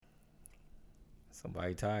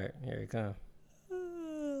Somebody tired. Here it come.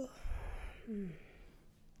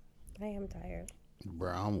 I am tired.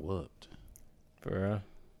 Bro, I'm whooped. For real?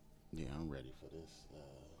 Yeah, I'm ready for this.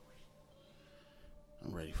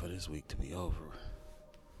 I'm ready for this week to be over.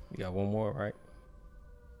 You got one more, right?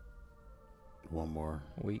 One more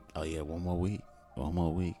week. Oh yeah, one more week. One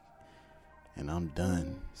more week. And I'm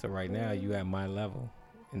done. So right now you at my level.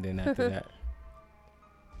 And then after that,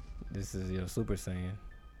 this is your Super Saiyan.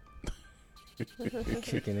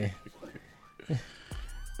 Kicking in.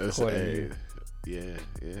 That's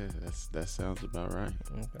that sounds about right.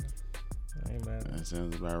 Okay. I ain't mad. That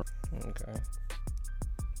sounds about right. Okay.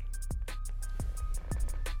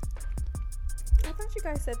 I thought you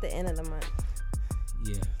guys said the end of the month.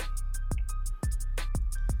 Yeah.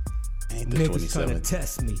 Ain't the Niggas trying to 27th.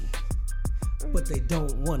 test me, but they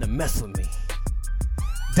don't want to mess with me.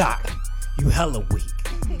 Doc, you hella weak.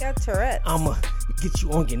 He got Tourette's. I'ma get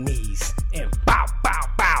you on your knees and bow, bow,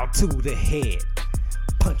 bow to the head.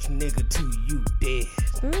 Punch nigga till you dead.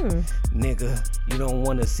 Nigga, you don't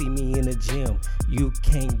wanna see me in the gym. You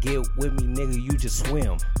can't get with me, nigga, you just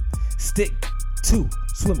swim. Stick to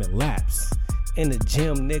swimming laps. In the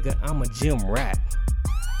gym, nigga, I'm a gym rat.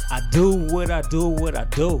 I do what I do, what I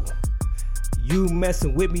do. You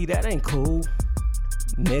messing with me, that ain't cool.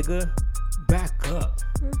 Nigga, back up.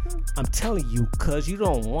 I'm telling you, cuz you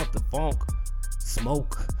don't want the funk.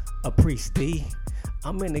 Smoke a priest D.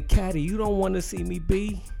 I'm in the caddy, you don't want to see me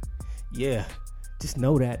be. Yeah, just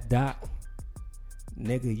know that, Doc.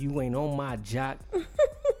 Nigga, you ain't on my jock.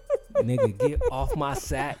 Nigga, get off my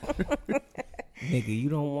sack. Nigga, you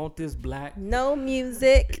don't want this black. No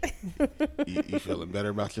music. You feeling better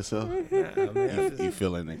about yourself? Nah, man, You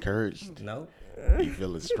feeling encouraged? no. You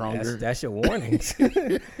feeling stronger? That's your warnings.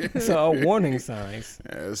 It's all warning signs.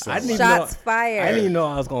 That sounds I didn't like, even Shots know, fired. I didn't even know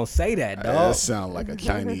I was gonna say that, that dog. sound like a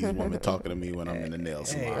Chinese woman talking to me when I'm in the nail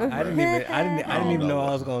Hey, salon. I bro. didn't even know I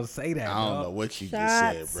was gonna say that. I don't dog. know what you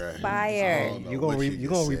Shots just said, bro. fired. I don't know You gonna what you just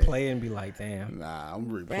gonna said. replay it and be like, damn, Nah, I'm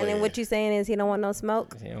replaying. Brandon, what you saying is he don't want no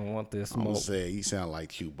smoke? you don't want this I'm gonna smoke. say you sound like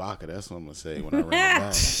Chewbacca. That's what I'm gonna say when I run it back.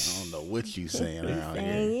 I don't know what you saying around Dang,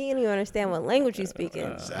 here. you don't even understand what language you speaking.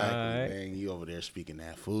 Exactly, Alright. man. You over there speaking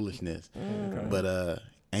that foolishness. But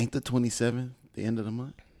ain't the 27th the end of the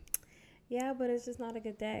month? Yeah, but it's just not a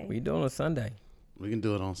good day. We doing a Sunday. We can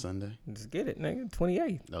do it on Sunday. Just get it, nigga.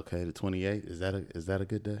 28th. Okay, the 28th. Is that a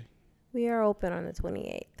good day? We are open on the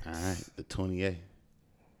 28th. All right, the 28th.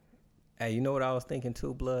 Hey, you know what I was thinking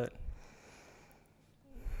too, blood?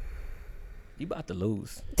 You about to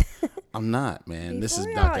lose. I'm not, man. This is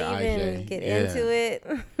Before y'all Dr. even IJ. get yeah. into it.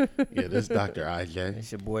 Yeah, this is Dr. IJ.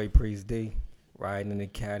 It's your boy Priest D, riding in the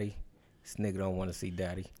caddy. This nigga don't want to see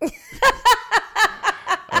daddy.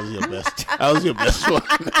 That was your best. That was your best one.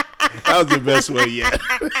 That was your best one yet.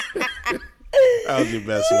 That was your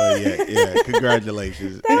best one yet. Yeah,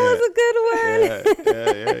 congratulations. That was a good one.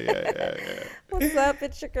 Yeah. What's up?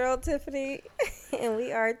 It's your girl Tiffany, and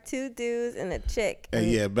we are two dudes and a chick. Hey,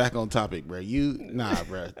 yeah, back on topic, bro. Bro.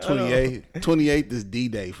 28th is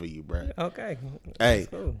D-Day for you, bro. Okay. Hey,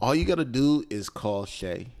 cool. all you gotta do is call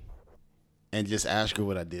Shay and just ask her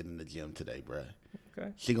what I did in the gym today, bro.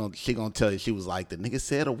 Okay. She gonna tell you. She was like, the nigga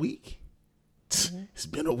said a week. It's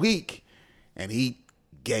been a week, and he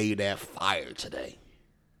gave that fire today,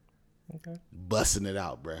 Okay. busting it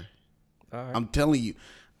out, bro. All right. I'm telling you,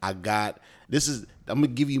 I'm gonna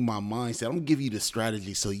give you my mindset. I'm gonna give you the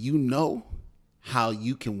strategy so you know how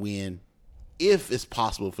you can win if it's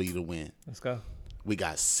possible for you to win. Let's go. We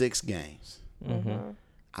got 6 games.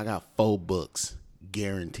 I got 4 books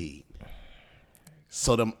guaranteed.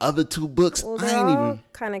 So them other 2 books, Well, I they're ain't all even.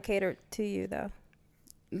 kind of catered to you, though.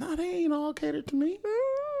 No, they ain't all catered to me.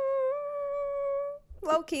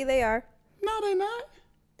 Low key, they are. No, they not.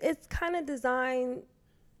 It's kind of designed.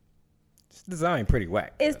 It's designed pretty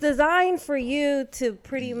whack. It's designed for you to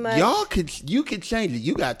pretty much. You could change it.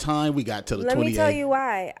 You got time. We got till the 28th. Let me tell you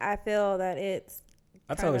why I feel that it's.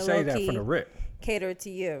 I told kinda Shay that low-key from the rip. Catered to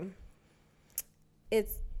you.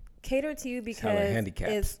 It's catered to you hella because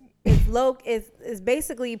handicaps. it's low. It's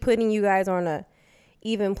basically putting you guys on a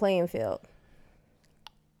even playing field.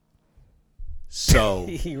 So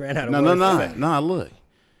He ran out of no, words. look.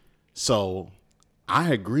 So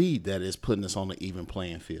I agreed that it's putting us on an even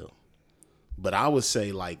playing field. But I would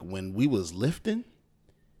say, like, when we was lifting,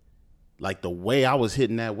 like the way I was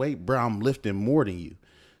hitting that weight, bro, I'm lifting more than you.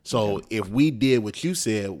 So if we did what you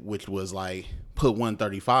said, which was like put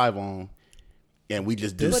 135 on, and we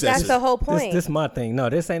just do But sets. that's the whole point. This my thing. No,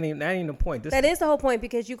 that ain't even the point. This That is the whole point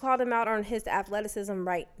because you called him out on his athleticism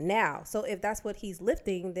right now. So if that's what he's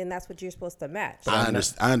lifting, then that's what you're supposed to match. I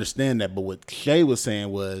understand that, but what Shay was saying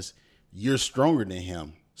was you're stronger than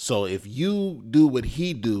him. So if you do what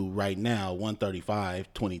he do right now,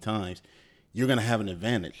 135, 20 times, you're going to have an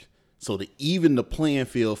advantage. So to even the playing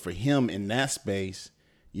field for him in that space,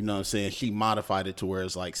 you know what I'm saying, she modified it to where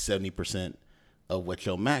it's like 70% of what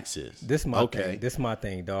your max is. This my thing. This my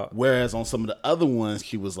thing, dog. Whereas on some of the other ones,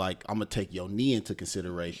 she was like, I'm going to take your knee into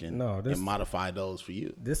consideration this, and modify those for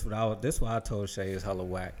you. This what I told Shay is hella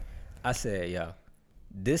whack. I said, yo,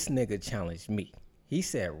 this nigga challenged me. He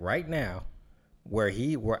said right now, where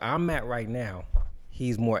I'm at right now,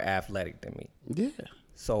 he's more athletic than me. Yeah.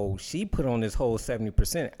 So she put on this whole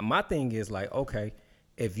 70%. My thing is like, okay,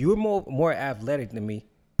 if you're more athletic than me,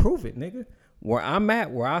 prove it, nigga. Where I'm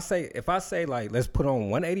at, if I say like, let's put on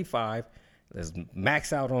 185, let's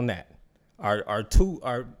max out on that. Our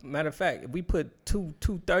matter of fact, if we put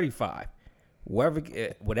 235,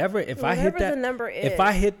 whatever, if I hit that, the number is. If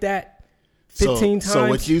I hit that 15 times. So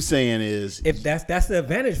what you saying is, if that's the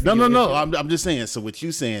advantage for you. No. I'm just saying. So what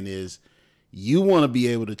you saying is, you want to be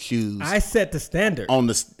able to choose. I set the standard on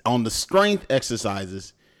the strength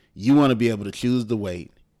exercises. You want to be able to choose the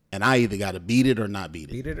weight, and I either got to beat it or not beat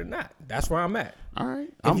it. Beat it or not. That's where I'm at. All right,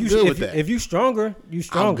 I'm good with that. If you stronger, you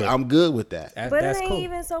stronger. I'm good with that. But it ain't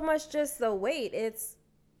even so much just the weight. It's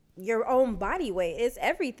your own body weight. It's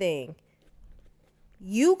everything.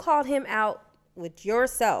 You called him out with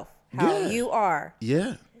yourself, how you are.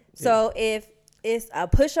 Yeah. So if it's a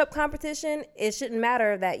push-up competition, it shouldn't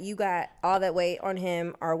matter that you got all that weight on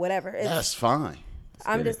him or whatever. That's fine.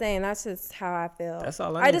 I'm just saying that's just how I feel. That's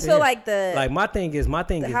all I just feel like my thing is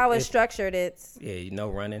how it's structured. It's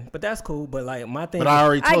running, but that's cool. But like my thing, but I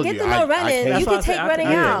already told you, I get the no running. You can take running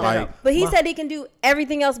out, but he said he can do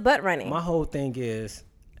everything else but running. My whole thing is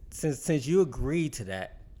since you agreed to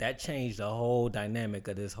that changed the whole dynamic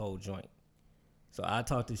of this whole joint. So I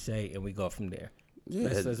talk to Shay and we go from there. Yeah,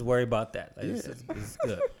 let's worry about that. Like, it's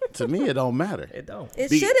good. To me, it don't matter. It don't. It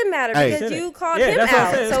shouldn't matter because you called him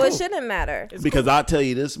out, so it shouldn't matter. Because I'll tell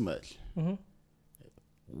you this much: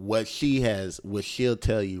 what she'll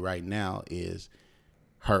tell you right now is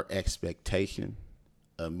her expectation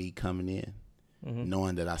of me coming in,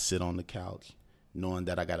 knowing that I sit on the couch, knowing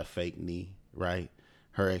that I got a fake knee, right?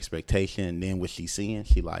 Her expectation, and then what she's seeing,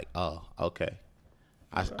 she like, oh, okay.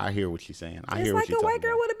 I hear what she's saying. I hear what you're talking about. It's like a white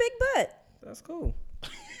girl with a big butt. That's cool.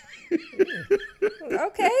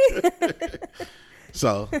 Okay.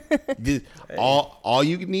 So, all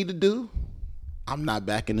you need to do, I'm not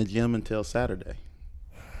back in the gym until Saturday.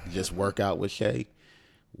 Just work out with Shay,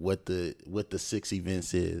 what the 6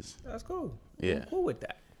 events is. That's cool. Yeah. I'm cool with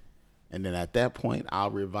that. And then at that point,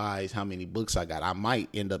 I'll revise how many books I got. I might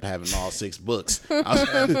end up having all 6 books.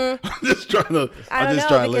 I'm just trying to. I don't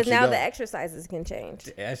know because now the exercises can change.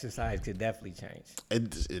 The exercise could definitely change.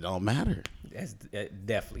 It don't matter. It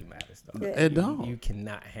definitely matters though. Yeah. It don't. You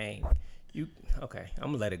cannot hang. Okay? I'm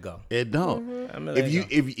gonna let it go. It don't.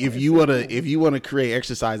 If you wanna create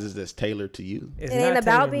exercises that's tailored to you, it ain't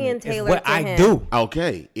about being tailored what to I him. do.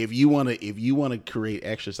 Okay. If you wanna create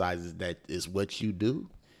exercises that is what you do,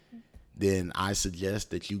 then I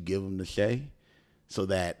suggest that you give them to Shay so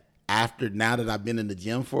that now that I've been in the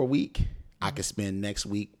gym for a week, I can spend next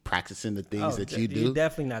week practicing the things that you do. You're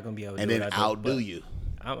definitely not going to be able to do it. And then outdo you.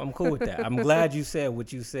 I'm cool with that. I'm glad you said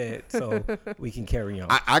what you said so we can carry on.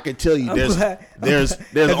 I can tell you there's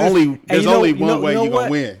only one way you're going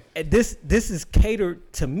to win. This is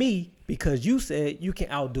catered to me because you said you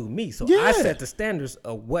can outdo me. So I set the standards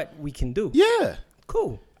of what we can do. Yeah.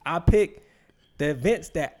 Cool. I pick the events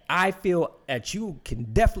that I feel that you can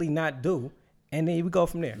definitely not do, and then we go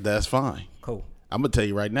from there. That's fine. Cool. I'm gonna tell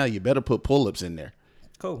you right now, you better put pull-ups in there.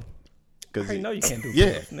 Cool. I know you can't do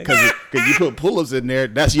pull-ups. Yeah, because you put pull-ups in there,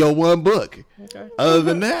 that's your one book. Okay. Other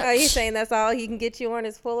than that, are you saying that's all he can get you on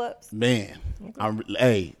his pull-ups? Man,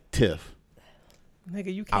 hey Tiff.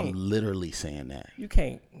 Nigga, you can't. I'm literally saying that. You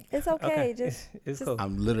can't. It's okay. It's cool.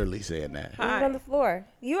 I'm literally saying that. Leave it on the floor.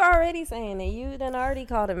 You already saying it. You done already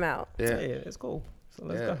called him out. Yeah, it's cool. So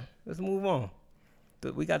let's go. Let's move on.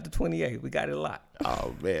 We got the 28. We got it a lot.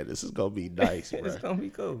 Oh man, this is gonna be nice, bro. It's gonna be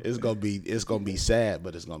cool. It's gonna be sad,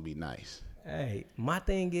 but it's gonna be nice. Hey, my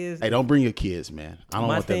thing is. Hey, don't bring your kids, man. I don't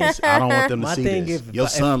want them to see this. Your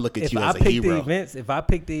son look at you as a hero. If I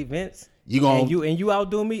pick the events, and you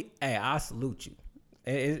outdo me, hey, I salute you.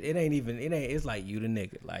 It ain't. It's like you the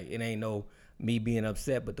nigga. Like it ain't no me being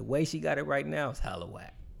upset, but the way she got it right now is hella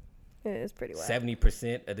whack. It's pretty whack.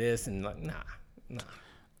 70% of this and like nah.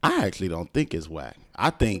 I actually don't think it's whack. I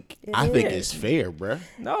think it's fair, bruh.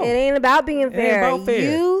 No, it ain't about being fair. It ain't about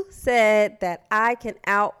fair. You said that I can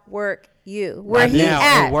outwork You. Where right he now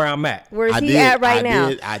at? and where I'm at. Where's he at right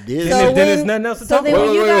now? I did. So Then there's nothing else to talk then about.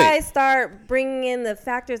 when you Wait. guys start bringing in the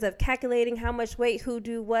factors of calculating how much weight, who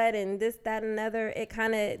do what, and this, that, and another, it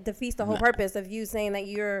kind of defeats the whole purpose of you saying that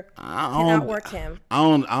you cannot work him. I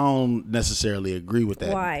don't necessarily agree with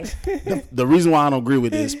that. Why? The reason why I don't agree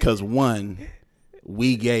with it is because, one,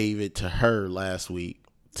 we gave it to her last week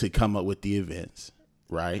to come up with the events,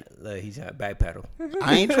 right? Look, he's trying to backpedal.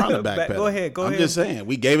 I ain't trying to backpedal. Go ahead. I'm just saying,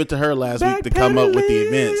 we gave it to her last week to come up with the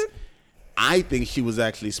events. I think she was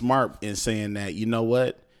actually smart in saying that, you know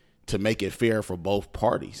what, to make it fair for both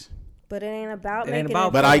parties. But it ain't about It ain't making about-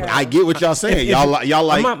 it But fair. I get what y'all saying. Y'all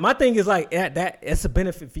like. My thing is like that. It's a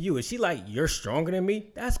benefit for you. Is she like, you're stronger than me?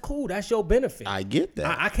 That's cool. That's your benefit. I get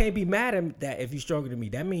that. I can't be mad at that if you're stronger than me.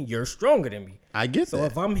 That means you're stronger than me. I get So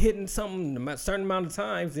that. if I'm hitting something a certain amount of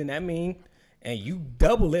times, then that means, and you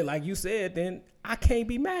double it like you said, then I can't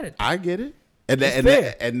be mad at that. I get it.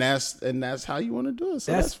 fair. And that's how you want to do it.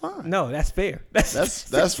 So that's fine. No, that's fair.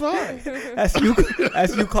 That's fine. That's you.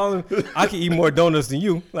 That's you calling. I can eat more donuts than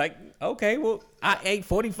you. Like, okay, well, I ate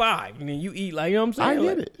 45, and then you eat like, you know what I'm saying? I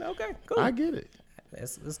get Like, it. Okay, cool. I get it.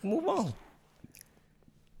 Let's move on.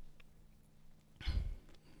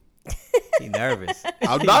 He nervous.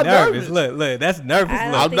 I'm He not nervous. Look, that's nervous.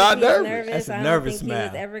 I don't Look. think not he's nervous. That's a I don't nervous think he was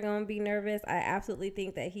smile. ever going to be nervous. I absolutely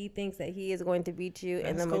think that he thinks that he is going to beat you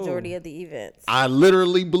in the That's majority cool. of the events. I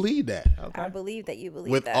literally believe that I believe that you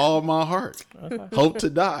believe with that. all my heart. Hope to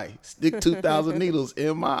die. Stick 2,000 needles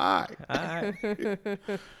in my eye. All right.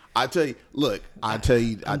 I tell you, look. I tell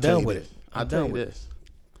you done with this. it. I I'm tell done you with this.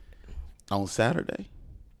 On Saturday,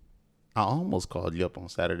 I almost called you up on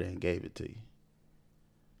Saturday and gave it to you.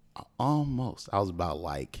 Almost. I was about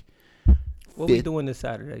like. What we doing this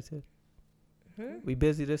Saturday, too? We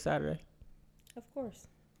busy this Saturday? Of course.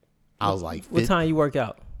 I was like. What time you work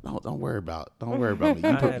out? No, don't worry about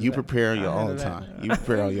me. You prepare on your own time. You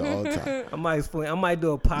prepare on your own time. I might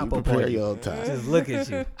do a pop You up prepare on your you. own time. Just look at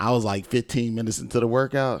you. I was like 15 minutes into the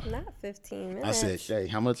workout. Not 15 minutes. I said, Shay,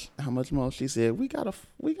 how much more? She said, we got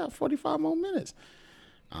 45 more minutes.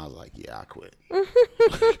 I was like, yeah, I quit.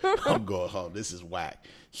 I'm going home. This is whack.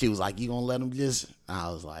 She was like, you gonna let him just? I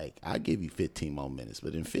was like, I'll give you 15 more minutes,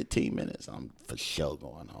 but in 15 minutes, I'm for sure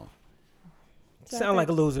going home. Sound like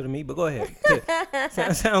a loser to me, but go ahead.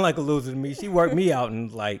 Sound like a loser to me. She worked me out and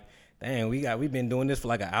like, dang, we've been doing this for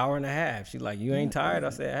like an hour and a half. She like, you ain't tired?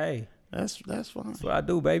 I said, hey, That's fine. that's what I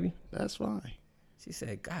do, baby. That's fine. She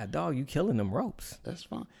said, God, dog, you killing them ropes. That's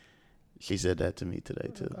fine. She said that to me today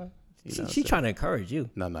too. You know, She trying to encourage you.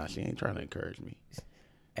 No, she ain't trying to encourage me.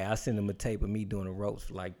 Hey, I sent him a tape of me doing the ropes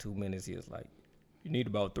for like 2 minutes. He was like, you need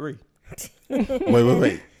about 3.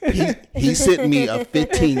 Wait. He sent me a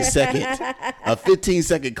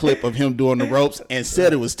 15-second clip of him doing the ropes and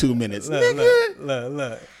said it was 2 minutes.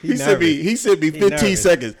 Look. He sent me 15 nervous.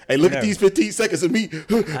 seconds. Hey, look at nervous. these 15 seconds of me.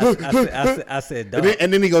 I said, dog.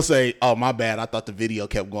 And then he gonna say, "Oh, my bad. I thought the video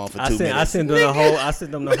kept going for 2 minutes." I sent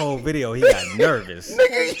him the whole video. He got nervous.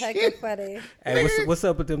 Heck funny. Hey, what's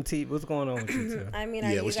up with them teeth? What's going on with you two? I mean, are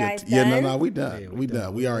Yeah, you what's your guys yeah? done? No, we done. Yeah, we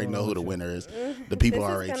done. We already know who the winner is. The people This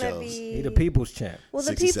is already gonna chose. be- He the people's champ. Well,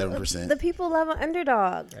 the people, 67%. the people love an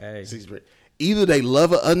underdog. Hey, Either they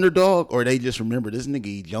love an underdog or they just remember this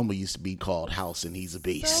nigga Ijoma used to be called House and he's a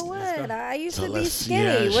beast. So what? I used to be let's-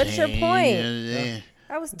 skinny. yeah, What's your point? yeah.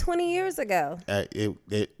 That was 20 years ago.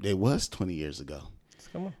 It was 20 years ago.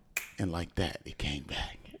 come on. And like that, it came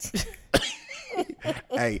back.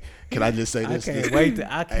 Hey, can I just say I this?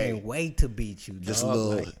 can't wait to beat you. Just a dog.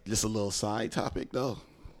 little, Like, just a little side topic though.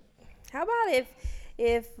 How about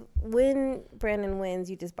if when Brandon wins,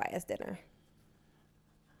 you just buy us dinner?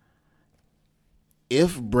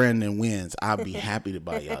 If Brandon wins, I'll be happy to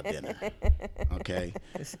buy y'all dinner. Okay,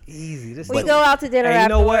 it's easy. This We is- go out to dinner Hey, you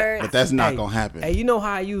know what? afterwards. but that's not Hey, gonna happen. Hey, you know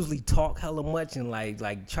how I usually talk hella much and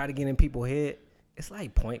like try to get in people's head? It's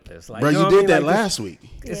like pointless. Like, Bro, you know you what I did mean? that Like, last week.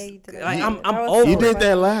 Yeah, you did. like, I'm That was over You it. did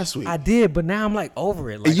that last week. I did, but now I'm like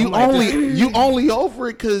over it. Like, you I'm like, only over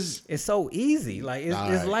it because it's so easy. Like it's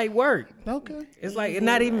Alright. light work. okay. It's like it's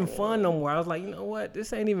not even fun no more. I was like, you know what?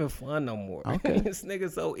 This ain't even fun no more. Okay. This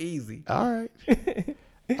nigga's so easy. All right.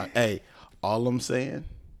 Hey, all I'm saying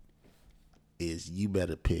is you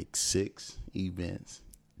better pick 6 events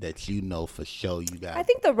that you know for sure you got. I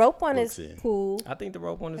think the rope one Books is in. cool. I think the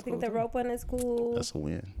rope one is I think cool the too. rope one is cool. That's a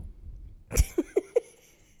win.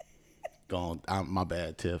 Go on. My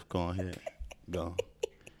bad, Tiff. Go on ahead. Go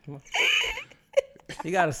on. He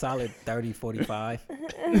got a solid 30, 45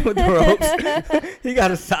 with the ropes. He got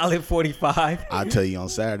a solid 45. I'll tell you on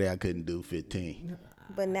Saturday I couldn't do 15.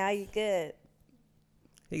 But now you good.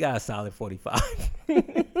 He got a solid 45.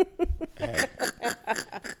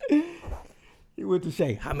 He went to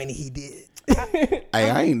Shay. How many he did? Hey,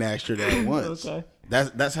 I ain't asked her that once. Okay.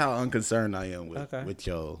 That's how unconcerned I am with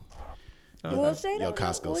your Well, Shay your don't.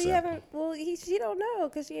 Costco Well, set. she don't know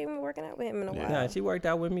because she ain't been working out with him in a while. Nah, she worked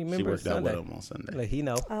out with me. She Remember worked out Sunday? with him on Sunday. Like, he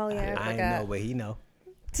know. Oh yeah, I I ain't forgot. know, but he know.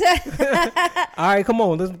 All right, come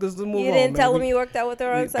on. Let's move on. You didn't man. tell him you worked out with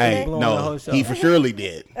her on Sunday? Hey, blowing the whole no, show. he for surely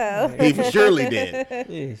did. He for surely did.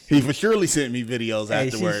 Yeah, He for surely sent me videos Hey,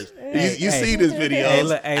 afterwards. she's- You hey, see this video? Hey,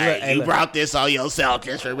 look, hey, you look. brought this on yourself.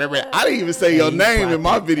 Just remember, I didn't even say your he name brought in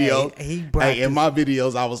my that- video. hey, he brought in this- my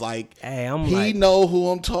videos, I was like, Hey, I'm he like- know who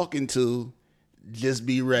I'm talking to. Just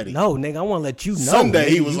be ready. No, nigga, I want to let you know. Sunday, nigga,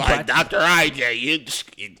 he was you like, brought- Dr. IJ,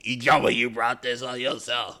 you jumping, you brought this on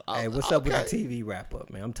yourself. I Hey, was what's like, up with okay. the TV wrap up,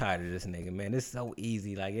 man? I'm tired of this nigga, man. This is so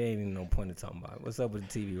easy. Like, it ain't even no point in talking about it. What's up with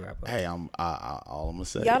the TV wrap up? Hey, all I'm gonna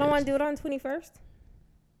say. Y'all don't is want to do it on 21st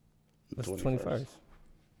What's the 21st?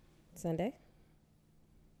 Sunday?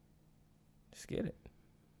 Just get it.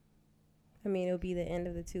 I mean, it'll be the end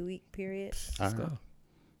of the 2-week period. Let's All right. go.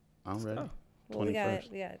 I'm ready. go. Well, we got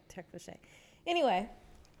 21st. tech for Shay. Anyway,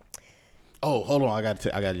 Oh, hold on. I got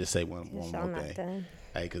to just say one yes, more I'm not thing. done.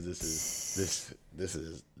 Hey, because this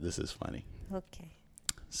is funny. Okay.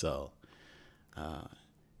 So,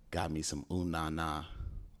 got me some Unana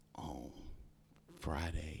on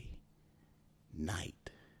Friday night.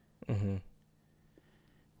 Mm-hmm.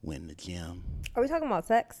 Went in the gym. Are we talking about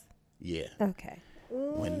sex? Yeah. Okay.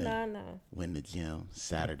 Ooh, When the- nah. Went in the gym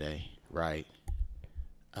Saturday, right?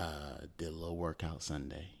 Did a little workout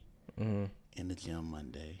Sunday. Mm-hmm. In the gym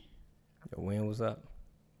Monday. Your win was up.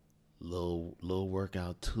 Little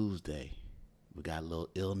workout Tuesday. We got a little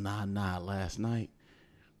ill nah last night.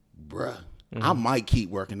 Bruh. I might keep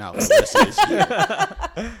working out for the rest of this year.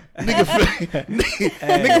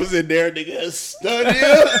 nigga was in there, nigga studying.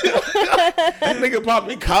 Nigga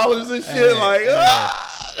popping collars and shit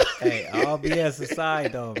Hey, all BS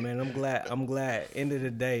aside though, man, I'm glad. End of the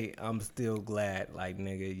day, I'm still glad. Like,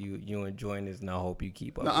 nigga, you enjoying this, and I hope you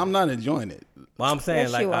keep up. No, with I'm not enjoying it. Well, I'm saying,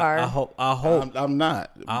 Yes, like, you I are. hope I'm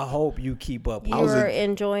not. I hope you keep up. You was were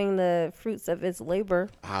in- enjoying the fruits of its labor.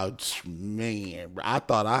 Man, I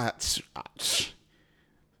thought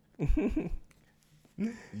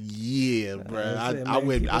yeah, bro. That's it, I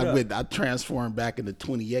man. Keep it up. I transformed back into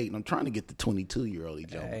 28, and I'm trying to get the 22-year-old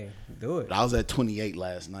Joe. Hey, do it. But I was at 28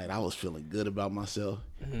 last night. I was feeling good about myself.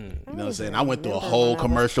 Mm-hmm. You know what I'm don't saying? even I went through a remember whole when I was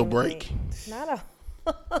commercial 28. break. Not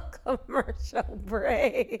a commercial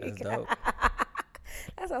break. That's dope.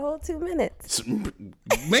 That's a whole 2 minutes.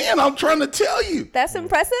 Man, I'm trying to tell you. That's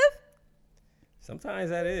impressive? Sometimes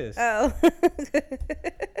that is. Oh.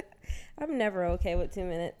 I'm never okay with 2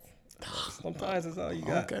 minutes. Sometimes that's all you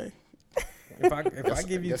got. Okay. If I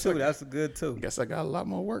give you guess two, I- that's a good two. Guess I got a lot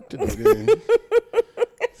more work to do then.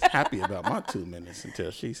 Happy about my 2 minutes until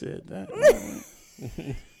she said that.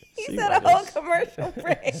 He said a whole commercial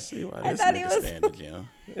break. See why I this thought he nigga was- stay in the gym.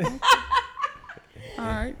 All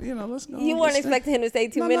right, let's go. You weren't expecting him to say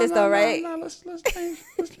 2 No, minutes, though, right? No, let's change.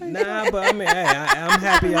 Let's change. Nah, but I mean, hey, I'm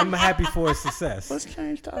happy. I'm happy for his success. Let's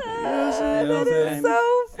change topic. You know what I'm saying? You know what I'm saying?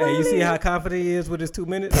 So funny. Hey, you see how confident he is with his 2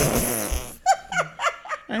 minutes?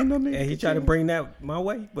 Ain't no need. And he tried to bring that my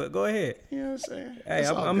way, but go ahead. You know what I'm saying? Hey, It's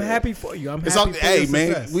all I'm good. happy for you. I'm It's happy all. for Hey, your man,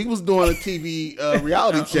 success. we was doing a TV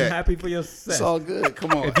reality I'm check. happy for your success. It's all good.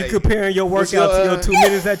 Come on. If you hey. comparing your What's workout your, to your 2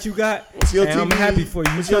 minutes that you got, your hey, I'm TV? happy for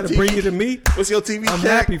you. You What's try your to bring TV? it to me, What's your TV I'm check?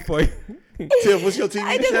 happy for you. Tiff, what's your TV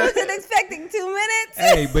I just check? wasn't expecting 2 minutes.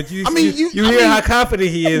 Hey, but you, I mean, you I hear mean- how confident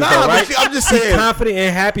he is, Nah, though, but right? I'm just He's saying. confident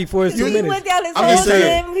and happy for his 2 He minutes. went down his I'm whole just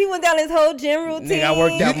saying. gym. He went down his whole gym routine. Nigga, I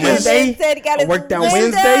worked out You Monday. Then said he got I his worked out wind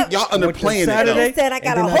Wednesday. up. Y'all I went to underplaying it, though. Saturday. He said I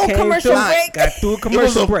got and a then whole came commercial through. break. Got through a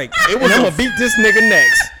commercial break. it was And I'm a- gonna beat this nigga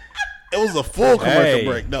next. It was a full commercial Hey.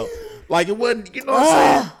 break, though. Like it wasn't. You know what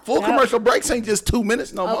I'm saying? Full commercial breaks ain't just 2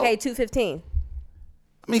 minutes no more. Okay, 2:15.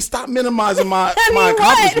 I mean, stop minimizing my I my mean,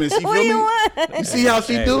 accomplishments. You what? feel What do me? you want? You see how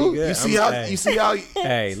she Hey, do? we good. You see I'm- how? hey. You see how?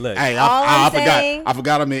 Hey, look. Hey, All I I'm forgot. saying- I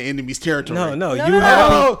forgot I'm in enemy's territory. No, No, you no,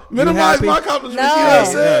 happy. Oh, You minimize happy? my accomplishments. No. You know what I'm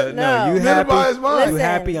saying? No. You happy. Minimize mine. You Listen.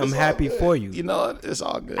 happy. I'm It's all happy good. for you. You know what? It's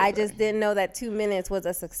all good. I just didn't know that 2 minutes was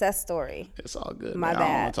a success story. It's all good. My man. I don't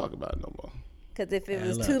bad. want to talk about it no more. Because if it Yeah,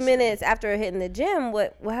 was look. 2 minutes after hitting the gym,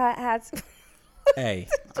 what had Hey,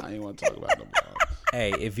 I ain't want to talk about it no more.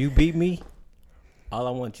 hey, if you beat me, all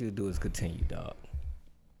I want you to do is continue, dog.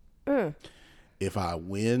 If I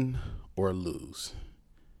win or lose,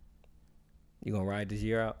 You gonna ride this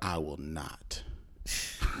year out? I will not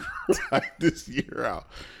ride this year out.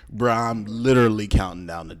 Bro, I'm literally counting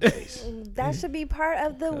down the days. that should be part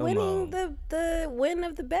of the winning on. the win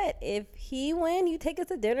of the bet. If he win, you take us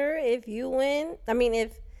to dinner. If you win, I mean,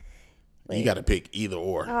 if You got to pick either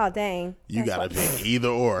or. Oh, dang. You got to pick either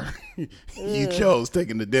or. You chose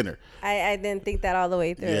taking the dinner. I didn't think that all the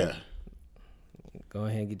way through. Yeah. Go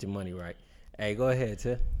ahead and get your money right. Hey, go ahead,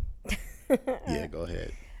 Tiff. Yeah, go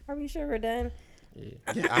ahead. Are we sure we're done?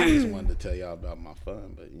 Yeah, I just wanted to tell y'all about my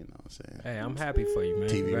fun, but you know what I'm saying. Hey, I'm happy for you, man.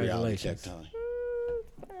 TV reality check Congratulations.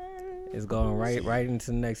 time. It's going right into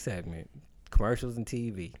the next segment. Commercials and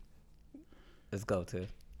TV. Let's go,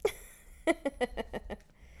 Tiff.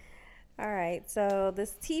 All right. So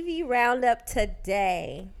this TV roundup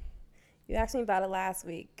today. You asked me about it last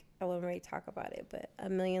week. I wasn't ready to talk about it, but A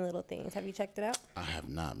Million Little Things. Have you checked it out? I have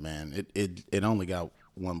not, man. It only got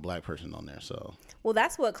one black person on there, so. Well,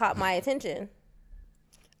 that's what caught my attention.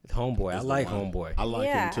 Homeboy. I like Homeboy. I like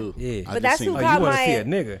Yeah. him too. Yeah. I But just that's seen who him. Oh, caught you want to my-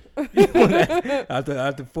 see a nigga?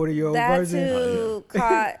 After 40-year-old That's version? who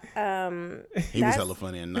caught He was hella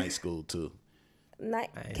funny in Night School too. Kevin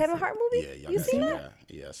seen Hart movie. Yeah, y'all You got seen it? that?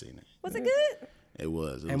 Yeah, I seen it. Was it good? It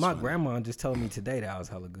was. And my funny. grandma just told me today that I was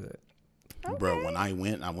hella good. Bro, when I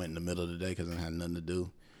went in the middle of the day because I had nothing to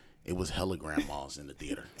do. It was hella grandmas in the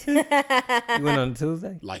theater. You went on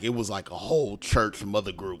Tuesday? Like, it was like a whole church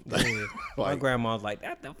mother group. My Like, grandma was like,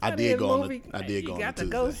 "That's the I funniest did go on the- movie. I did you go on got the to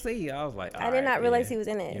go Tuesday. see." I was like, I did not realize he was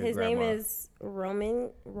in Yeah, it. His name grandma. is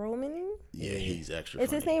Roman. yeah, he's extra Is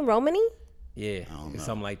funny. his name Romany? Yeah, don't it's know.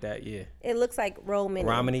 something like that. Yeah, It looks like Romany.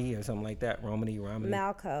 Romany or something like that. Romany.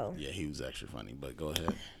 Malco. Yeah, he was extra funny, but go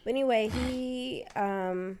ahead. But anyway, he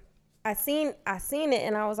I seen it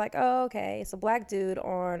and I was like, oh, okay, it's a black dude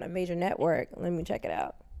on a major network. Let me check it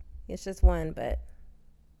out. It's just one, but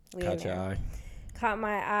we in Caught your there. eye. Caught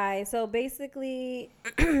my eye. So basically,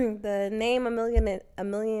 the name A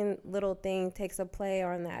Million Little Things takes a play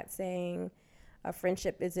on that saying, a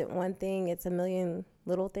friendship isn't one thing, it's a million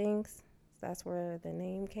little things. That's where the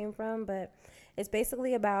name came from. But it's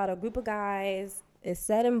basically about a group of guys. It's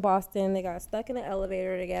set in Boston. They got stuck in an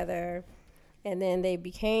elevator together. And then they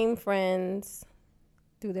became friends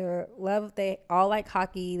through their love. They all like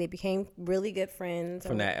hockey. They became really good friends.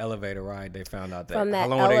 From that elevator ride, they found out that. From that how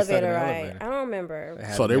long were they stuck in elevator the ride. elevator? I don't remember. It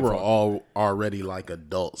had So to they be were for all already like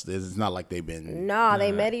adults. It's not like they've been No,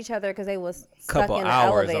 they met each other because they was a stuck couple in the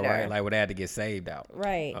hours, elevator. right? Like where they had to get saved out.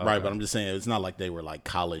 Right. right. But I'm just saying, it's not like they were like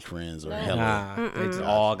college friends or hella. Nah, they just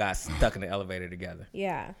all got stuck in the elevator together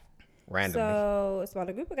Yeah. randomly. So it's about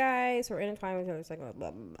a group of guys who are intertwined with each other. It's like blah,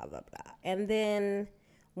 blah, blah, blah, blah. And then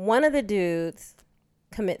one of the dudes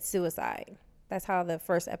commits suicide. That's how the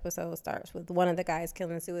first episode starts, with one of the guys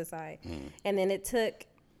killing suicide. And then it took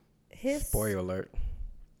his... Spoiler alert.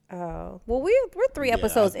 Oh. Well, we're 3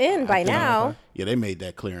 episodes in by now. Yeah, they made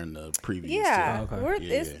that clear in the previous. Yeah. Oh, okay.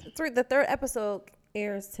 It's Yeah. the third episode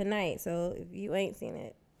airs tonight. So if you ain't seen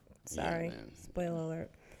it, sorry. man. Spoiler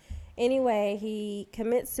alert. Anyway, he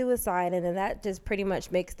commits suicide, and then that just pretty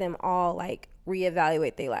much makes them all like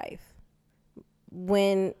reevaluate their life.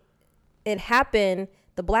 When it happened,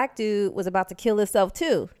 the black dude was about to kill himself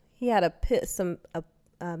too. He had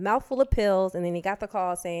a mouthful of pills, and then he got the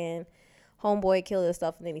call saying, "Homeboy killed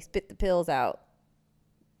himself," and then he spit the pills out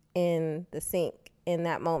in the sink in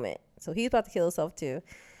that moment. So he's about to kill himself too.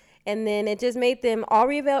 And then it just made them all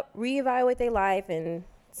reevaluate their life. And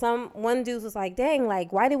one dude was like, dang,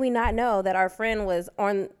 like, why did we not know that our friend was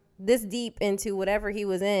on this deep into whatever he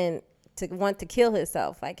was in to want to kill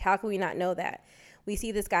himself? Like, how can we not know that? We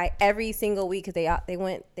see this guy every single week because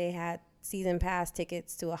they had season pass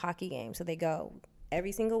tickets to a hockey game. So they go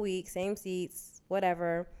every single week, same seats,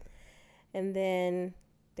 whatever. And then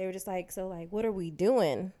they were just like, so like, what are we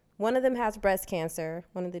doing? One of them has breast cancer.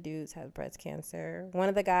 One of the dudes has breast cancer. One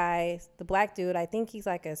of the guys, the black dude, I think he's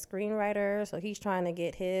like a screenwriter. So he's trying to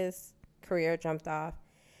get his career jumped off.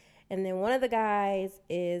 And then one of the guys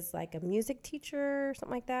is like a music teacher or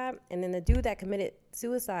something like that. And then the dude that committed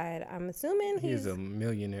suicide, I'm assuming He's a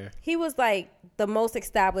millionaire. he was like the most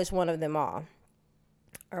established one of them all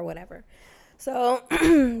or whatever. So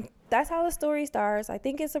that's how the story starts. I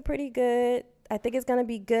think it's going to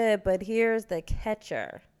be good, but here's the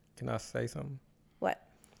catcher. Can I say something? What?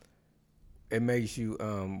 It makes you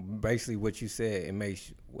basically what you said. It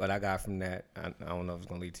makes what I got from that. I don't know if it's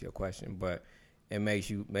gonna lead to your question, but it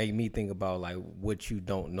made me think about like what you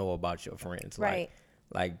don't know about your friends. Right.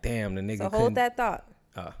 Like damn, the nigga. So couldn't- hold that thought,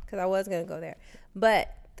 Uh, because I was going to go there.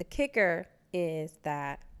 But the kicker is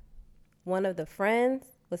that one of the friends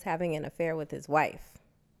was having an affair with his wife,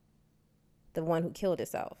 the one who killed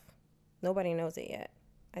himself. Nobody knows it yet.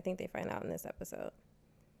 I think they find out in this episode.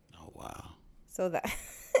 Oh wow. So that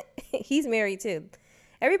he's married too.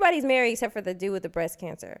 Everybody's married except for the dude with the breast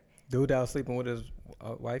cancer. Dude that was sleeping with his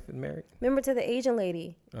wife is married? Remember to the Asian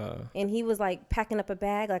lady? And he was like packing up a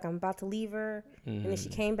bag, like I'm about to leave her, and then she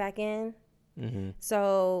came back in.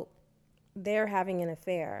 So they're having an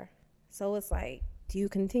affair. So it's like, do you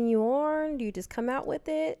continue on? Do you just come out with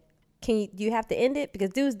it? Do you have to end it? Because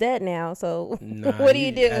dude's dead now. So what do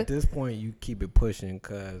you do? At this point, you keep it pushing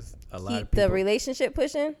because a lot of people. The relationship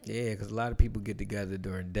pushing? Yeah, because a lot of people get together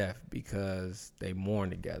during death because they mourn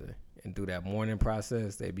together. And through that mourning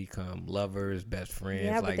process, they become lovers, best friends.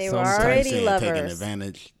 Yeah, but like they were already lovers.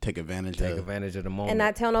 Take advantage of the moment. And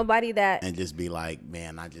not tell nobody that. And just be like,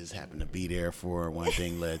 man, I just happened to be there for one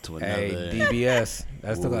thing led to another. Hey, DBS.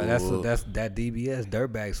 That's that DBS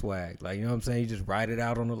dirtbag swag. Like, you know what I'm saying? You just write it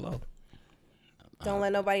out on the low. Don't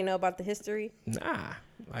let nobody know about the history. Nah.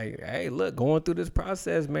 Like, hey, look, going through this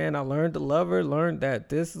process, man, I learned to love her, learned that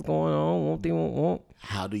this is going on, won't.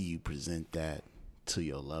 How do you present that to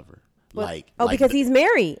your lover? What? Because he's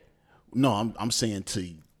married. No, I'm saying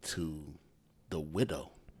to the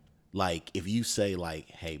widow. Like, if you say, like,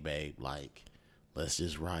 hey, babe, like, let's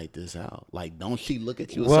just ride this out. Like, don't she look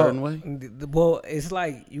at you a certain way? Well, it's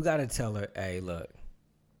like you got to tell her, hey, look,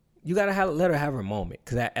 you got to let her have her moment.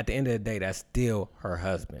 Because at the end of the day, that's still her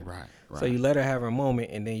husband. Right. So you let her have her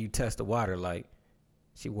moment, and then you test the water. Like,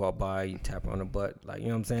 she walk by, you tap her on the butt. Like, you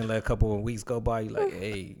know what I'm saying? Let a couple of weeks go by. You like,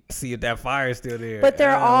 hey, see if that fire is still there. But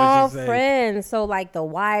they're all friends. So, like, the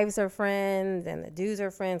wives are friends and the dudes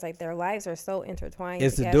are friends. Like, their lives are so intertwined.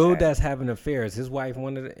 It's together. the dude that's having affairs. His wife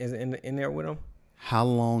is in there with him. How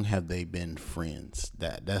long have they been friends?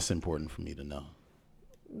 That's important for me to know.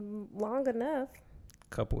 Long enough.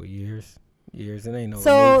 Couple of years. It ain't no.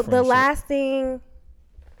 So the last thing,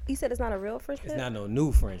 you said it's not a real friendship. It's not no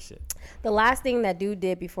new friendship. The last thing that dude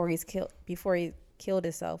did before he killed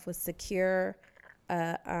himself was secure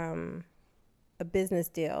a business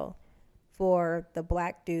deal for the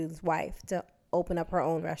black dude's wife to open up her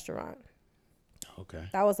own restaurant. Okay.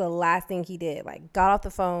 That was the last thing he did. Like, got off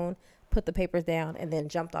the phone, put the papers down, and then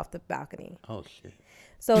jumped off the balcony. Oh shit.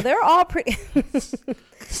 So they're all pretty. This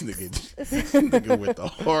nigga went the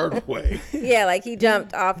hard way. Yeah, like he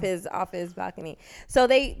jumped off his balcony. So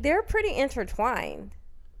they're pretty intertwined.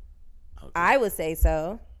 Okay. I would say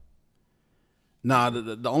so. Nah,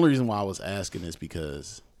 the only reason why I was asking is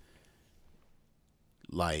because,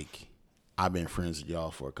 like, I've been friends with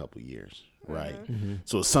y'all for a couple years, right? Mm-hmm.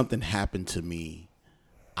 So if something happened to me,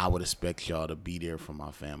 I would expect y'all to be there for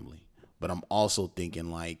my family. But I'm also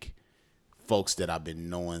thinking, like, folks that I've been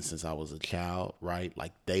knowing since I was a child, right?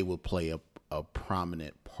 Like, they would play a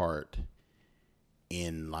prominent part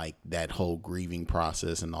in, like, that whole grieving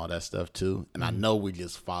process and all that stuff too. And I know we're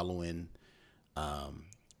just following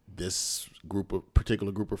this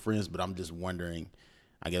particular group of friends, but I'm just wondering,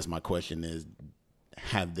 I guess my question is,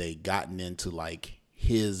 have they gotten into, like,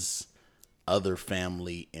 his other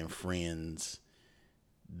family and friends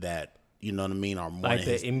that, you know what I mean, are more like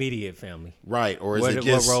the immediate family, right? Or is it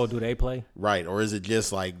just what role do they play? Right, or is it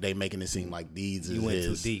just like they making it seem like these? You went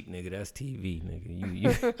too deep, nigga. That's TV,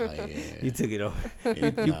 nigga. You took it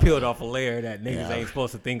over. You peeled off a layer that niggas ain't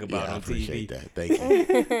supposed to think about on TV. I appreciate that.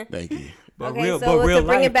 Thank you. But okay, so to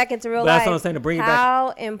bring it back into real life, that's what I'm saying. To bring it back. How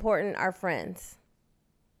important are friends?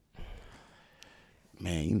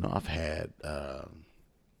 Man, you know, I've had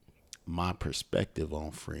my perspective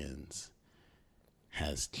on friends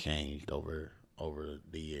has changed over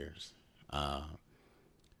the years.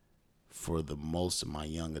 For the most of my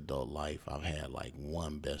young adult life, I've had like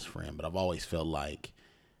one best friend, but I've always felt like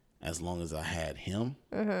as long as I had him,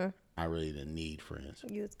 I really didn't need friends.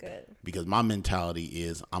 You was good. Because my mentality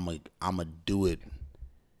is I'm a do it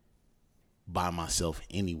by myself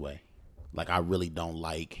anyway. Like, I really don't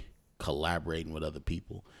like collaborating with other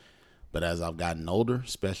people. But as I've gotten older,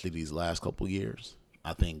 especially these last couple years,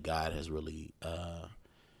 I think God has really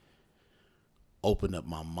opened up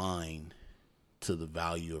my mind to the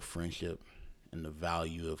value of friendship and the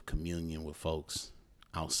value of communion with folks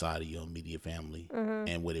outside of your immediate family,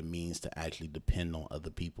 and what it means to actually depend on other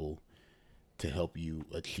people to help you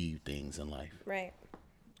achieve things in life. Right.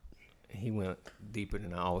 He went deeper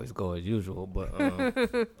than I always go as usual, but on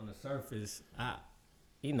the surface, I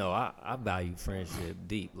value friendship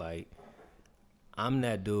deep. Like, I'm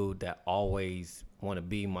that dude that always want to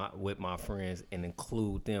be with my friends and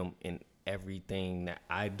include them in everything that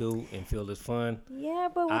I do and feel is fun. Yeah,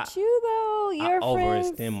 but with you though, your I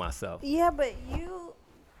friends overextend myself. Yeah, but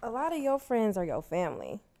a lot of your friends are your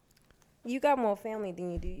family. You got more family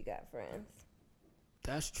than you got friends.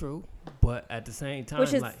 That's true, but at the same time,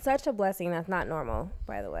 which is such a blessing. That's not normal,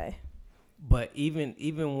 by the way. But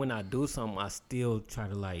even when I do something, I still try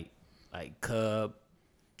to like Cub,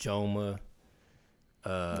 Joma,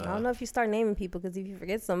 I don't know if you start naming people, because if you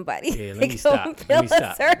forget somebody, Yeah, let me stop. Feel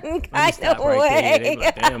a certain kind of way. There. They be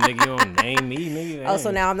like, damn, nigga, you don't name me, nigga. Oh, so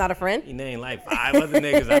now I'm not a friend? You named like 5 other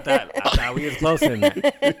niggas. I thought we was closer than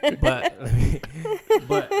that.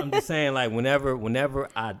 But I'm just saying, like, whenever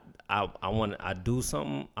I do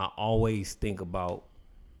something, I always think about,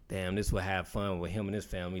 damn, this will have fun with him and his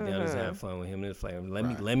family. Damn, this will have fun with him and his family.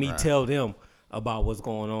 Let me tell them about what's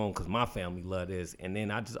going on, because my family love this. And then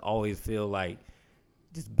I just always feel like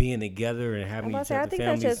just being together and having each other I think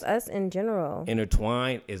families that's just us in general.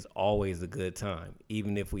 intertwined is always a good time,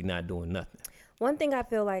 even if we're not doing nothing. One thing I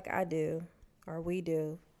feel like I do, or we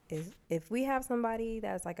do, is if we have somebody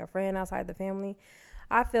that's like a friend outside the family,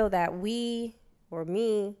 I feel that we, or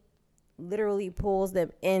me, literally pulls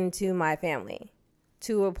them into my family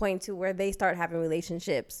to a point to where they start having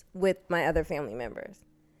relationships with my other family members.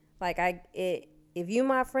 Like, if you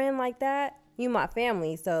my friend like that, you my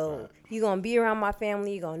family. So you're going to be around my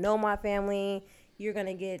family. You're going to know my family. You're going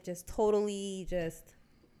to get just totally just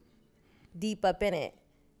deep up in it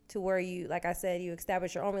to where you, like I said, you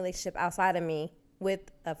establish your own relationship outside of me with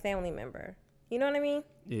a family member. You know what I mean?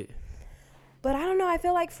 Yeah. But I don't know. I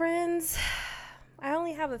feel like friends, I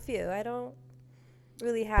only have a few. I don't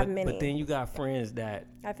really have many. But then you got friends that...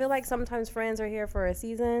 I feel like sometimes friends are here for a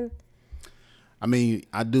season. I mean,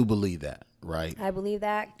 I do believe that, right? I believe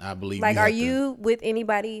that. I believe. Like, are you with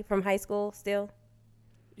anybody from high school still?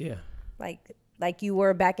 Yeah. Like you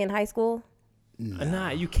were back in high school? Nah,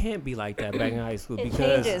 you can't be like that back in high school. It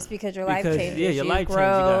changes because your life changes. Yeah, your life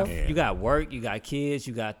grow. changes. You got work, you got kids,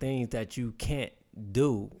 you got things that you can't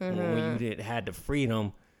do when you didn't had the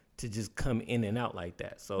freedom to just come in and out like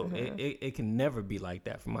that. So it can never be like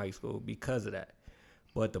that from high school because of that.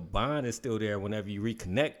 But the bond is still there whenever you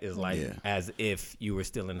reconnect. Is like as if you were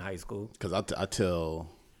still in high school. Because I tell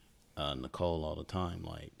Nicole all the time,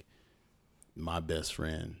 like, my best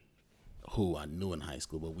friend, who I knew in high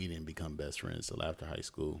school, but we didn't become best friends till after high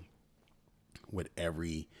school.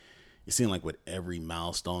 It seemed like with every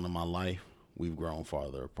milestone in my life, we've grown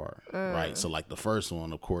farther apart, right? So, like, the first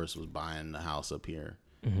one, of course, was buying the house up here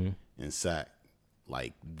in Sac.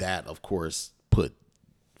 Like, that, of course, put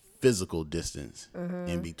physical distance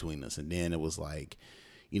in between us. And then it was like,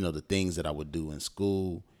 the things that I would do in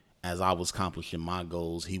school, as I was accomplishing my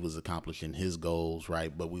goals, he was accomplishing his goals,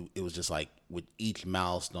 right? But it was just like with each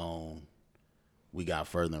milestone, we got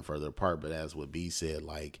further and further apart. But as what B said,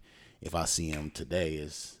 like, if I see him today,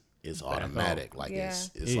 it's automatic. Like,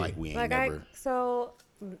 it's like we ain't never. So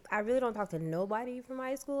I really don't talk to nobody from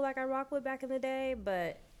high school like I rock with back in the day,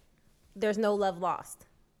 but there's no love lost,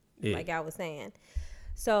 like I was saying.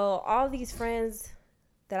 So all these friends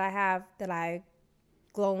that I have that I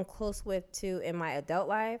grown close with too in my adult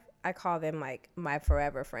life, I call them like my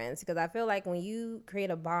forever friends, because I feel like when you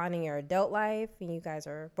create a bond in your adult life and you guys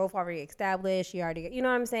are both already established, you know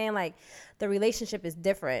what I'm saying? Like, the relationship is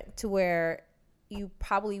different to where you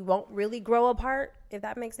probably won't really grow apart, if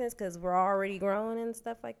that makes sense, because we're already grown and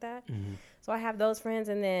stuff like that. So I have those friends,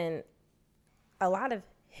 and then a lot of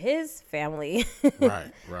his family,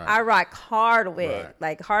 right. I rock hard with,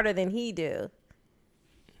 like harder than he do,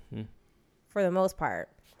 for the most part.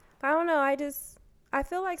 But I don't know. I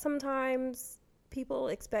feel like sometimes people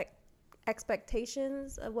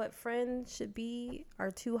expectations of what friends should be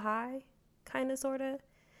are too high, kind of, sort of,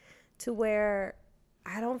 to where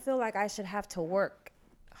I don't feel like I should have to work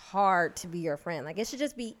hard to be your friend. Like, it should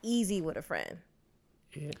just be easy with a friend.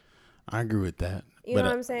 Yeah. I agree with that. You know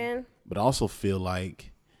what I'm saying? But I also feel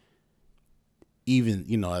like, even,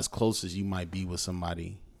 as close as you might be with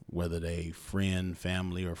somebody, whether they friend,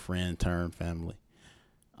 family, or friend turned family,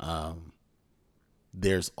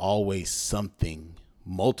 there's always something,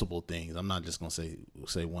 multiple things. I'm not just going to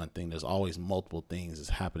say one thing. There's always multiple things that's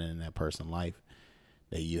happening in that person's life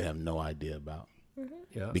that you have no idea about.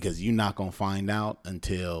 Because you're not going to find out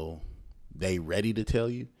until they ready to tell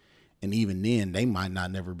you. And even then, they might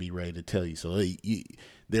not never be ready to tell you. So I think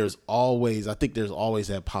there's always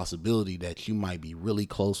that possibility that you might be really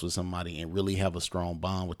close with somebody and really have a strong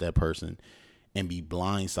bond with that person and be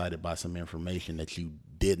blindsided by some information that you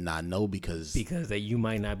did not know because you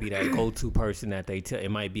might not be that go-to person that they tell. It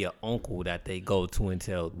might be an uncle that they go to and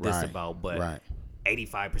tell this about, but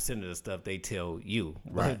 85% of the stuff they tell you.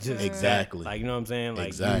 Right. Just exactly. Like, you know what I'm saying? Like,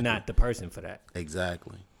 exactly. You're not the person for that.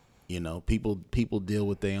 Exactly. People deal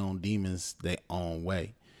with their own demons their own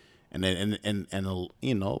way. And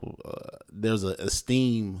there's a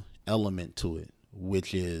esteem element to it,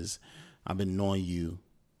 which is, I've been knowing you,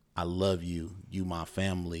 I love you, you my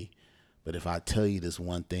family, but if I tell you this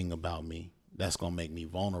one thing about me, that's gonna make me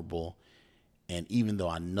vulnerable. And even though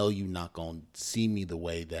I know you're not gonna see me the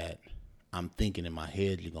way that I'm thinking in my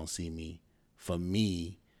head you're gonna see me. For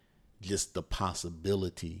me, just the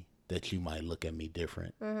possibility that you might look at me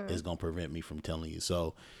different is gonna prevent me from telling you.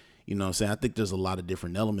 So, you know what I'm saying? I think there's a lot of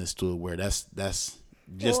different elements to it where that's just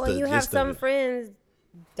well, the you have gist of some it. friends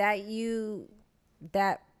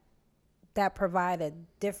that provide a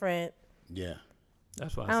different. Yeah.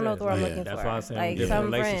 That's why I don't know the word I'm Yeah. looking That's for. why I'm saying like different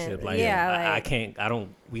some relationship. friends, Like, yeah, I can't.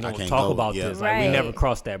 We don't can't talk go- about yeah. this. Like, we Right. never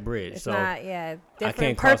crossed that bridge. It's So not, different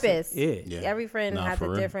can't cross it. purpose. Yeah. Every friend Nah, has for a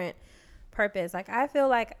real. different purpose. Like I feel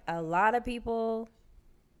like a lot of people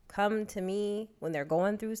come to me when they're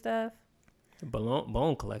going through stuff.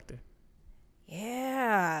 bone collector.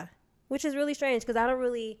 Yeah, which is really strange because I don't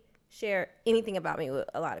really share anything about me with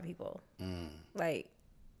a lot of people. Like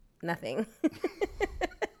nothing.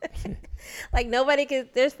 Like nobody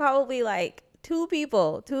could. There's probably like two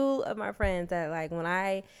of my friends that like when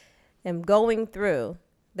I am going through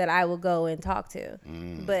that I will go and talk to.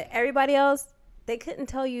 But everybody else, they couldn't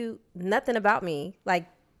tell you nothing about me. Like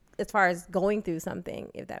as far as going through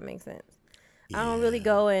something, if that makes sense. I don't really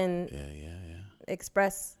go and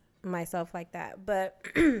express myself like that. But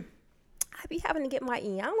I be having to get my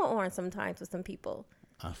Iyama on sometimes with some people.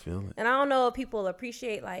 I feel it. And I don't know if people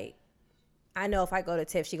appreciate, like, I know if I go to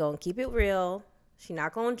Tiff, she gonna keep it real. She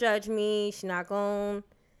not gonna judge me. She not gonna,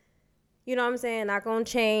 you know what I'm saying? Not gonna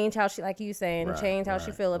change how she, like you saying, Right, change how she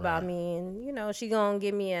right, feel about right. me. And, you know, she gonna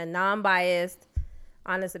give me a non-biased,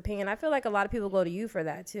 honest opinion. I feel like a lot of people go to you for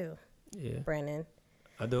that too, Yeah, Brandon.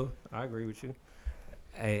 I do. I agree with you.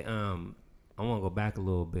 Hey, I want to go back a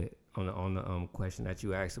little bit on the question that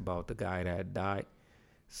you asked about the guy that died.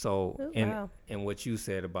 So, Ooh, and wow. and what you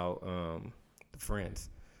said about the friends.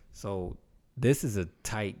 So, this is a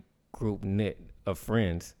tight group knit of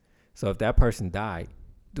friends. So, if that person died,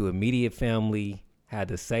 do immediate family had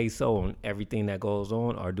to say so on everything that goes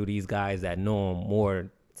on, or do these guys that know him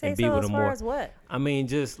more Say and be so with as him far more? as what? I mean,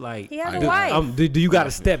 just like He has a do- wife. do you got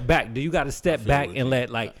to step back? Do you got to step feel back what and you- let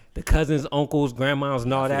like the cousins, uncles, grandmas,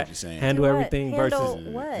 and all feel what that you're saying. handle Do what? everything Handle versus?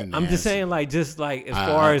 what? And I'm just that's- saying, like, just like as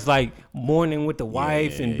far as like mourning with the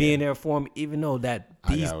wife and yeah, being there for him, even though that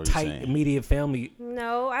I these got what you're tight saying. immediate family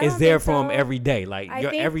No, I is don't there think for him so. every day, like I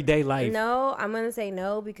your think- everyday life. No, I'm gonna say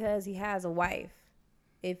no because he has a wife.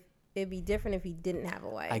 If it'd be different if he didn't have a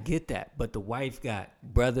wife. I get that, but the wife got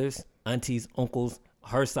brothers, aunties, uncles,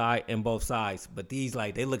 her side and both sides. But these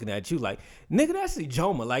like they looking at you like, nigga, that's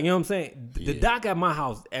Ijoma. Like, you know what I'm saying? The doc at my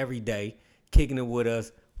house every day, kicking it with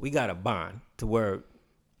us. We got a bond to where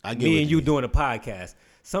I get me what and you you mean. doing a podcast.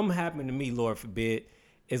 Something happened to me, Lord forbid.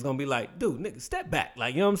 It's gonna be like, dude, nigga, step back.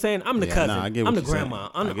 Like, you know what I'm saying? I'm the Yeah, cousin. nah, I get I'm what the you're saying. grandma.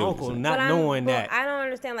 I I'm the get what uncle, you're saying. not knowing that. I don't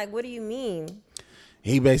understand. Like, what do you mean?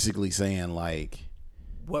 He basically saying like,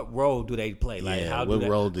 What role do they play? Like, Yeah, how what do they,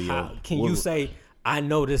 role do you- how, can what- you say, I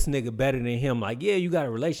know this nigga better than him? Like, yeah, you got a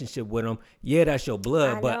relationship with him. Yeah, that's your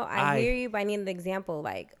blood. I but know. I hear you, but I need an example.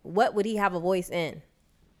 Like, what would he have a voice in?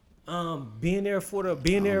 being there for the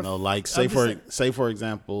being there. no, like I'm just saying, say for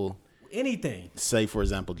example, anything.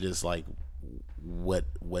 just like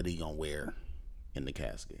what he gonna wear in the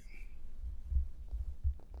casket.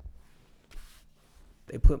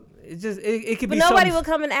 They put it just it could But be nobody something, will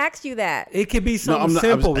come and ask you that. It could be something I'm not-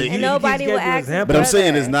 simple. And You just nobody gave will you an ask you example. But I'm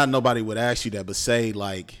saying brother. it's not nobody would ask you that, but say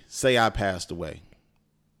I passed away.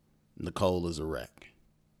 Nicole is a wreck.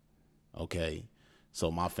 Okay. So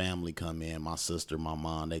my family come in, my sister, my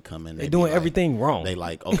mom, they come in. They be doing like- everything wrong. They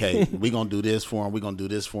like, okay, we gonna do this for him. We gonna do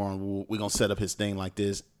this for him. We gonna set up his thing like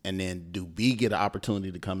this. And then do B get an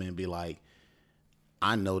opportunity to come in and be like,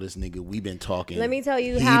 I know this nigga. We been talking. Let me tell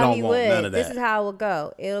you He how don't he want none would. of This that. is how it would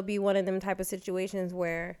go. It'll be one of them type of situations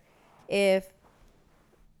where if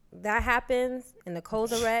that happens and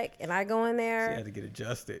Nicole's a wreck and I go in She there had to get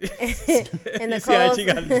adjusted. and You see how Nicole's, she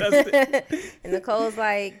got adjusted? and Nicole's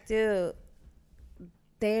like, dude,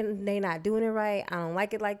 they not doing it right. I don't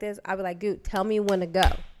like it like this. I'll be like, dude, tell me when to go.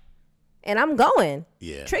 And I'm going.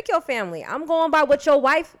 Yeah. Trick your family. I'm going by what your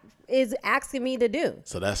wife is asking me to do.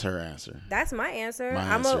 So that's her answer. That's my answer. My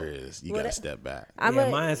I'm answer is you what- gotta step back.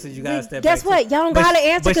 My answer is you gotta step Guess back. what? Y'all don't But gotta she-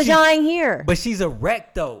 answer but because she- y'all ain't here. But she's a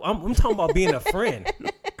wreck though. I'm talking about being a friend.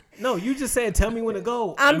 No, you just said tell me when to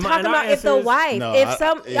go. I'm And talking and our about if the answer is- wife, No, if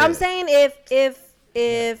yeah. I'm saying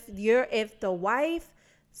if the wife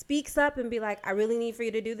speaks up and be like, I really need for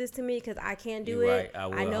you to do this to me because I can't do You're it.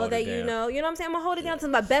 right. I know hold that it you down. know. You know what I'm saying? I'm going to hold it down to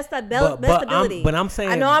my best But ability. I'm saying...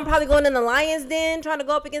 I know I'm probably going in the lion's den trying to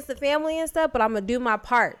go up against the family and stuff, but I'm going to do my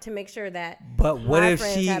part to make sure that But what my if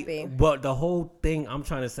friend's she... happy. But the whole thing I'm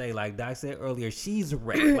trying to say, like Doc said earlier, she's a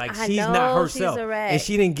wreck. Like, I she's know not herself. she's a wreck. And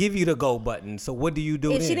she didn't give you the go button. So what do you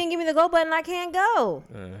do If then? she didn't give me the go button, I can't go.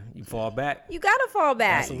 You fall back? You got to fall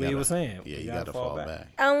back. That's what we were saying. Yeah, you gotta fall back.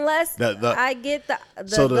 Unless I get the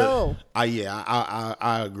go.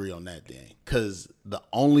 I agree on that thing, because the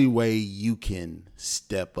only way you can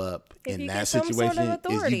step up If in you that get some situation sort of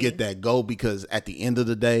is you authority. get that go, because at the end of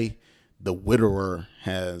the day, the widower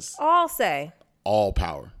has All say. all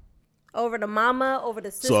power. Over the mama, over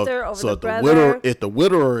the So, sister, over so the if brother. if the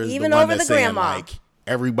widower is even the one over that's the saying grandma. like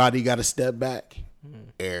everybody got to step back,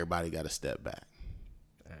 everybody got to step back.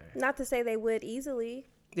 Not to say they would easily.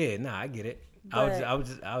 Yeah, nah, I get it. But- I was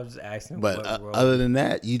just asking. But what role- other than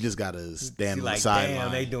that, you just got to stand on like, the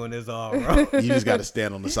damn, they sideline. doing this all wrong. You just got to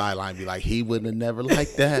stand on the sideline and be like, he wouldn't have never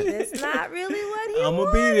liked that. It's not really what he I'm gonna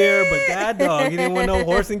wanted. be there, but God dog, he didn't want no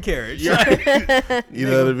horse and carriage. You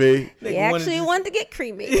know what I mean? He actually wanted to get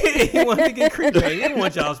creamy. he wanted to get creepy. He didn't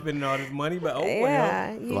want y'all spending all this money, but oh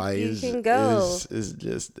Yeah, well. you can go. It's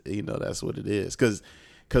just, that's what it is. Because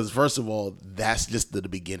first of all, that's just the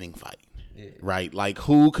beginning fight, right? Like,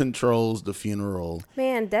 who controls the funeral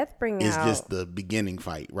Man, death bring is out just the beginning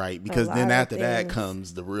fight, right? Because lot then of after that things.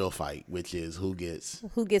 comes the real fight, which is who gets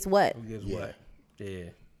who gets what. Who gives what? Yeah,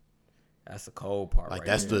 that's the cold part. like right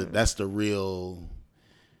that's there. the real.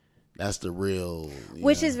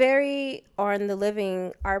 Which is very, on the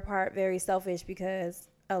living, our part, very selfish, because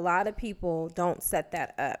a lot of people don't set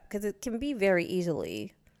that up, because it can be very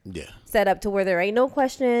easily set up to where there ain't no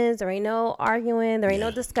questions, there ain't no arguing, there ain't no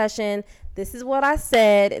discussion. This is what I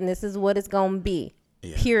said, and this is what it's gonna be.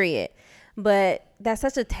 Period. But that's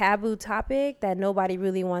such a taboo topic that nobody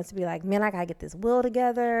really wants to be like, man, I gotta get this will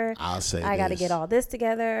together. I'll say I gotta this. get all this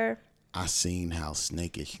together. I seen how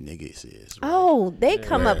snakish niggas is. Right? Oh, they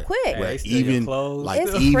come up quick. Hey, Where they steal your even clothes. like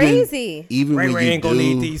It's even crazy. even Ray when Ray you ain't gonna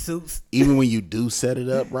need do these suits. even when you do set it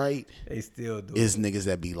up right, They still do. is niggas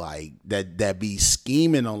that be like that be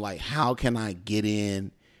scheming on like, how can I get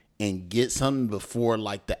in and get something before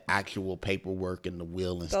like the actual paperwork and the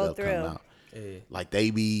will and Go stuff through. come out. Yeah. Like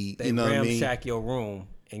they be, They you know what I mean? ramshack your room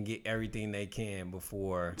and get everything they can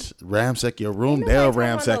before. Ramsack your room, Ain't they'll nobody talking about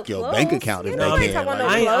ransack your no bank clothes. account if Ain't they nobody can. talking about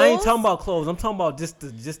Like, no I ain't clothes? talking about clothes. I'm talking about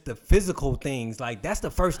just the physical things. Like, that's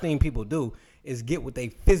the first thing people do is get what they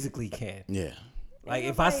physically can. yeah. Like,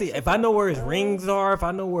 if I know where his rings are, if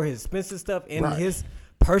I know where his expensive stuff in Right. his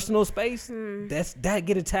personal space, that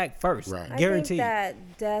get attacked first. Right. I Guaranteed. think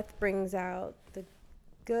that death brings out the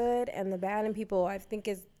good and the bad in people. I think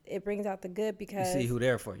it brings out the good, You because see who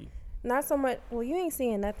there for you. not so much. Well, you ain't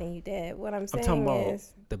seeing nothing you did. What I'm I'm saying talking about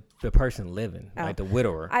is, the person living, like the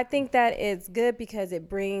widower. I think that it's good because it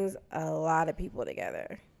brings a lot of people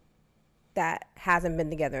together that hasn't been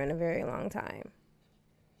together in a very long time.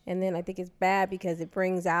 And then I think it's bad because it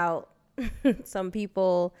brings out some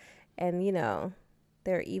people, and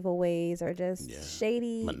their evil ways are just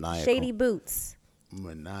shady, Maniacal. shady boots.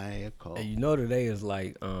 Maniacal. And you know, today is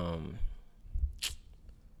like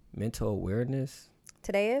mental awareness.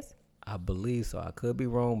 Today is? I believe so. I could be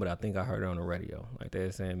wrong, but I think I heard it on the radio. Like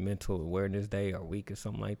they're saying mental awareness day or week or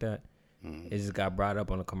something like that. It just got brought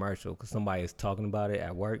up on a commercial because somebody is talking about it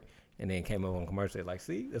at work, and then it came up on commercial. They're like,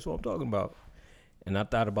 see, that's what I'm talking about. And I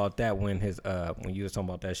thought about that when when you was talking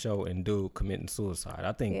about that show and dude committing suicide.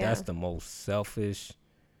 I think that's the most selfish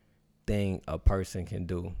thing a person can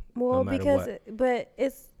do. Well, no matter because what. but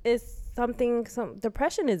it's something. Some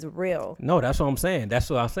depression is real. No, that's what I'm saying.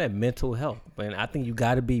 That's what I said. Mental health, and I think you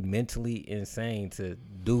got to be mentally insane to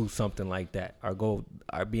do something like that, or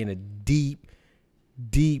be in a deep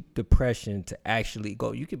depression to actually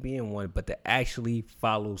go. You could be in one, but to actually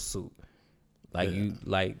follow suit,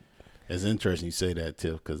 It's interesting you say that,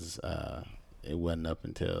 too, because it wasn't up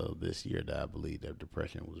until this year that I believed that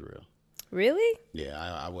depression was real. Really? Yeah,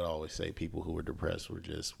 I would always say people who were depressed were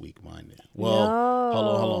just weak-minded. Well,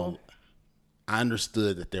 hold on. I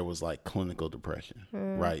understood that there was like clinical depression,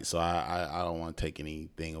 right? So I don't want to take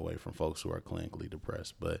anything away from folks who are clinically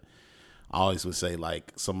depressed, but I always would say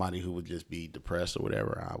like somebody who would just be depressed or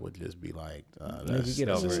whatever, I would just be like, that's get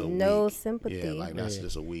over just it. a No weak, sympathy. Yeah, like that's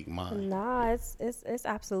just a weak mind. Nah, it's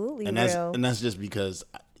absolutely And real. that's just because,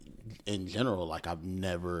 in general, like I've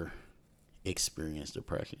never experienced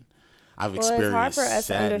depression. I've Well, it's experienced hard for us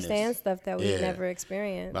sadness, to understand stuff that we've Yeah. never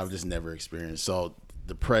experienced. but I've just never experienced. So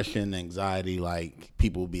depression, anxiety, like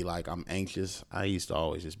people be like, I'm anxious. I used to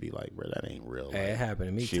always just be like, bro, that ain't real. Hey, Like, it happened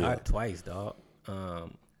to me chill. twice, dog.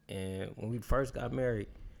 And when we first got married,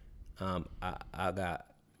 I got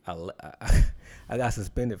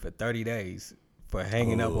suspended for 30 days for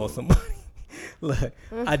hanging up on somebody. Look,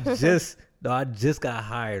 I just got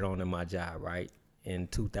hired on in my job, right? In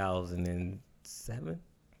 2006,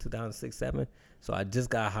 2007. So I just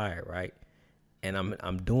got hired, right? And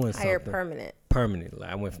I'm doing something. Hired permanent. Permanently.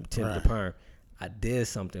 I went from temp to perm. I did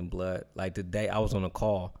something, blood. Like today, I was on a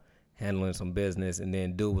call handling some business, and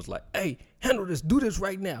then dude was like, "Hey, handle this. Do this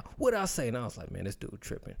right now." What I say? And I was like, "Man, this dude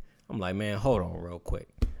tripping." I'm like, "Man, hold on real quick."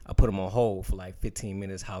 I put him on hold for like 15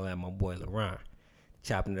 minutes, hollering at my boy LaRon,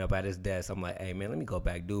 chopping it up at his desk. I'm like, "Hey, man, let me go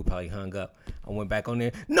back." Dude probably hung up. I went back on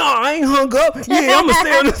there. "No, I ain't hung up. Yeah, I'm going to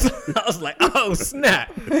stay on this." I was like, "Oh,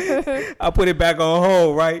 snap." I put it back on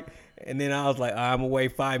hold, right? And then I was like, I'm going to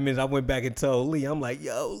wait 5 minutes. I went back and told Lee. I'm like,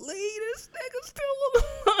 "Yo, Lee, this nigga's still on the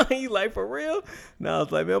line." He like, "For real?" And I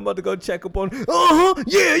was like, "Man, I'm about to go check up on him."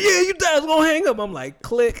 Yeah, you guys going to hang up. I'm like,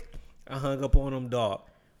 click. I hung up on him, dog.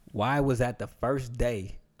 Why was that the first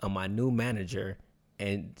day of my new manager,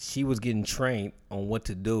 and she was getting trained on what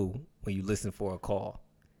to do when you listen for a call.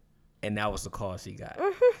 And that was the call she got.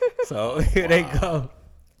 So here they go.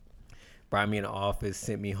 Brought me in the office,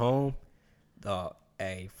 sent me home.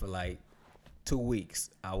 For like 2 weeks,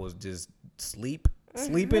 I was just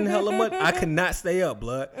sleeping hella much. I could not stay up,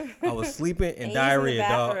 blood. I was sleeping and diarrhea,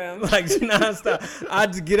 dog. Like nonstop. I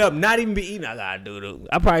just get up, not even be eating. I gotta do.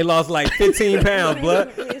 I probably lost like 15 pounds,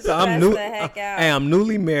 blood. So I'm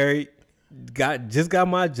newly married. Just got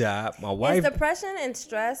my job. My wife. Is depression and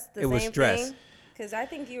stress the same stress. thing? Because I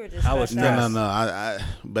think you were just. I was stressed. No.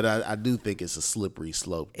 But I do think it's a slippery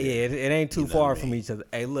slope. There. Yeah, it ain't too far from each other.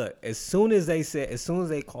 Hey, look. As soon as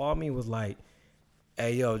they called me, it was like,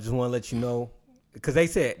 "Hey, yo, just want to let you know," because they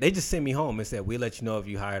just sent me home and said, "We'll let you know if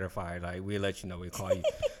you hired or fired. Like, we'll let you know. We'll call you."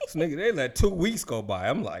 So nigga, they let 2 weeks go by.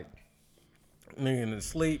 I'm like, nigga, in the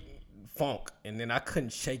sleep funk, and then I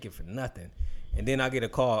couldn't shake it for nothing. And then I get a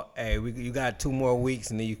call, "Hey, you got 2 more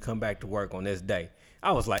weeks, and then you come back to work on this day."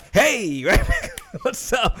 I was like, "Hey,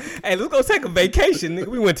 what's up? Hey, let's go take a vacation." Nigga,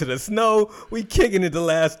 we went to the snow. We kicking it the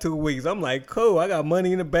last 2 weeks. I'm like, cool. I got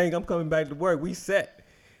money in the bank. I'm coming back to work. We set.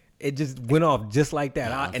 It just went off just like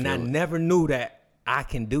that. I never knew that I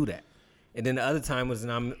can do that. And then the other time was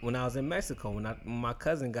when I was in Mexico, when my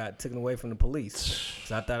cousin got taken away from the police.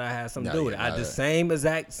 So I thought I had something to do with it. I had the same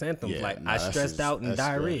exact symptoms. I stressed out and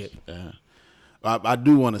diarrhea. Yeah. I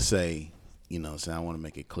do want to say, I want to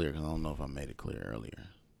make it clear, because I don't know if I made it clear earlier,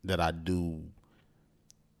 that I do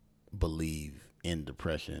believe in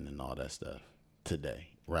depression and all that stuff today,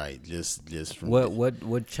 right? Just from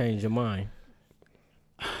what changed your mind?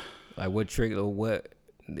 Like what triggered, or what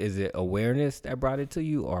is it? Awareness that brought it to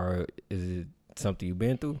you, or is it something you've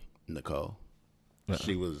been through? Nicole,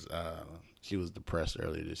 she was depressed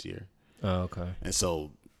earlier this year. Oh, okay. And so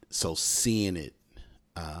seeing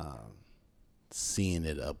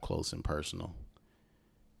it up close and personal.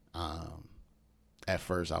 At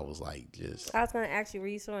first I was like, I was going to ask you, were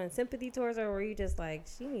you showing sympathy towards her, or were you just like,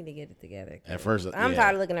 she need to get it together? At first, I'm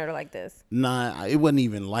tired of looking at her like this. Nah, it wasn't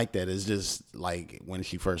even like that. It's just like when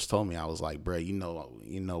she first told me, I was like, bruh,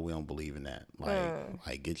 we don't believe in that.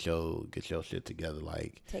 Like get your shit together.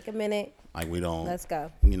 Like take a minute. Like we don't. Let's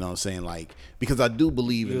go. You know what I'm saying? Like, because I do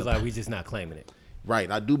believe it was like we just not claiming it.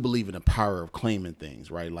 Right. I do believe in the power of claiming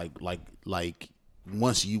things, right? Like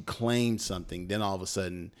once you claim something, then all of a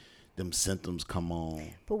sudden them symptoms come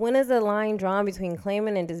on. But when is the line drawn between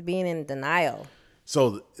claiming and just being in denial?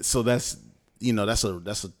 So that's that's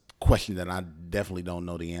a question that I definitely don't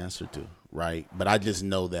know the answer to, right? But I just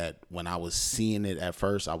know that when I was seeing it at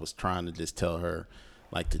first, I was trying to just tell her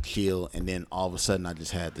like to chill, and then all of a sudden I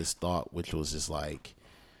just had this thought, which was just like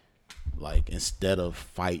instead of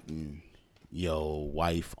fighting your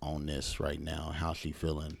wife on this right now, how she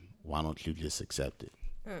feeling, why don't you just accept it?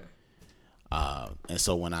 And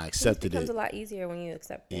so when I accepted it, becomes a lot easier when you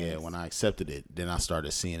accept things. Yeah, when I accepted it, then I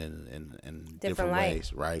started seeing it in different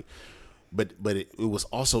ways, right? But it was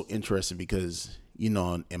also interesting because in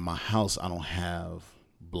my house I don't have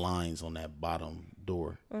blinds on that bottom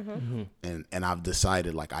door, and I've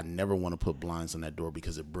decided like I never want to put blinds on that door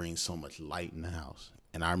because it brings so much light in the house.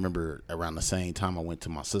 And I remember around the same time I went to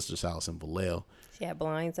my sister's house in Vallejo. She had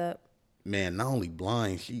blinds up. Man, not only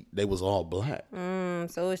blinds, they was all black. So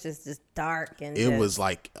it was just dark, and it was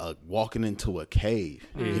like walking into a cave.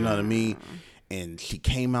 You know what I mean? And she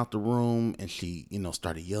came out the room and she,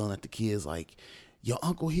 started yelling at the kids like, "Your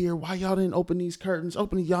uncle here. Why y'all didn't open these curtains?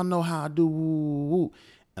 Open it. Y'all know how I do." Woo, woo.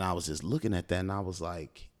 And I was just looking at that, and I was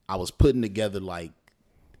like, I was putting together like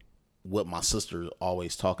what my sister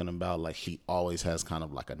always talking about. Like she always has kind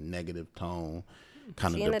of like a negative tone,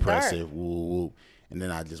 kind of depressive. Woo, woo. And then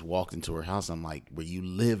I just walked into her house. I'm like, where you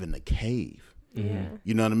live in the cave. Yeah.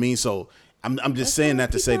 You know what I mean? So I'm just saying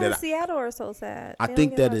that to say that Seattle are so sad. I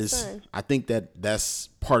think that's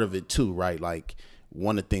part of it too, right? Like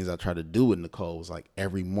one of the things I try to do with Nicole was like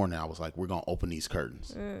every morning I was like, we're gonna open these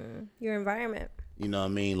curtains. Your environment. You know what I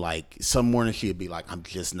mean? Like some morning she'd be like, I'm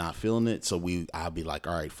just not feeling it. So I'll be like,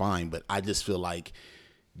 all right, fine. But I just feel like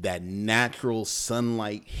that natural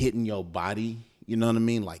sunlight hitting your body, you know what I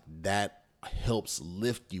mean? Like that helps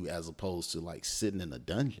lift you as opposed to like sitting in a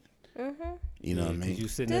dungeon. You know what I mean? You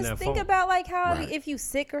sitting in Just that think phone. about like how Right. if you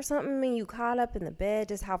sick or something and you caught up in the bed,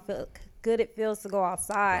 just how good it feels to go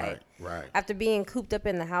outside Right. after being cooped up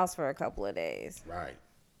in the house for a couple of days. Right.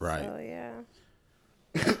 So yeah.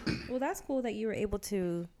 Well, that's cool that you were able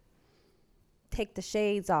to take the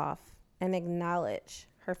shades off and acknowledge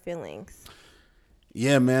her feelings.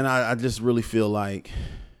 Yeah, man, I just really feel like,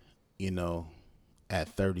 at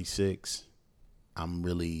 36, I'm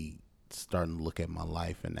really starting to look at my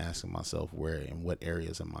life and asking myself where and what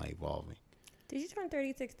areas am I evolving. Did you turn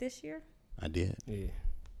 36 this year? I did. Yeah.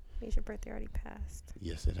 Means your birthday already passed.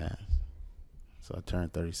 Yes, it has. So I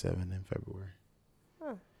turned 37 in February.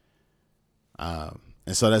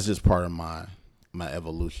 And so that's just part of my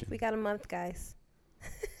evolution. We got a month, guys.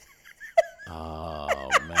 Oh,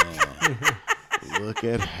 man. Look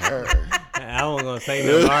at her. I wasn't going to say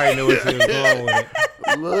nothing. I already knew where she was going with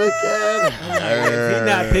it. Look at her. If he's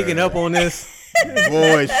not picking up on this,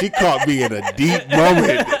 Boy, she caught me in a deep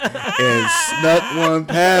moment and snuck one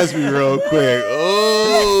past me real quick.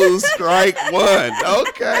 Oh, strike one.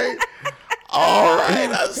 Okay. All right,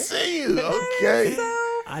 I see you. Okay.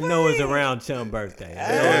 I know it's around Chum's birthday.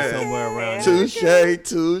 I know it's somewhere around there.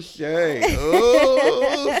 Touche.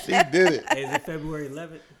 Oh, she did it. Is it February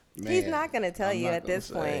 11th? Man, He's not going to tell I'm you not at this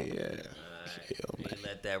gonna say, point. Yeah. You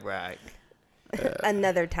let that ride.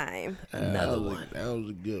 Another time. Another one. That was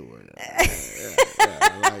a good one. Yeah,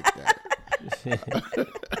 I like that.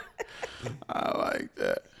 I like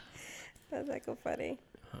that. That's like so funny.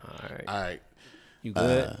 All right. All right. You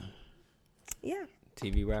good? Yeah.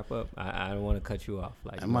 TV wrap up? I don't want to cut you off.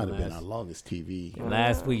 Like That might have been our longest TV.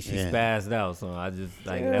 Last week she Yeah. spazzed out, so I just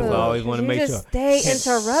like Dude, that's why I always want to you make just sure. stay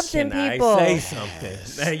interrupting Can people. I say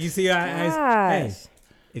something? Hey, you see, hey, Gosh.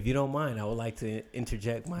 if you don't mind, I would like to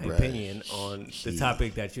interject my Bruh, opinion on the she-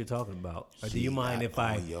 topic that you're talking about. Or do you mind if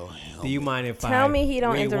I? on your Do you helmet. mind if I? Tell me he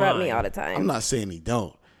don't interrupt me rewind? all the time. I'm not saying he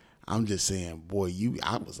don't. I'm just saying, boy,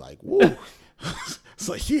 I was like, whoa. It's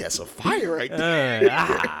like he had some fire right there. You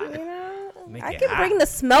know, Make I it can hot. bring the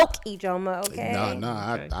smoke, Ijoma, okay?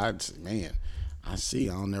 Nah, Okay. man, I see.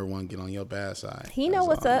 I don't ever want to get on your bad side. He know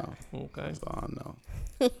That's what's all I up. know. Okay. That's all I know.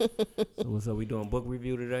 So what's up? We doing book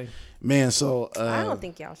review today? Man, so I don't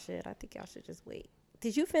think y'all should. I think y'all should just wait.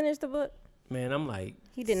 Did you finish the book? Man, I'm like.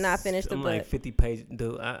 He did not finish the I'm book. like 50 pages.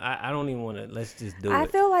 Dude, I don't even want to. Let's just do I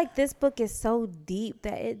it. feel like this book is so deep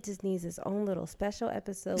that it just needs its own little special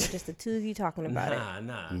episode with just the two of you talking about it.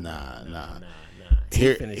 Nah.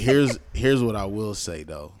 He finished it. Here's what I will say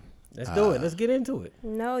though. Let's do it. Let's get into it.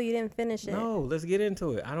 No, you didn't finish it. No, let's get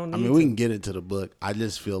into it. I don't need I mean, to. we can get into the book. I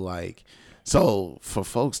just feel like, so for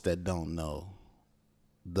folks that don't know,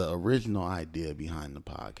 the original idea behind the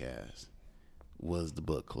podcast was the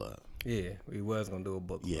book club. Yeah, we was going to do a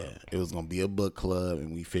book club. Yeah, it was going to be a book club,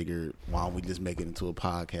 and we figured, why don't we just make it into a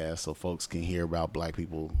podcast so folks can hear about black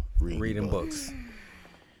people reading books.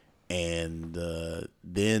 And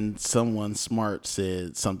then someone smart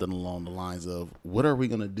said something along the lines of, what are we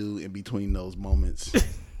going to do in between those moments?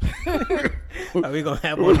 Are we going to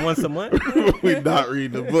have one once a month? We're not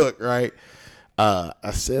reading the book, right?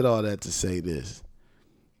 I said all that to say this.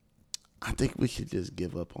 I think we should just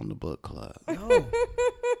give up on the book club. No.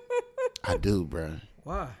 I do, bro.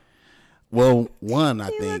 Why? Well, one, I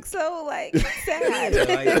You think look so like sad.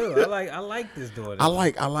 I like this doing it. I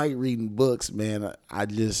like reading books, man. I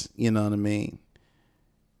just, you know what I mean?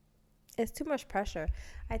 It's too much pressure.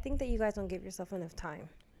 I think that you guys don't give yourself enough time.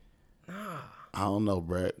 I don't know,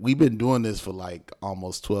 bro. We've been doing this for like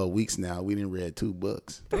almost 12 weeks now. We didn't read 2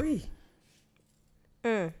 books. 3.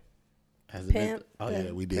 Has it been? Pimp, Oh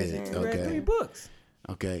yeah, we did. Prison. We read 3 Okay. books.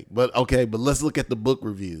 But let's look at the book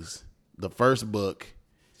reviews. The first book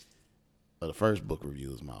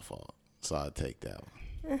review is my fault. So I'll take that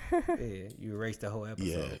one. Yeah, you erased the whole episode.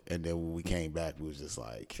 Yeah. And then when we came back, we was just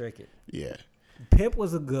like, Trick it. yeah. Pimp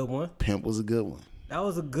was a good one. Pimp was a good one. That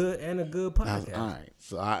was a good That was, podcast. all right.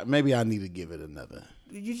 So maybe I need to give it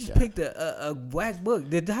You just picked a whack book.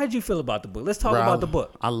 How'd you feel about the book? Let's talk about the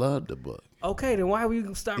book. I love the book. Okay, then why were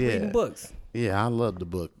you start reading books? Yeah, I love the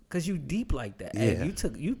book. Cause you deep like that. Yeah. Hey,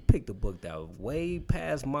 you picked a book that was way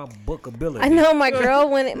past my book ability. I know my girl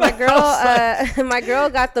my girl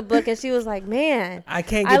got the book and she was like, man, I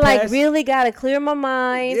can't. I really gotta clear my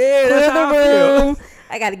mind, Yeah, clear that's the how I feel. room.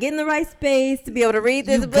 I gotta get in the right space to be able to read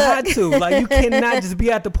this You book. got to. Like, you cannot just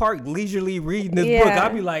be at the park leisurely reading this book. I'll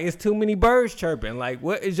be like, it's too many birds chirping. Like,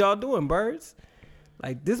 what is y'all doing, birds?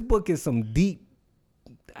 Like, this book is some deep.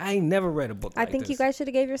 I ain't never read a book I like think this. You guys should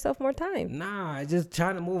have gave yourself more time. Nah, I just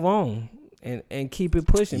trying to move on and keep it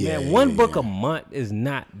pushing, Yeah, man. One yeah, book yeah. a month is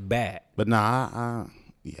not bad. But nah,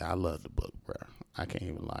 I love the book, bro. I can't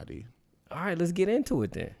even lie to you. All right, let's get into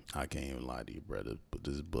it then. I can't even lie to you, brother. But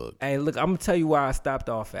this book, Hey, look, I'm gonna tell you where I stopped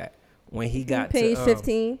off at when he got Page to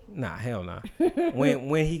 15. Nah, hell nah.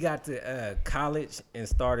 when he got to college and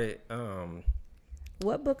started.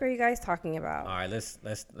 What book are you guys talking about? All right, let's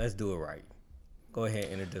do it right. Go ahead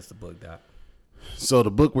and introduce the book, Doc. So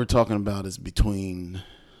the book we're talking about is Between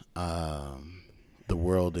the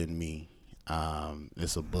World and Me.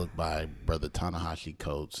 It's a book by Brother Ta-Nehisi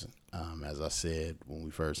Coates. As I said when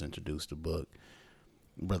we first introduced the book,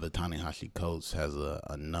 Brother Ta-Nehisi Coates has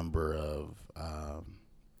a number of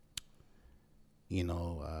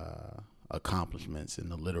accomplishments in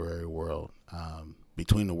the literary world.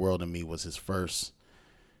 Between the World and Me was his first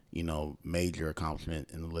major accomplishment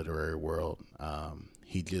in the literary world.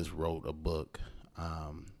 He just wrote a book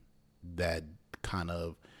that kind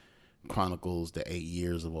of chronicles the 8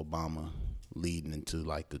 years of Obama leading into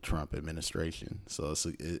like the Trump administration. So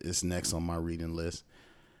it's next on my reading list.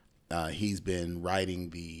 He's been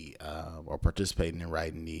writing or participating in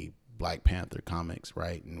writing the Black Panther comics,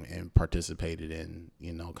 right? And participated in,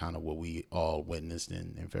 kind of what we all witnessed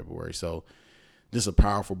in February. So just a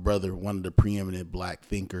powerful brother, one of the preeminent black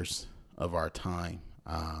thinkers of our time.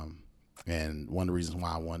 And one of the reasons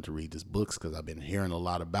why I wanted to read this book is because I've been hearing a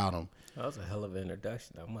lot about him. That was a hell of an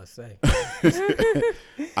introduction, I must say.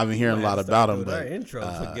 I've been hearing a lot about him, but intro,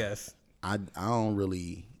 I guess. I don't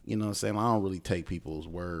really, I don't really take people's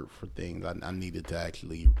word for things. I needed to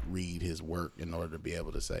actually read his work in order to be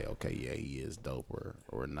able to say, okay, yeah, he is dope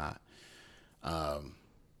or not.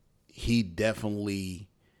 He definitely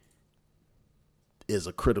is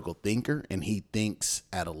a critical thinker, and he thinks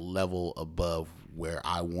at a level above where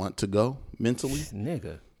I want to go mentally.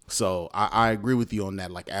 Nigga. So I agree with you on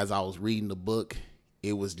that. Like, as I was reading the book,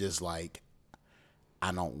 it was just like,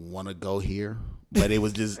 I don't want to go here, but it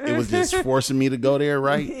was just forcing me to go there,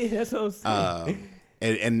 right? Yeah, that's what I'm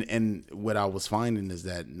saying. And what I was finding is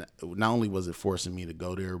that not only was it forcing me to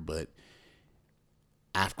go there, but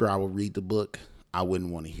after I would read the book, I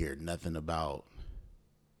wouldn't want to hear nothing about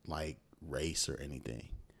like race or anything.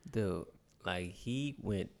 Dude, like he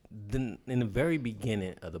went in the very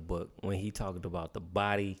beginning of the book when he talked about the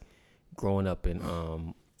body growing up in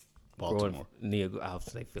Baltimore. I'll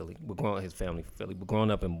say Philly, but his family from Philly, but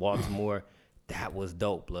growing up in Baltimore, that was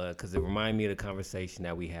dope, blood, because it reminded me of the conversation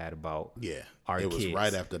that we had about our kids. It was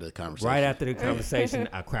right after the conversation. Right after the conversation,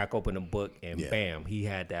 I crack open the book and Yeah. bam, he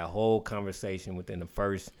had that whole conversation within the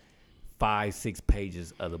first 5-6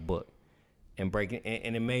 pages of the book, and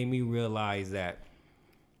it made me realize that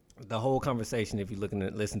the whole conversation, if you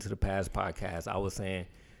listen to the past podcast, I was saying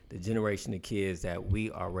the generation of kids that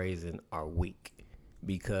we are raising are weak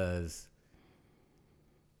because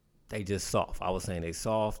they just soft. I was saying they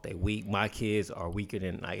soft, they weak. My kids are weaker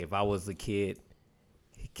than, like, if I was a kid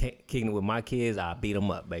kicking it with my kids, I'd beat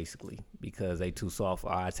them up basically because they too soft,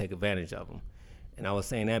 or I take advantage of them. And I was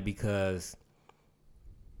saying that because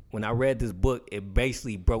when I read this book, it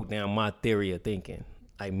basically broke down my theory of thinking.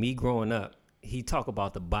 Like me growing up, he talked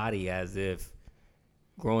about the body as if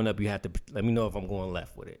growing up you have to, let me know if I'm going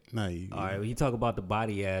left with it. No, you, All right, he talked about the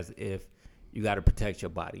body as if you got to protect your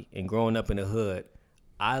body. And growing up in the hood,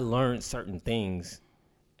 I learned certain things,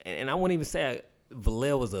 and I wouldn't even say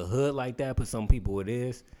Vallejo was a hood like that, but some people it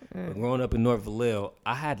is. But growing up in North Vallejo,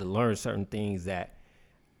 I had to learn certain things that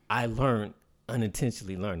I learned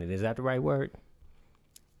unintentionally learning. Is that the right word?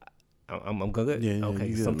 I'm good. Yeah, okay.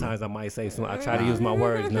 you good, Sometimes man. I might say something. I try to use my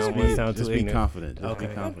words. No, I want to sound too just be ignorant. confident. Just Okay,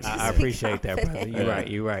 be confident. I appreciate that, brother.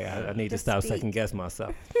 You're right. I need to stop second guess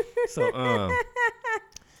myself. So,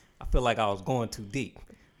 I feel like I was going too deep,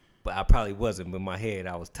 but I probably wasn't. But my head,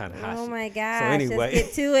 I was kind of hot. Oh my gosh! So anyway, let's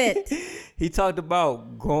get to it. He talked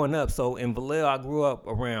about growing up. So in Vallejo, I grew up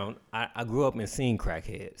around. I grew up and seen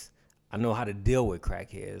crackheads. I know how to deal with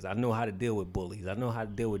crackheads. I know how to deal with bullies. I know how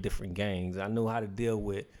to deal with different gangs. I know how to deal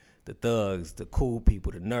with the thugs, the cool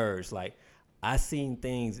people, the nerds. Like, I seen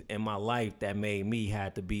things in my life that made me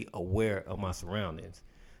had to be aware of my surroundings.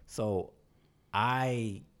 So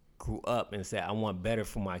I grew up and said I want better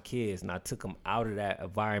for my kids, and I took them out of that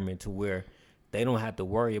environment to where they don't have to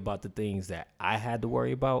worry about the things that I had to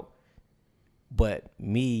worry about. But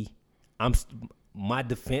me, my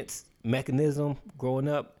defense mechanism growing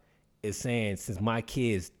up is saying, since my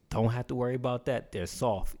kids don't have to worry about that, they're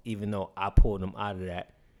soft, even though I pulled them out of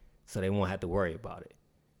that so they won't have to worry about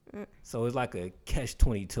it. So it's like a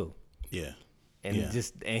catch-22. Yeah. And Yeah.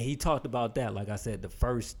 and he talked about that, like I said, the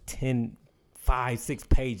first 5-6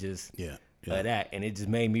 pages Yeah. of that. And it just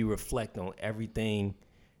made me reflect on everything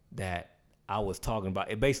that I was talking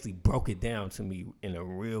about. It basically broke it down to me in a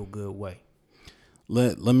real good way.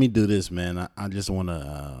 Let me do this, man. I just want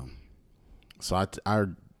to. So I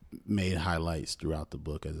made highlights throughout the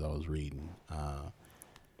book as I was reading,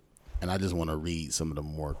 and I just want to read some of the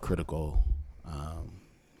more critical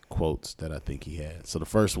quotes that I think he had. So the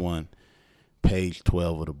first one, page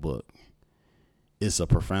 12 of the book. It's a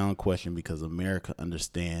profound question because America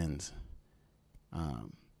understands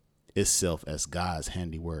itself as God's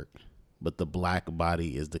handiwork, but the black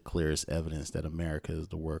body is the clearest evidence that America is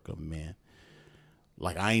the work of man.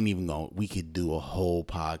 Like, I ain't even going, we could do a whole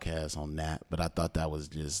podcast on that, but I thought that was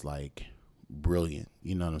just like brilliant.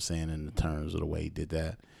 You know what I'm saying? In the terms of the way he did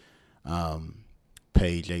that.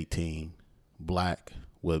 Page 18, black,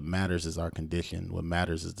 what matters is our condition. What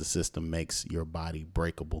matters is the system makes your body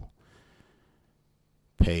breakable.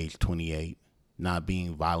 Page 28, not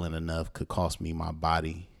being violent enough could cost me my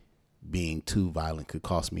body. Being too violent could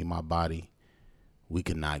cost me my body. We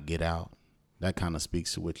could not get out. That kind of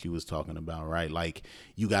speaks to what you was talking about, right? Like,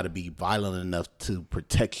 you got to be violent enough to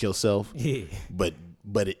protect yourself. Yeah. But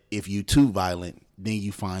if you too violent, then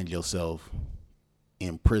you find yourself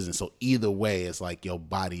in prison. So either way, it's like your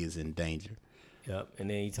body is in danger. Yep.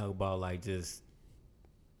 And then you talk about like just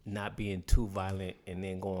not being too violent and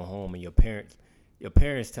then going home and your parents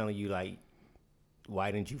telling you like,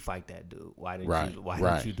 why didn't you fight that dude? Why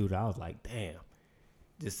didn't you do that? I was like, damn.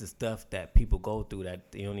 Just the stuff that people go through that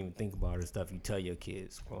you don't even think about, the stuff you tell your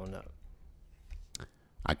kids growing up.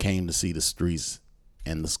 I came to see the streets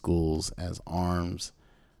and the schools as arms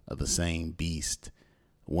of the same beast.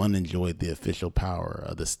 One enjoyed the official power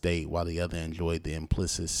of the state while the other enjoyed the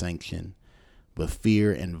implicit sanction. But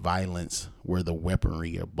fear and violence were the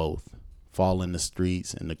weaponry of both. Fall in the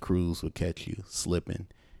streets and the crews would catch you slipping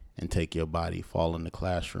and take your body. Fall in the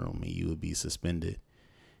classroom and you would be suspended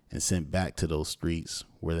and sent back to those streets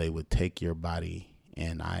where they would take your body.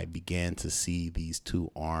 And I began to see these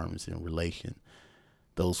two arms in relation.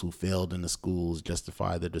 Those who failed in the schools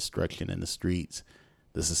justify their destruction in the streets.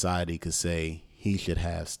 The society could say he should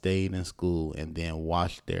have stayed in school and then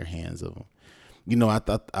washed their hands of him. You know, I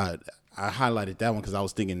thought I highlighted that one because I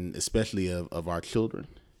was thinking especially of our children,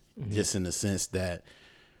 just in the sense that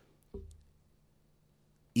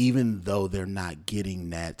even though they're not getting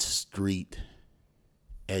that street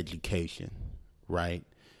education, right?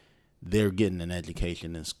 They're getting an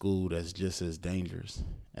education in school that's just as dangerous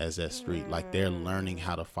as that street. Like, they're learning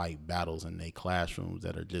how to fight battles in their classrooms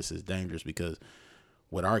that are just as dangerous, because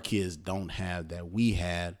what our kids don't have that we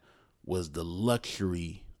had was the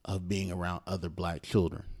luxury of being around other black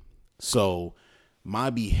children. So my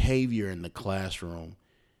behavior in the classroom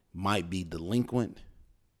might be delinquent,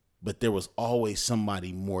 but there was always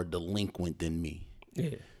somebody more delinquent than me.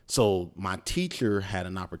 Yeah. So my teacher had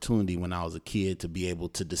an opportunity when I was a kid to be able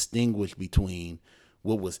to distinguish between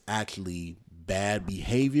what was actually bad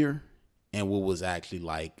behavior and what was actually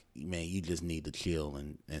like, man, you just need to chill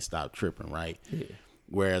and stop tripping, right? Yeah.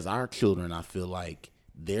 Whereas our children, I feel like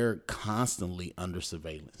they're constantly under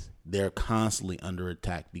surveillance. They're constantly under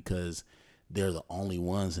attack because they're the only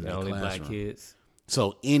ones in the classroom. Only black kids.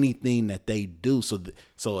 So anything that they do,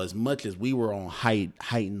 so as much as we were on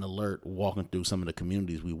heightened alert walking through some of the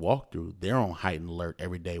communities we walked through, they're on heightened alert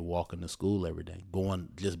every day, walking to school every day,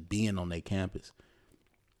 just being on their campus.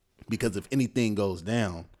 Because if anything goes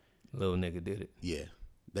down, little nigga did it. Yeah,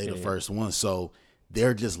 they the first one. So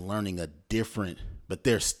they're just learning a different, but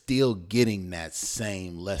they're still getting that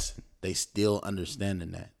same lesson. They still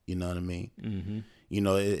understanding that. You know what I mean? Mm-hmm. You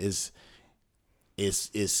know, it's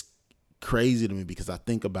crazy to me because I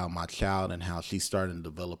think about my child and how she's starting to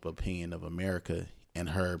develop an opinion of America, and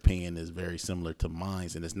her opinion is very similar to mine.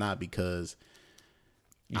 And it's not because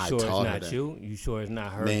you sure it's not you. You sure it's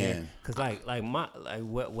not her? Man, because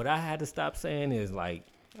what I had to stop saying is like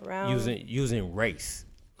using race.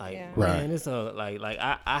 Like, yeah. Man, it's a like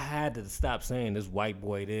I had to stop saying this white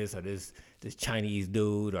boy this or this Chinese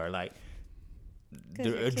dude, or like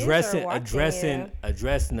addressing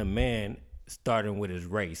a man starting with his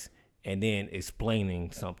race and then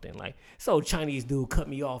explaining something like, so Chinese dude cut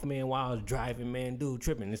me off, man, while I was driving, man, dude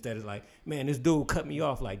tripping, instead of like, man, this dude cut me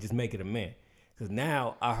off, like, just make it a man. Because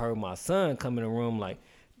now I heard my son come in the room like,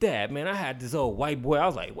 Dad, man, I had this old white boy. I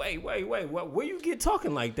was like, wait, where you get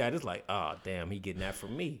talking like that? It's like, oh, damn, he getting that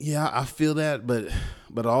from me. Yeah, I feel that, but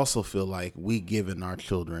I also feel like we giving our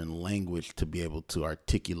children language to be able to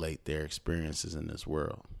articulate their experiences in this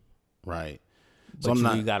world, right? But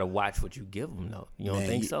you got to watch what you give them, though. You don't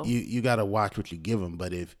think so? You got to watch what you give them.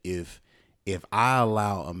 But if I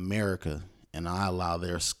allow America and I allow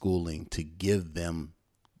their schooling to give them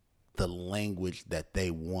the language that they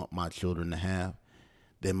want my children to have,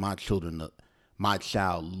 then my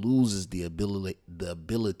child loses the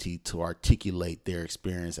ability to articulate their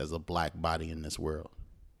experience as a black body in this world.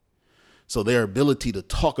 So their ability to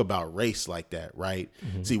talk about race like that, right?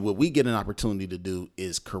 Mm-hmm. See, what we get an opportunity to do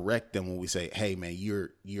is correct them when we say, hey, man,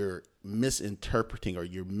 you're misinterpreting or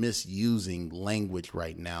you're misusing language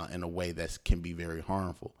right now in a way that can be very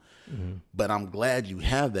harmful. Mm-hmm. But I'm glad you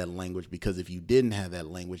have that language, because if you didn't have that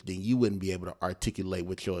language, then you wouldn't be able to articulate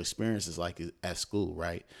what your experience is like at school,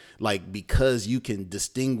 right? Like, because you can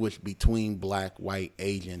distinguish between black, white,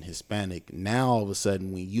 Asian, Hispanic. Now, all of a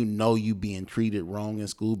sudden, when you know you being treated wrong in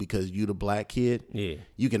school because you the black kid,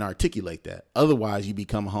 you can articulate that. Otherwise, you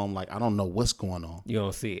become home like, I don't know what's going on. You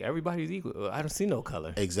don't see everybody's equal. I don't see no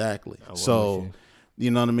color. Exactly. So,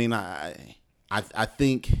 you know what I mean? I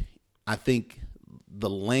think the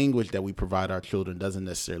language that we provide our children doesn't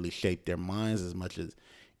necessarily shape their minds as much as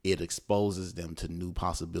it exposes them to new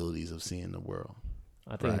possibilities of seeing the world.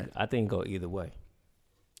 I think go either way.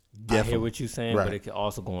 Definitely. I hear what you're saying, but it can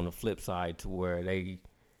also go on the flip side to where they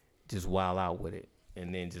just wild out with it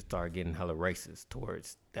and then just start getting hella racist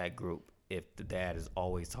towards that group if the dad is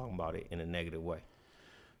always talking about it in a negative way.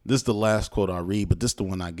 This is the last quote I'll read, but this is the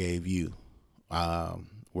one I gave you,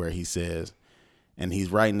 where he says, and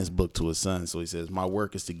he's writing this book to his son. So he says, my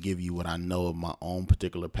work is to give you what I know of my own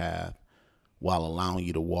particular path while allowing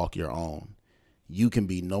you to walk your own. You can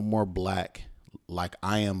be no more black like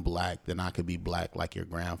I am black than I could be black like your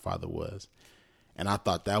grandfather was. And I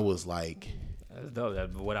thought that was like, that's dope.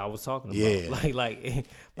 That's what I was talking about. Yeah.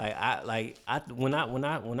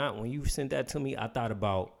 When you sent that to me,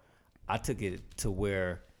 I took it to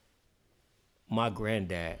where my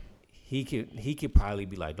granddad, he could probably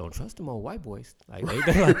be like, don't trust them old white boys. Like, they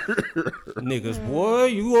like, niggas, boy,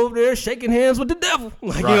 you over there shaking hands with the devil.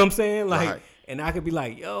 Like, you know what I'm saying? Like, and I could be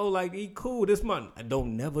like, yo, like, he cool this month. I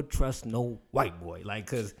don't never trust no white boy. Like,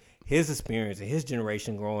 because his experience and his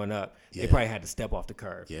generation growing up, they probably had to step off the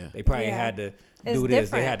curve. Yeah. They probably had to do this.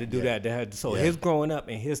 They had to do that. So his growing up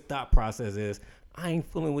and his thought process is, I ain't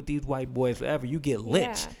fooling with these white boys forever. You get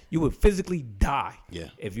lynched. Yeah. You would physically die. Yeah.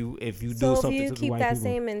 If you do something to the white people. So if you keep that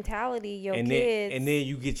same mentality, your kids. And then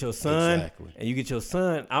you get your son. Exactly.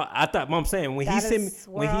 I thought, Mom saying when he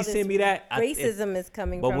sent me that racism is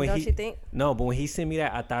coming from. Don't you think? No, but when he sent me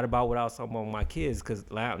that, I thought about what I was talking about with my kids, because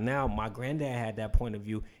now my granddad had that point of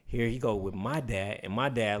view. Here he go with my dad, and my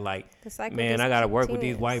dad like, man, I gotta work with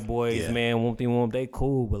these white boys, man. Whoop, they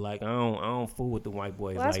cool, but like I don't fool with the white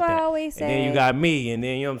boys like that. That's what I always say. And then you got me, and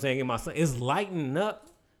then you know what I'm saying, my son, it's lightening up,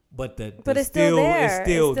 but it's still there. It's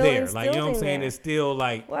still there. Like, you know what I'm saying? It's still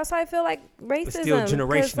like. Well, that's why I feel like racism. It's still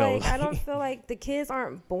generational. Like, I don't feel like the kids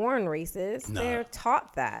aren't born racist. Nah. They're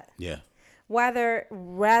taught that. Yeah. Rather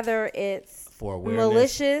it's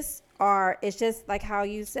malicious or it's just like how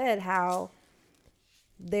you said how.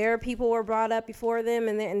 Their people were brought up before them,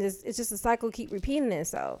 and it's just a cycle, keep repeating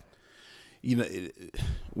itself. You know,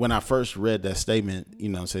 when I first read that statement, you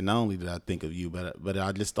know, say not only did I think of you, but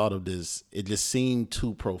I just thought of this. It just seemed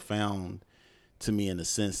too profound to me in the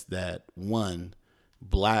sense that, one,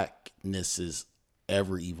 blackness is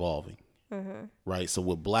ever evolving, right? So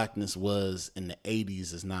what blackness was in the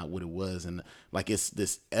 80s is not what it was, and like it's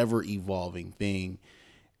this ever evolving thing.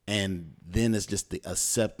 And then it's just the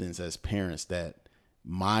acceptance as parents that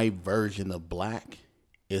my version of black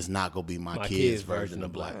is not gonna be my kid's version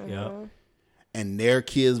of black. Yeah. And their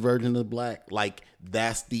kids' version of black, like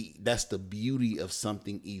that's the beauty of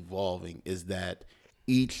something evolving, is that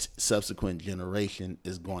each subsequent generation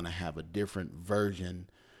is going to have a different version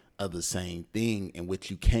of the same thing, in which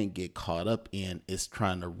you can't get caught up in is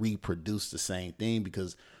trying to reproduce the same thing,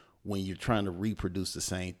 because when you're trying to reproduce the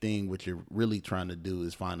same thing, what you're really trying to do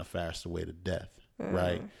is find a faster way to death,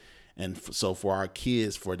 right? And so for our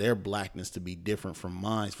kids, for their blackness to be different from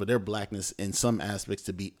mine, for their blackness in some aspects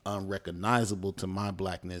to be unrecognizable to my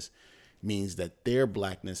blackness, means that their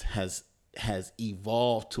blackness has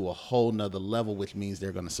evolved to a whole nother level, which means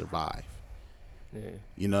they're going to survive. Yeah.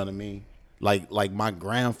 You know what I mean? Like my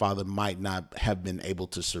grandfather might not have been able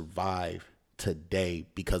to survive today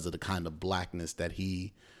because of the kind of blackness that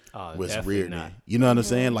he was reared in. You know what I'm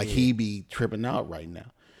saying? Like he be tripping out right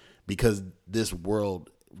now because this world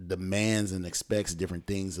demands and expects different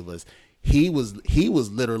things of us. He was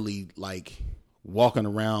literally like walking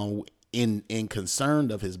around in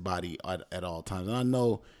concerned of his body at all times. And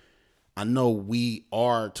I know we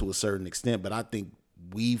are to a certain extent, but I think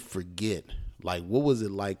we forget, like, what was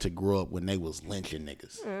it like to grow up when they was lynching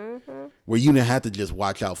niggas? Mm-hmm. Where you didn't have to just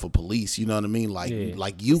watch out for police, you know what I mean? Like,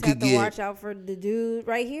 like you could get watch out for the dude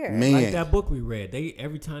right here. Man. Like that book we read, they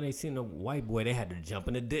every time they seen a white boy, they had to jump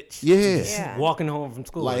in the ditch. Yeah. Walking home from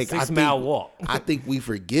school, like, a 6 mile walk. I think we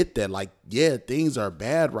forget that, like, yeah, things are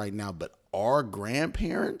bad right now, but our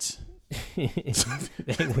grandparents... But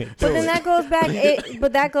then that goes back.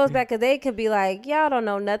 But that goes back because they could be like, y'all don't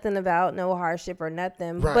know nothing about no hardship or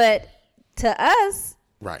nothing. Right. But to us,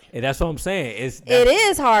 right? And that's what I'm saying. It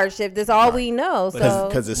is hardship. That's all we know. So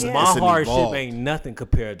because it's my hardship ain't nothing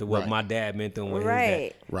compared to what my dad been through with his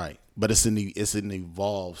dad. Right. But it's an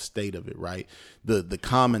evolved state of it, right? The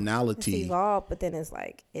commonality. It's evolved, but then it's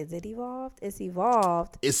like, is it evolved? It's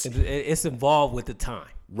evolved. It's evolved with the time.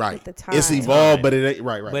 Right. It's evolved, but it ain't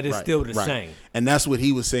right. But it's still the same. And that's what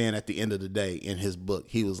he was saying at the end of the day in his book.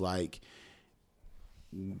 He was like,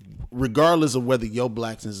 regardless of whether your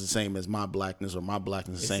blackness is the same as my blackness or my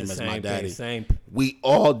blackness is the same as my daddy, we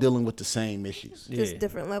all dealing with the same issues. Just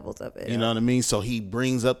different levels of it. You know what I mean? So he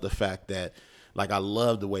brings up the fact that, like, I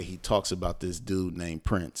love the way he talks about this dude named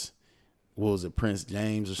Prince. What was it, Prince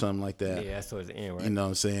James or something like that? Yeah, that's towards the end, right? You know what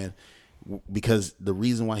I'm saying? Because the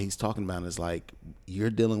reason why he's talking about it is, like,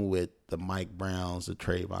 you're dealing with the Mike Browns, the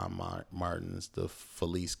Trayvon Martins, the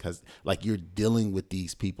Felice, because, like, you're dealing with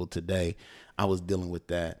these people today. I was dealing with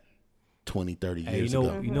that 20, 30 years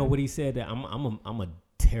ago. You know what he said? That I'm a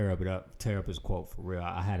tear up his quote for real.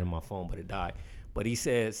 I had it in my phone, but it died. But he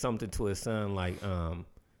said something to his son like,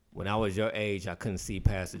 when I was your age, I couldn't see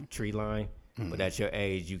past the tree line. Mm-hmm. But at your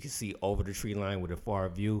age, you can see over the tree line with a far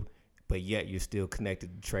view. But yet you're still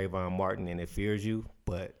connected to Trayvon Martin and it fears you.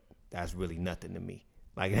 But that's really nothing to me.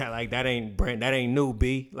 Like that ain't new,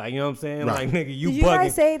 B. Like, you know what I'm saying? Right. Like, nigga, you bugging. Did you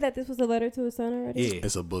guys say that this was a letter to his son already? Yeah.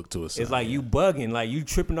 It's a book to his son. It's like you bugging. Like, you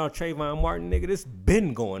tripping off Trayvon Martin, nigga. This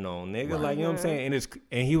been going on, nigga. Right. Like, you know what I'm saying?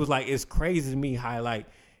 And he was like, it's crazy to me how, like,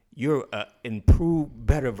 you're an improved,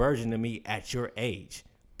 better version of me at your age.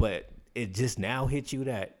 But it just now hit you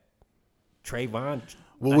that Trayvon.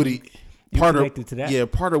 Well, would he... Part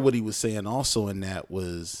of what he was saying also in that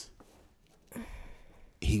was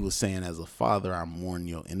he was saying, as a father, I mourn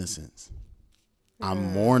your innocence. I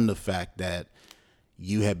mourn the fact that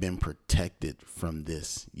you have been protected from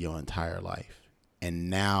this your entire life. And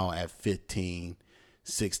now at 15,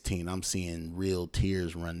 16, I'm seeing real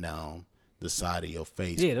tears run down the side of your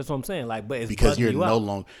face. Yeah, that's what I'm saying. Like, but it's because you're no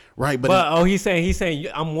longer right. But he's saying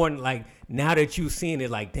I'm more like, now that you've seen it,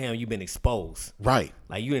 like, damn, you've been exposed. Right.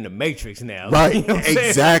 Like, you're in the Matrix now. Right. You know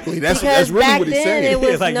exactly. That's really what he's saying. It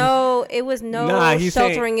was like, it was no sheltering.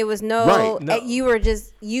 Saying, it was no. Right. No. You were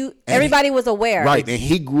just you. Everybody was aware. Right. And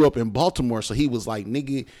he grew up in Baltimore, so he was like,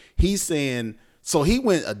 nigga. He's saying, so he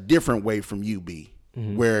went a different way from you, B,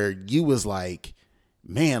 where you was like,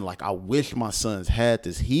 man, like, I wish my sons had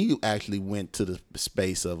this. He actually went to the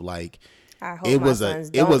space of, like, it was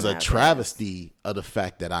a travesty of the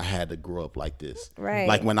fact that I had to grow up like this. Right.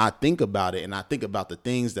 Like, when I think about it and I think about the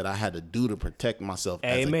things that I had to do to protect myself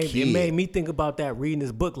as a kid. It made me think about that reading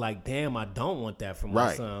this book. Like, damn, I don't want that for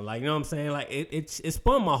my son. Like, you know what I'm saying? Like, it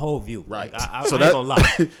spun my whole view. Right. Like, I ain't gonna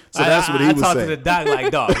lie. So that's what he was saying. I talked to the doc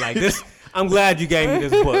like, dog, like, this. I'm glad you gave me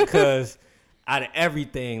this book because out of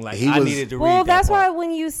everything, like, I needed to read that. Well, that's why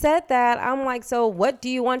when you said that, I'm like, so what do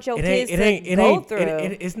you want your kids to go through?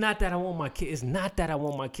 It's not that I want my kids. It's not that I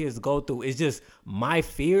want my kids to go through. It's just my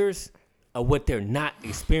fears of what they're not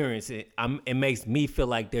experiencing. It makes me feel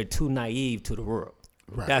like they're too naive to the world.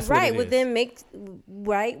 Right. That's right. What it is.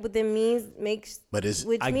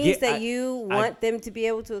 Which means that you want them to be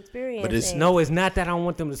able to experience. But it's not that I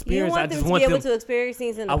want them to experience. I just want them to be able to experience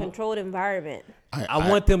things in a controlled environment. I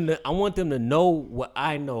want them to know what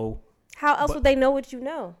I know. How else would they know what you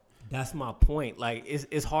know? That's my point. Like,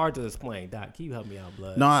 it's hard to explain. Doc, can you help me out,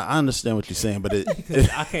 blood? No, I understand what you're saying, but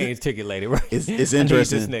I can't articulate it right. It's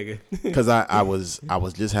interesting, this nigga, because I was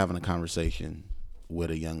just having a conversation with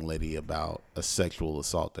a young lady about a sexual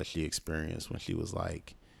assault that she experienced when she was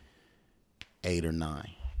like 8 or 9,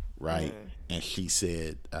 right? And she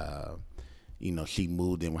said, she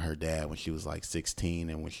moved in with her dad when she was like 16,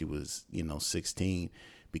 and when she was 16,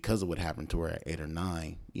 because of what happened to her at 8 or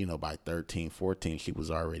 9, you know, by 13, 14, she was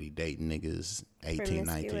already dating niggas 18,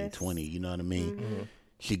 19, 20. You know what I mean? Mm-hmm.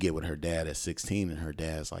 She get with her dad at 16, and her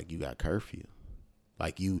dad's like, you got curfew.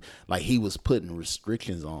 Like he was putting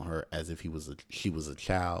restrictions on her as if she was a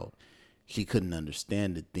child. She couldn't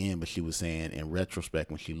understand it then, but she was saying in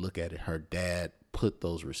retrospect, when she looked at it, her dad put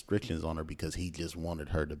those restrictions on her because he just wanted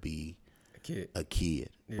her to be a kid,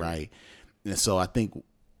 yeah. Right? And so I think,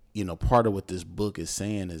 you know, part of what this book is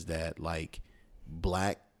saying is that, like,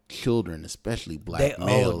 black children, especially black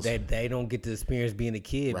males, they don't get to experience being a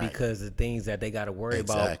kid, right, because of things that they got to worry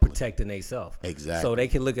about protecting themselves. Exactly. So they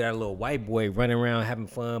can look at a little white boy running around, having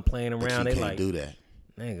fun, playing around. They can't like, do that.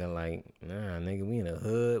 Nigga, like, nah, nigga, we in the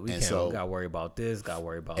hood. We gotta worry about this, gotta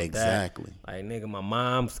worry about exactly. that. Like, nigga, my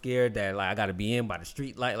mom's scared that, like, I gotta be in by the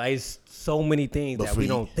street. Like it's so many things that we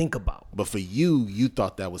don't think about. But for you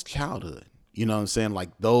thought that was childhood. You know what I'm saying? Like,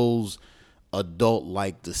 those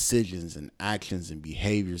adult-like decisions and actions and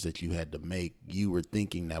behaviors that you had to make, you were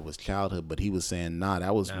thinking that was childhood. But he was saying,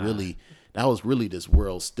 that was really this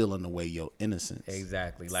world stealing away your innocence.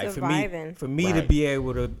 Exactly. Like, surviving. for me right. to be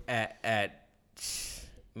able to at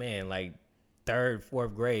man, like 3rd,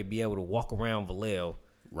 4th grade, be able to walk around Vallejo,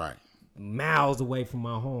 right, miles away from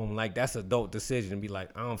my home, like, that's an adult decision to be like,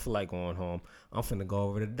 I don't feel like going home. I'm finna go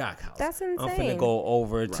over to the dock house. That's insane. I'm finna go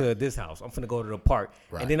over to this house. I'm finna go to the park.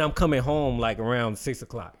 Right. And then I'm coming home like around 6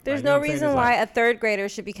 o'clock. There's no reason why a 3rd grader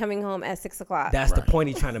should be coming home at 6 o'clock. That's the point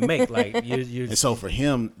he's trying to make. Like, you're and so for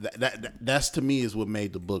him, that's to me is what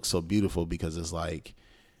made the book so beautiful, because it's like,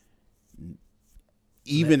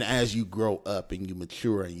 even as you grow up and you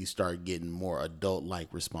mature and you start getting more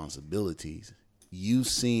adult-like responsibilities, you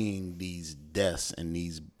seeing these deaths and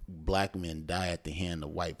these black men die at the hand of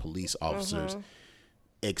white police officers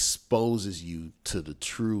exposes you to the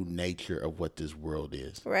true nature of what this world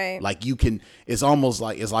is. Right. Like, it's almost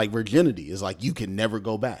like, it's like virginity. It's like you can never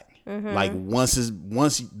go back. Like, once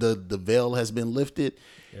the veil has been lifted.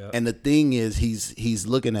 Yep. And the thing is, he's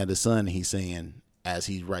looking at his son and he's saying, as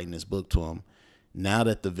he's writing this book to him, now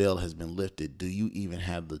that the veil has been lifted, do you even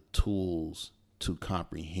have the tools to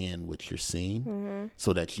comprehend what you're seeing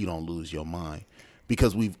so that you don't lose your mind?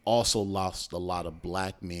 Because we've also lost a lot of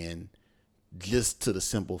black men just to the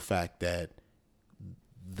simple fact that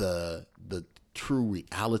the true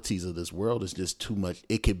realities of this world is just too much.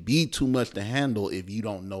 It could be too much to handle if you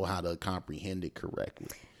don't know how to comprehend it correctly.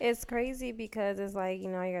 It's crazy because it's like, you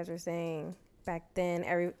know, you guys were saying back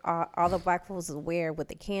then, all the black folks is aware what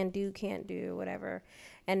they can't do, whatever.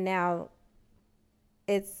 And now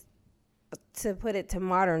it's, to put it to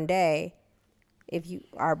modern day, if you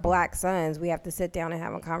are black sons, we have to sit down and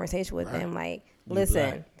have a conversation with them. Like,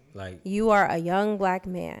 listen, you are a young black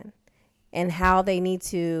man, and how they need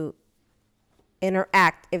to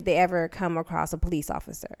interact if they ever come across a police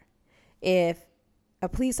officer. If a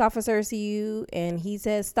police officer see you and he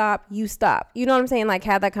says stop, you stop. You know what I'm saying? Like,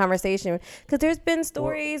 have that conversation. Because there's been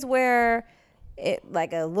stories where a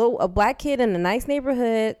black kid in a nice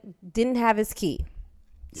neighborhood didn't have his key.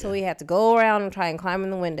 Yeah. So he had to go around and try and climb in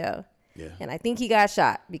the window. Yeah. And I think he got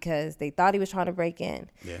shot because they thought he was trying to break in.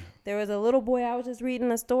 Yeah. There was a little boy, I was just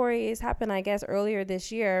reading a story. It's happened, I guess, earlier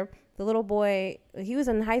this year. The little boy, he was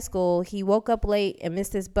in high school. He woke up late and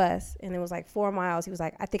missed his bus. And it was like 4 miles. He was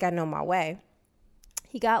like, I think I know my way.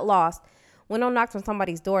 He got lost, went on, knocked on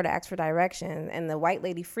somebody's door to ask for directions. And the white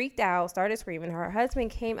lady freaked out, started screaming. Her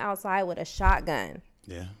husband came outside with a shotgun.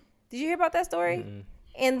 Yeah. Did you hear about that story? Mm-hmm.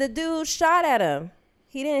 And the dude shot at him.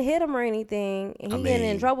 He didn't hit him or anything, and he getting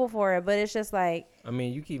in trouble for it. But it's just like, I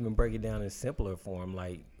mean, you can even break it down in simpler form.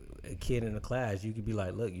 Like, a kid in a class, you could be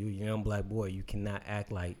like, look, you're a young black boy. You cannot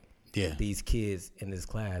act like these kids in this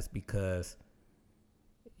class because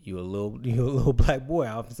you're a little black boy.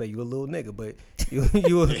 I often say you're a little nigga, but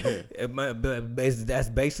that's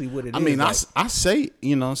basically what it is. I mean, like, I say,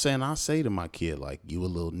 you know what I'm saying? I say to my kid, like, you a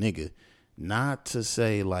little nigga. Not to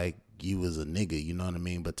say, like, you was a nigga, you know what I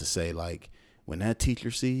mean? But to say, like, when that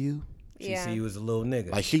teacher see you, she see you as a little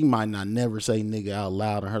nigga. Like, she might not never say nigga out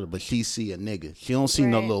loud to her, but she see a nigga. She don't see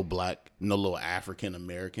no little black, no little African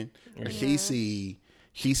American. Mm-hmm. Or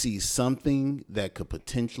she sees something that could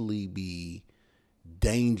potentially be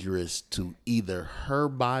dangerous to either her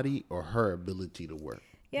body or her ability to work.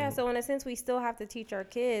 Yeah, so in a sense, we still have to teach our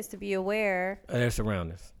kids to be aware of their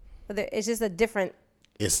surroundings. But it's just a different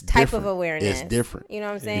type of awareness. It's different. You know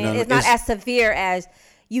what I'm saying? You know, it's not as severe as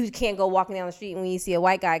you can't go walking down the street and when you see a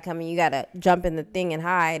white guy coming, you got to jump in the thing and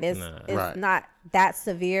hide. It's not that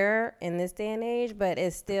severe in this day and age, but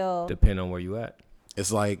it's still... Depending on where you at. It's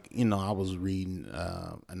like, you know, I was reading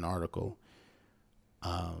an article.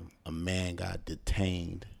 A man got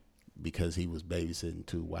detained because he was babysitting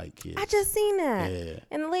 2 white kids. I just seen that. Yeah.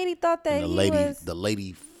 And the lady thought that And the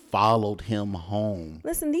lady followed him home.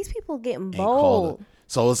 Listen, these people getting and called bold. her.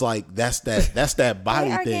 So it's like that's that body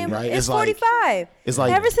They are thing, getting- right? It's like 45. it's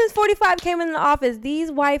like ever since 45 came in the office,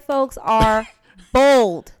 these white folks are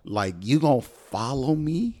bold. like you gonna follow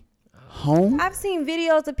me home? I've seen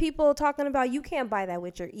videos of people talking about you can't buy that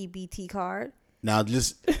with your EBT card. Now,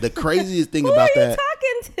 just the craziest thing Who about are you that.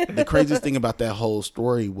 talking to? The craziest thing about that whole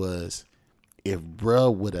story was if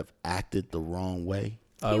bruh would have acted the wrong way,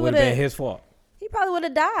 He It would would've- have been his fault. He probably would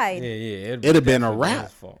have died. Yeah. It'd have been a definitely wrap.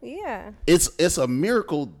 his fault. Yeah. it's a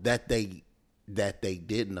miracle that they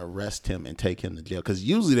didn't arrest him and take him to jail. Because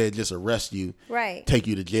usually they just arrest you, Right. take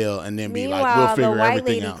you to jail, and then be Meanwhile, like, we'll the figure white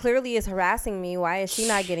everything lady out. clearly is harassing me. Why is she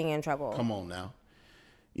not getting in trouble? Come on now,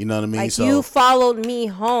 you know what I mean? Like So you followed me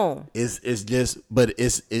home. it's just, but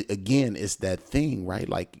again, it's that thing, right?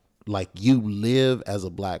 Like you live as a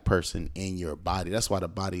black person in your body. That's why the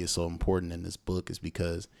body is so important in this book, is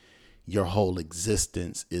because your whole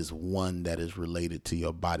existence is one that is related to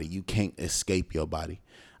your body. You can't escape your body.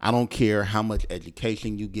 I don't care how much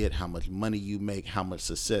education you get, how much money you make, how much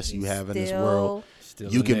success you have in this world.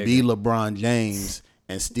 Still You a can be nigga. LeBron James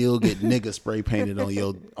and still get nigga spray painted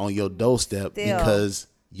on your doorstep Still. because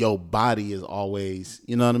your body is always,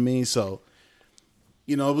 you know what I mean? So,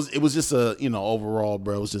 you know, it was just a, you know, overall,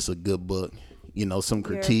 bro, it was just a good book. You know, some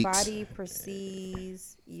critiques Your body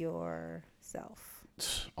perceives yourself.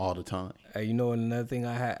 all the time. Hey, you know another thing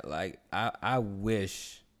I had, like I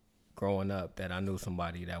wish growing up that I knew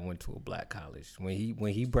somebody that went to a black college. When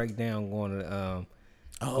he break down going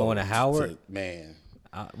to Howard, Man.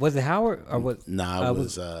 was it Howard or was Nah, it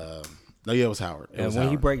was no, yeah, it was Howard. It and was when he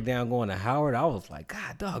Howard. break down going to Howard, I was like,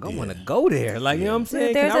 God, dog, I want to go there. Like, you know what I'm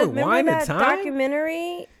saying? There's Can I remember rewind the that time?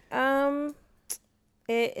 documentary?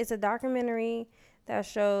 It's a documentary that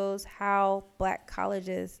shows how black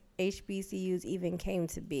colleges, HBCUs, even came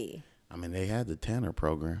to be. I mean, they had the Tanner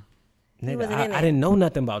program. Nigga, wasn't in I it. didn't know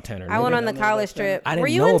nothing about Tanner. I nigga. went on the college trip. I Were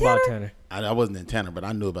didn't you know in about Tanner? Tanner. I wasn't in Tanner, but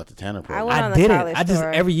I knew about the Tanner program. went on I the didn't. college I just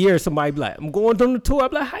tour. every year somebody be like, I'm going on the tour.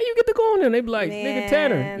 I'm like, how you get to go on there? And they be like, nigga,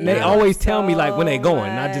 Tanner. And they that always was tell me like when they so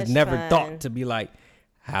going. And I just much never fun. thought to be like,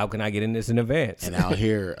 how can I get in this in advance? And out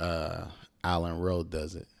here, Allen Road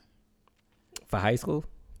does it. For high school,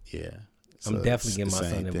 Yeah. I'm definitely it's getting my the son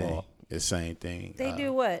same thing. involved. It's the same thing. They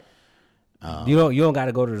do what? you don't got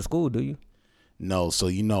to go to the school, do you? No, so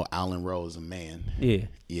you know Allen Road is a man. Yeah,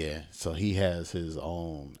 Yeah. So he has his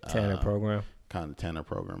own Tanner program. kind of Tanner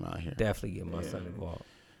program out here. Definitely get my son involved.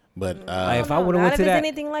 But Like, if I don't know. would have Not went if to it's that,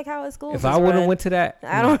 anything like how his school. if I would have went to that,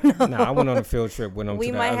 I don't know. Nah, I went on a field trip with him. We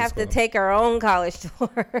to that might other have to school. take our own college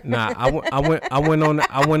tour. Nah, I went on the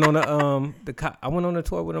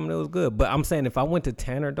tour with him. It was good. But I'm saying if I went to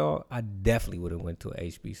Tanner, dog, I definitely would have went to a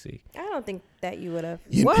HBC. I don't think that you would have.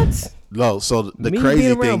 What? No, so the Me crazy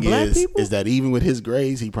being around thing black is people? that even with his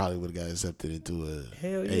grades, he probably would have got accepted into a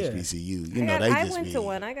Hell yeah. HBCU. You know, they I just went be, to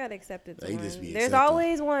one. I got accepted to they one. just be There's accepted.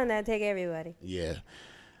 always one that take everybody. Yeah.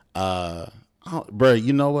 Bro,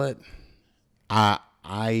 you know what? I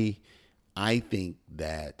think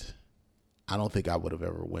that I don't think I would have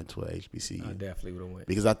ever went to a HBCU I definitely would have went.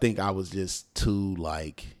 because I think I was just too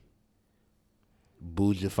like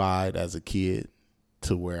bougified as a kid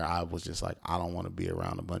to where I was just like, I don't want to be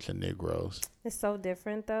around a bunch of Negroes. It's so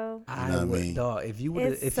different though. I know what I would, mean? dog. If you would,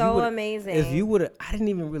 It's if so you would, amazing. If you would, I didn't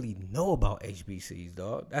even really know about HBCs,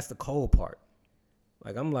 dog. That's the cold part.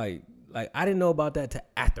 Like I'm like I didn't know about that till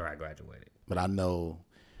after I graduated. But I know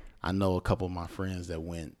a couple of my friends that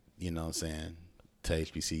went, you know what I'm saying, to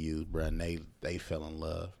HBCUs, bro, and they fell in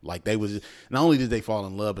love. Like they was just, not only did they fall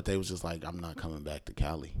in love, but they was just like, I'm not coming back to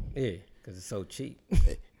Cali. Yeah, because it's so cheap.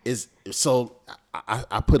 It's so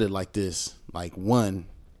I put it like this: like one,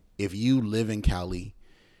 if you live in Cali,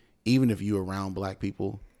 even if you're around black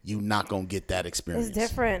people, you're not gonna get that experience. It's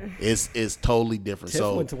different. It's totally different.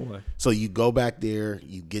 Tiff went to one. So you go back there,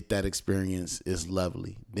 you get that experience. It's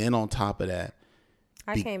lovely. Then on top of that,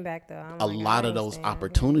 I came back though. I'm a like, lot I of ain't those staying here.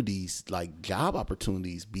 opportunities, like job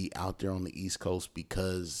opportunities, be out there on the East Coast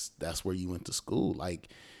because that's where you went to school. Like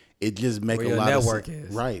it just make Where a your lot network of sense.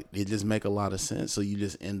 is. Right. It just make a lot of sense. So you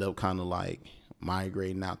just end up kind of like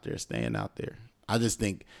migrating out there, staying out there. I just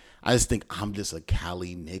think I'm just a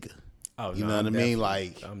Cali nigga. Oh, You no, know what I I'm mean? definitely-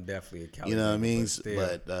 Like, I'm definitely a Cali. you know what I nigga, mean? still,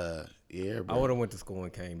 But yeah, I bro. would have went to school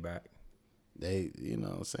and came back. They, you know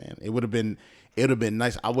what I'm saying? It would have been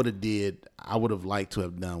nice. I would have liked to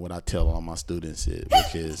have done what I tell all my students,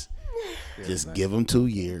 which is just give them 2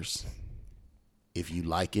 years. If you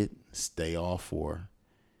like it, stay all 4.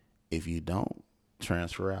 If you don't,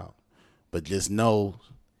 transfer out. But just know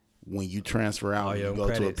when you transfer out, your you go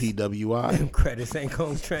credits. to a PWI. Credits ain't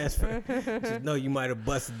gonna transfer. Just know you might have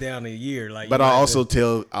busted down a year. Like, But I also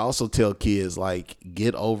tell kids, like,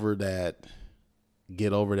 get over that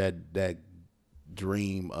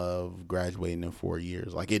dream of graduating in 4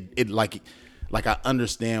 years. Like like I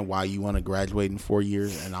understand why you want to graduate in 4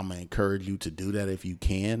 years, and I'm gonna encourage you to do that if you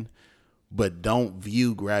can. But don't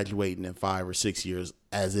view graduating in 5 or 6 years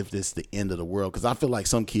as if this is the end of the world. Because I feel like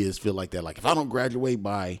some kids feel like that. Like, if I don't graduate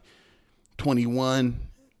by 21,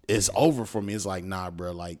 it's over for me. It's like, nah,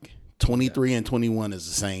 bro. Like, 23 and 21 is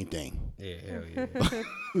the same thing. Yeah, hell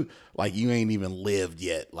yeah. Like, you ain't even lived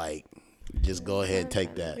yet. Like, just go ahead and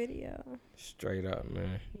take that. Video. Straight up,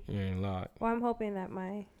 man. You ain't lied. Well, I'm hoping that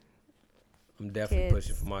my I'm definitely kids.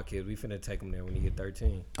 pushing for my kids. We finna take them there when he get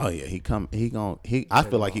 13. Oh yeah, I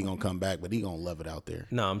feel like he gonna come back, but he gonna love it out there.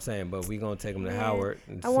 No, I'm saying, but we gonna take him to Howard.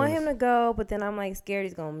 I want him to go, but then I'm like scared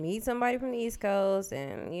he's gonna meet somebody from the East Coast,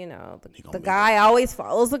 and you know the guy always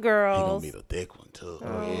follows the He girls. gonna be the thick one too.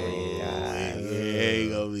 Oh, yeah, he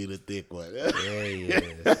gonna be the thick one. Yeah, he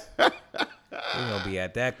is. We gonna be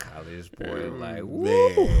at that college, boy. Like, woo.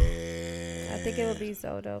 Man. I think it would be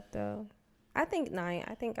so dope though. I think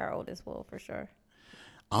our oldest will for sure.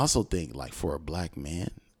 I also think, like, for a black man,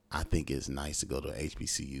 I think it's nice to go to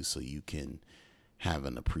HBCU so you can have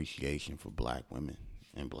an appreciation for black women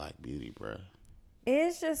and black beauty, bro.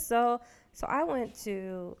 It's just so I went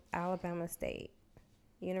to Alabama State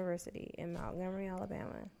University in Montgomery,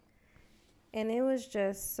 Alabama. And it was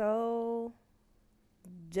just so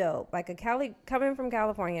dope. Like coming from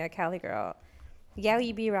California, a Cali girl. Yeah,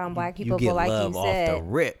 you be around black people, you get but like love you said, off the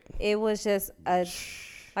rip. it was just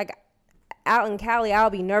like out in Cali, I'll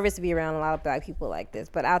be nervous to be around a lot of black people like this.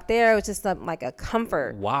 But out there, it was just something like a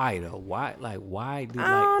comfort. Why though? Why? Like, why do?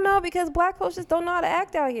 I don't know, because black folks just don't know how to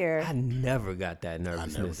act out here. I never got that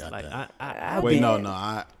nervousness. got like, that. I Wait, be- no,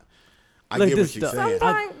 I Look, get this what you're stuff- saying.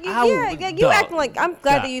 Sometimes, you dog, acting like, I'm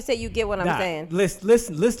glad dog, that you said you get what I'm dog, saying.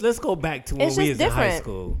 Let's go back to when It's we just was in high different.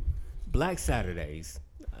 school. Black Saturdays,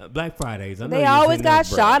 Black Fridays. I know They you was always hitting got us,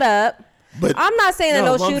 bro. shot up. But I'm not saying that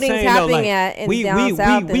no but I'm shootings saying, though, happening like, in down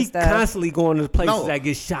south and we stuff. constantly going to places No. that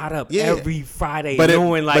get shot up Yeah. every Friday, But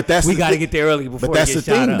knowing like that's we the got to thing. get there early before But that's it the gets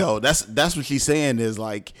shot thing, up. though. That's what she's saying is,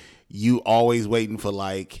 like, you always waiting for,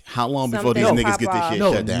 like, how long before Something these to niggas pop get this off. shit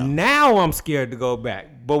No, shut down? now I'm scared to go back.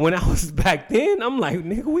 But when I was back then, I'm like,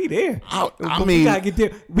 nigga, we there. I But mean- we gotta get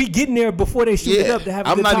there. We getting there before they shoot it Yeah, up to have a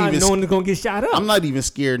I'm good not time, even knowing it's gonna get shot up. I'm not even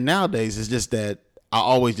scared nowadays. It's just that I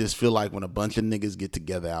always just feel like when a bunch of niggas get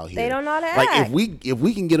together out here, They don't know how to like act. if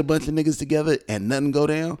we can get a bunch of niggas together and nothing go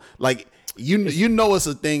down, like you know it's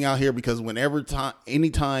a thing out here, because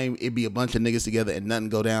anytime it be a bunch of niggas together and nothing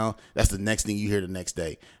go down, that's the next thing you hear the next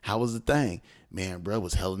day. How was the thing? Man, bro,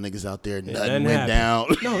 was hella niggas out there, nothing went down.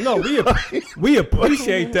 No, we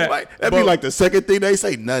appreciate that. Like, that'd be like the second thing they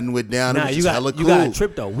say, nothing went down. Nah, it was you just got hella you cool. got a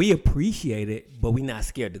trip though. We appreciate it, but we not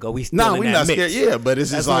scared to go. We still Nah, in we that not mix. scared. Yeah, but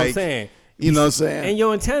it's That's just what I'm like, saying. you know what I'm saying? And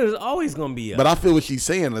your antenna is always gonna be up. But I feel what she's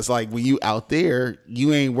saying. It's like when you out there,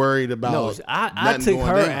 you ain't worried about. no, I nothing took going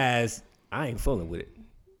her down. as I ain't fooling with it.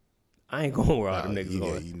 I ain't going where all the niggas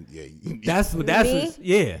going. Yeah. That's Me?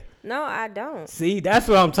 yeah. No, I don't. See, that's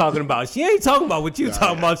what I'm talking about. She ain't talking about what you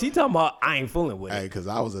talking about. She talking about I ain't fooling with Hey, it. because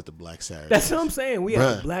I was at the Black Saturday. That's what I'm saying. We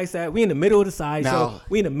Bruh. at Black Side. We in the middle of the sideshow. Now-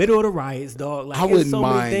 We in the middle of the riots, dog. Like, I there's wouldn't so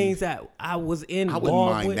many mind- things that I was I wouldn't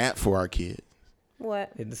involved mind with. that for our kid.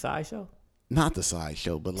 What? In the sideshow. Not the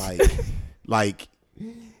sideshow, but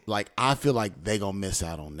like I feel like they gonna miss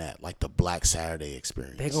out on that, like the Black Saturday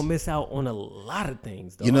experience. They gonna miss out on a lot of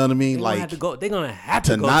things, dog. You know what I mean? They Like, gonna have to go. They gonna have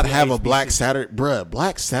to to go not to have a HBCU. Black Saturday, bruh.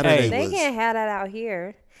 Black Saturday Hey. They was. can't have that out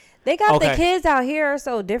here. They got the Okay. kids out here are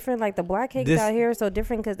so different. Like the black kids This- out here are so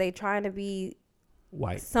different because they trying to be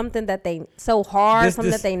White. something that they so hard, This-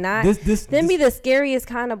 something this- that they not. this- Them be this- the scariest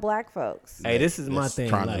kind of black folks. Hey, this is my that's thing.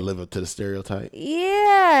 Trying like, to live up to the stereotype.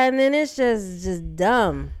 Yeah, and then it's just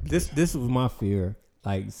dumb. This was my fear.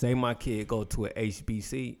 Like, say my kid go to a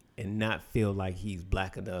HBC and not feel like he's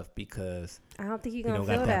black enough because I don't think you're he gonna don't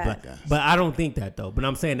feel got that. that black. But I don't think that though. But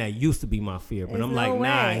I'm saying that used to be my fear. But There's I'm no like,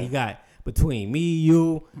 nah, way. he got between me,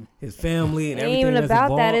 you, his family, and It ain't everything even that's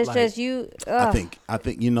about that. involved, It's like, just you. I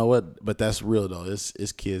think you know what, but that's real though.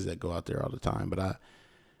 It's kids that go out there all the time. But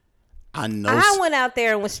I know I went out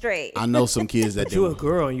there and was straight. I know some kids that you a didn't.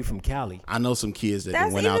 girl and you from Cali. I know some kids that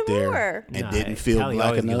That's went out even there more. and Nah, didn't feel Cali black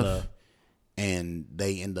always get enough, love. and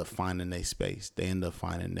they end up finding their space. They end up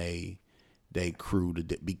finding they crew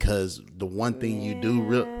because the one thing you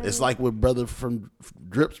do it's like what brother from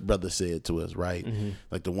Drip's brother said to us, right?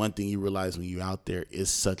 Like the one thing you realize when you're out there is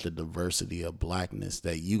such a diversity of blackness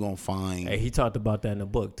that you gonna find. Hey, he talked about that in the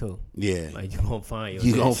book too. Yeah, like you gonna find your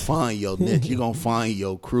you niche. gonna find your niche. You gonna find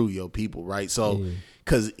your crew, your people, right? So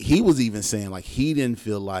because he was even saying like he didn't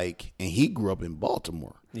feel like, and he grew up in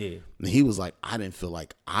Baltimore. Yeah, and he was like, I didn't feel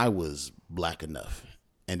like I was black enough.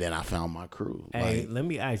 And then I found my crew. Hey, let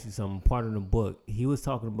me ask you something. Part of the book, he was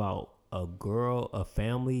talking about a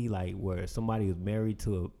family, like where somebody was married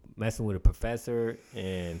to messing with a professor,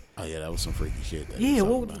 and oh yeah, that was some freaky shit.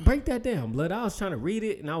 Well, break that down, blood. I was trying to read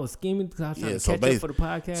it, and I was scheming because I was trying to catch up for the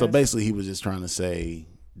podcast. So basically, he was just trying to say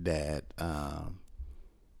that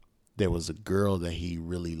there was a girl that he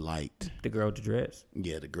really liked. The girl with the dreads.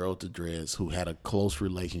 Yeah, the girl with the dreads who had a close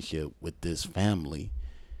relationship with this family.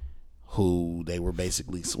 Who they were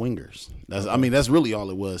basically swingers. That's really all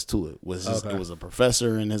it was to it. It was a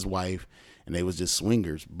professor and his wife, and they was just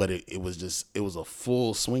swingers. But it was a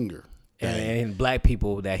full swinger. And black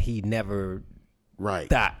people that he never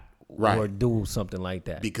thought would do something like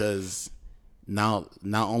that. Because now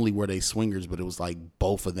not only were they swingers, but it was like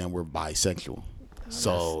both of them were bisexual.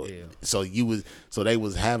 So they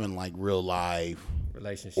was having like real live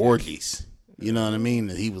relationships, orgies. You know what I mean?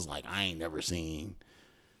 And he was like, I ain't never seen.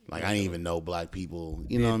 Like I didn't even know black people,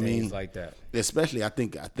 you know what I mean? Things like that. Especially, I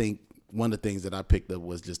think one of the things that I picked up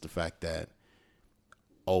was just the fact that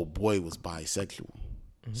old boy was bisexual.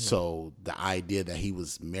 So the idea that he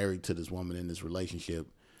was married to this woman in this relationship,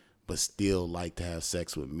 but still liked to have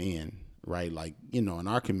sex with men, right? Like, you know, in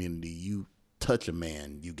our community, you touch a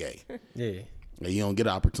man, you gay. Yeah. You don't get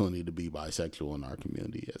an opportunity to be bisexual in our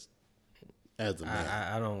community as a man.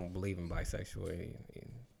 I don't believe in bisexuality.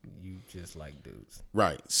 You just like dudes.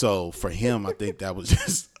 Right. So for him, I think that was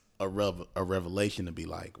just a revelation to be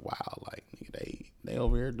like, wow, like they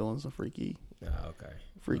over here doing some freaky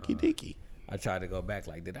dicky. I tried to go back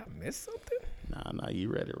like, did I miss something? Nah, you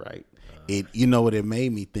read it right. You know what it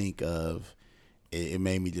made me think of? It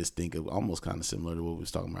made me just think of almost kind of similar to what we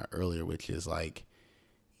was talking about earlier, which is like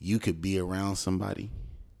you could be around somebody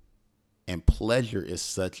and pleasure is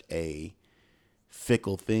such a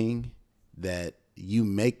fickle thing that you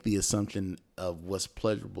make the assumption of what's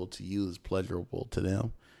pleasurable to you is pleasurable to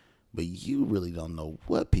them, but you really don't know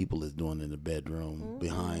what people is doing in the bedroom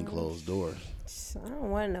behind closed doors. I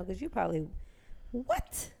don't want to know because you probably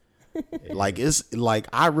what? Like it's like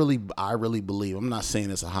I really believe. I'm not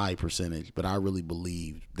saying it's a high percentage, but I really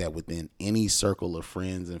believe that within any circle of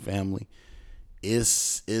friends and family,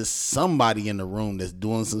 is somebody in the room that's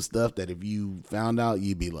doing some stuff that if you found out,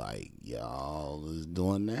 you'd be like, y'all is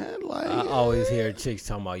doing that. Like I always hear chicks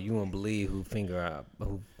talking about you won't believe who finger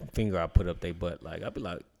I put up their butt. Like I'd be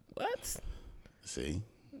like, what? See,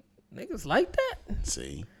 niggas like that.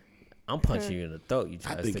 See, I'm punching you in the throat. You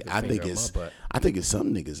try to stick a finger in my butt. I think it's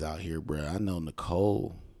some niggas out here, bro. I know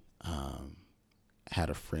Nicole had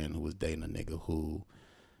a friend who was dating a nigga who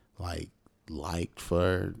liked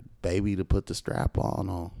for baby to put the strap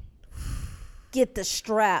on. Get the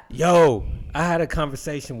strap. Yo, I had a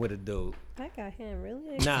conversation with a dude. I got him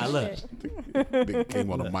really. Nah, look. Big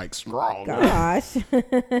came on the mic strong. Gosh.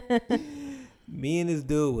 Me and this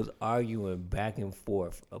dude was arguing back and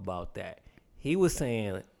forth about that. He was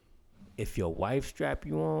saying, if your wife strap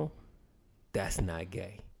you on, that's not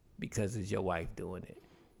gay because it's your wife doing it.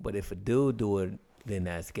 But if a dude do it, then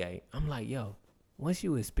that's gay. I'm like, yo, once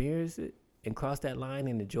you experience it and cross that line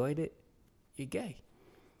and enjoyed it, you're gay.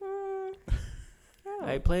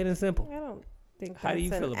 Like plain and simple. I don't think How do you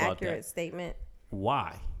feel an about accurate that? statement.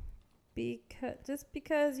 Why?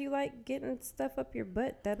 Because you like getting stuff up your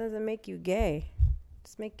butt, that doesn't make you gay.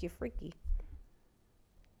 Just make you freaky.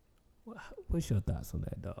 What's your thoughts on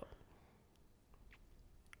that, dog?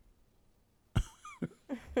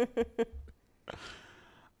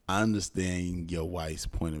 I understand your wife's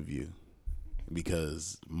point of view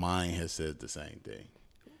because mine has said the same thing.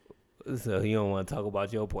 So you don't want to talk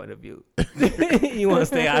about your point of view. You want to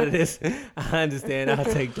stay out of this. I understand. I'll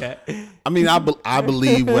take that. I mean, I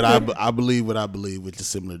believe what I believe, which is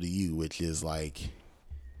similar to you, which is like,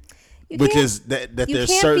 is that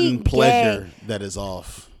there's certain pleasure that is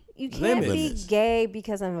off. You can't be gay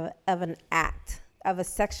because of an act, of a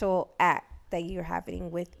sexual act that you're having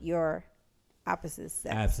with your opposite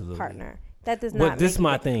sex partner. That does not. But this is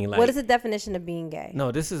my thing. Like, what is the definition of being gay?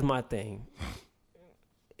 No, this is my thing.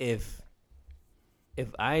 If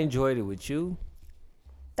I enjoyed it with you,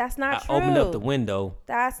 that's not true. I opened up the window.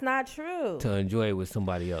 That's not true. To enjoy it with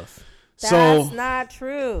somebody else. That's not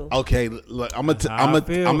true. Okay, look, I'm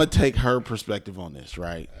gonna take her perspective on this,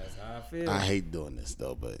 right? That's how I feel. I hate doing this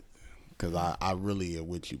though, but because I really am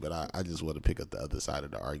with you, but I just want to pick up the other side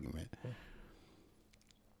of the argument.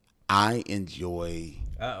 I enjoy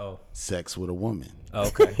sex with a woman.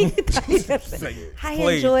 Okay. I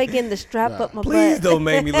enjoy getting the strap up my Please butt. don't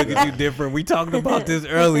make me look at you different. We talked about this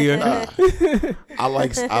earlier. I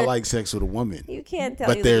like sex with a woman. You can't tell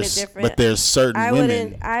But me there's different. but there's certain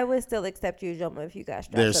women. I would still accept you, Joma, if you got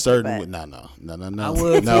straps There's up certain your butt. no. I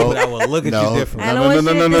would no, too, but I would look at you different. I don't want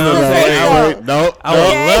you to no. say Wait, no. I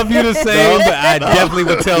would love you to say it, but I definitely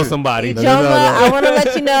would tell somebody. Joma, I want to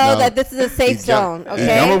let you know that this is a safe zone,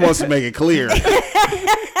 okay? Joma wants to make it clear.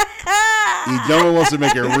 Joma wants to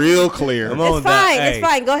make it real clear. Come on, It's fine. Hey. It's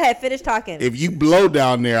fine. Go ahead. Finish talking. If you blow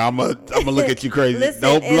down there, I'm gonna look at you crazy. Listen,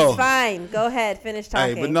 Don't blow. it's fine. Go ahead. Finish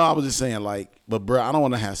talking. Hey, but no, I was just saying, like, but bro, I don't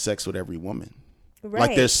want to have sex with every woman. Right.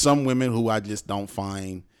 Like, there's some women who I just don't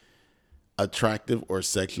find attractive or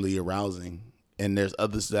sexually arousing, and there's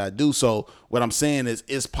others that I do. So what I'm saying is,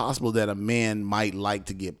 it's possible that a man might like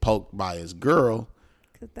to get poked by his girl.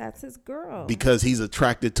 That's his girl. Because he's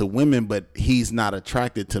attracted to women, but he's not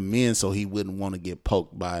attracted to men, so he wouldn't want to get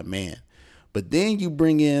poked by a man. But then you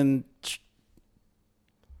bring in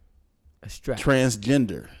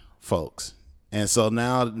transgender folks. And so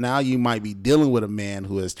now you might be dealing with a man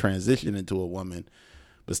who has transitioned into a woman,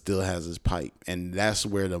 but still has his pipe. And that's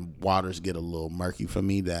where the waters get a little murky for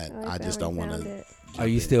me, that I just don't want to. Are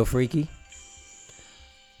you still freaky?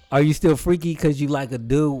 Are you still freaky because you like a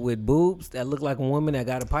dude with boobs that look like a woman that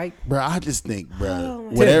got a pipe? Bro, I just think,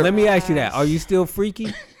 bro. Tim, let me ask you that. Are you still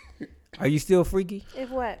freaky? Are you still freaky? If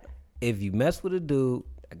what? If you mess with a dude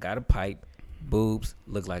that got a pipe, boobs,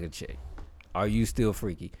 look like a chick, are you still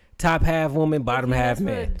freaky? Top half woman, bottom half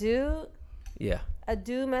man. A dude? Yeah. A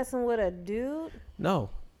dude messing with a dude? No.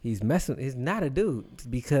 He's not a dude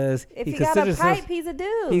because if he got a pipe, he's a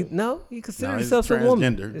dude. He considers himself a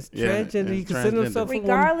woman. It's transgender. He considers himself a woman.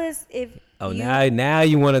 Regardless, if now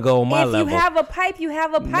you want to go on my level. If you have a pipe, you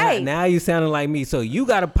have a pipe. Now you sounding like me. So you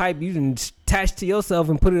got a pipe you can attach to yourself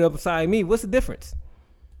and put it up beside me. What's the difference?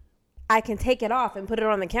 I can take it off and put it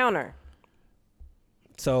on the counter.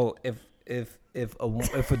 So if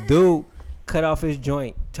a dude cut off his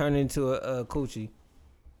joint, turn into a coochie.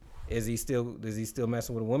 Is he still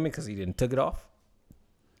messing with a woman because he didn't took it off?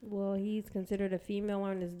 Well, he's considered a female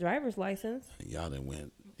on his driver's license. Y'all done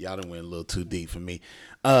went a little too deep for me.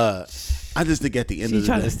 I just think at the end of the day, she's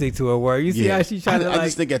trying to stick to her word. You see how she's trying to. I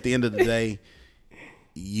just think at the end of the day,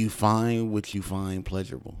 you find what you find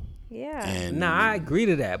pleasurable. Yeah. And I agree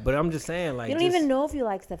to that, but I'm just saying, like, you don't even know if you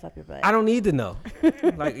like stuff up your butt. I don't need to know.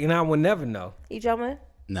 Like, I would never know. Ijoma?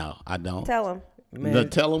 No, I don't. Tell him. No,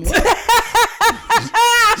 tell him what?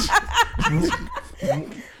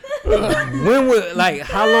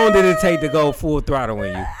 How long did it take to go full throttle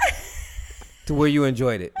on you to where you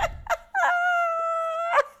enjoyed it?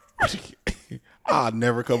 I'll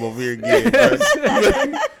never come over here again. You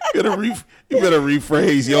better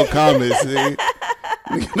rephrase your comments. Nigga.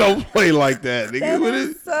 Don't play like that, nigga. That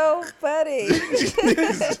is so funny.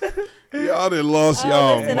 Y'all done lost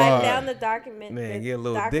y'all listen, mind. I found the document. Man, get a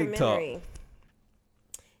little dick talk.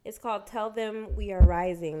 It's called "Tell Them We Are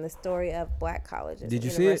Rising: The Story of Black Colleges and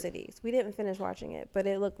Universities." We didn't finish watching it, but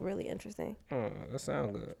it looked really interesting. That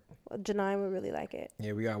sounds good. Well, Janine would really like it.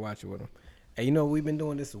 Yeah, we gotta watch it with him. Hey, we've been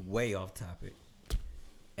doing this way off topic.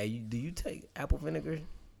 Hey, do you take apple vinegar?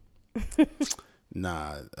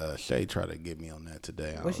 Nah, Shay tried to get me on that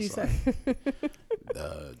today. What'd she say?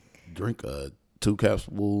 Drink 2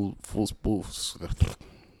 capsules, full spoons.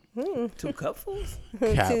 2 cupfuls?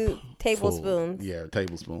 2 tablespoons. Yeah,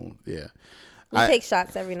 tablespoons. Yeah. We take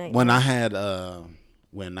shots every night. When I had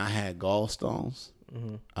gallstones,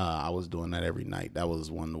 I was doing that every night. That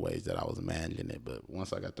was one of the ways that I was managing it. But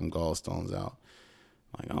once I got them gallstones out,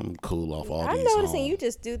 like, I'm cool off all these. I'm noticing you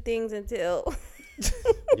just do things until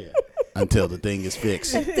until the thing is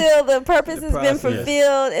fixed. Until the purpose has been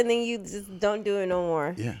fulfilled, and then you just don't do it no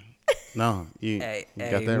more. Yeah. No, you got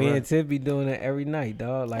that me right. and Tiff be doing it every night,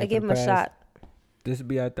 dog. Like, I give him a shot. This will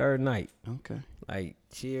be our 3rd night. Okay. Like,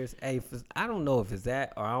 cheers. Hey, I don't know if it's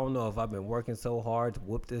that, or I don't know if I've been working so hard to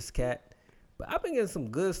whoop this cat, but I've been getting some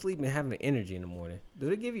good sleep and having the energy in the morning. Do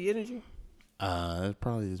they give you energy? It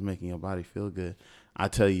probably is making your body feel good. I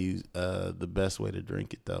tell you, the best way to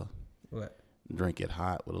drink it though. What? Drink it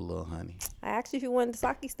hot with a little honey. I asked you if you wanted the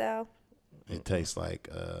sake style. It tastes like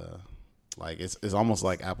it's almost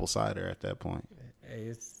like apple cider at that point. Hey,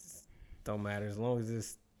 it's don't matter as long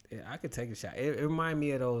as I could take a shot. It reminds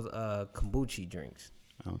me of those kombucha drinks.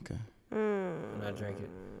 Okay. When I drink it.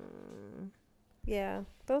 Yeah,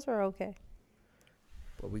 those are okay.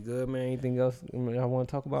 But we good, man. Anything else I want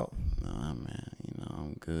to talk about? Nah, man.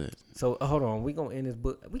 I'm good. So hold on, we gonna end this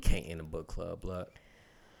book. We can't end the book club, blood.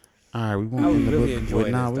 All right, we I won't would end the really book. enjoy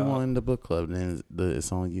Nah, this, we dog. won't end the book club. Then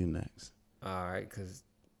it's on you next. All right, cause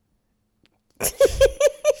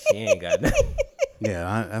she ain't got nothing.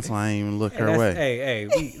 Yeah, that's why I ain't even look her That's- way. Hey,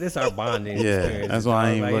 this our bonding. Yeah, experience, that's why I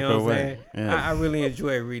dog. ain't Like, look you know her what I'm way. saying? Yeah. I really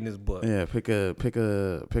enjoy reading this book. Yeah, pick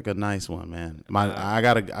a nice one, man. I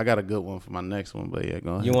got a good one for my next one, but yeah,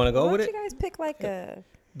 go ahead. You want to go Why with don't it, you guys pick like a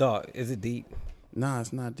dog? Is it deep? Nah,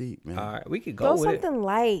 it's not deep, man. All right, we could go with it. something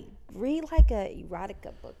light? Read like a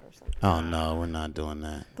erotica book or something. Oh no, we're not doing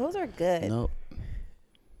that. Those are good. Nope.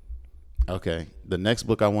 Okay, the next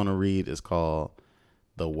book I want to read is called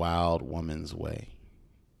The Wild Woman's Way.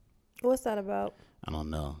 What's that about? I don't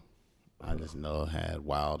know. I just know it had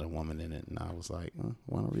wild and woman in it, and I was like,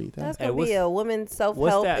 want to read that? That's Hey, gonna what's- be a woman's What's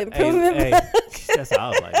self-help that? improvement Hey, book. that's how I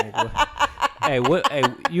was like. Nigga. Hey, what? Hey,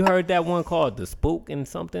 you heard that one called The Spook and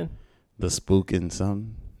something? The Spook and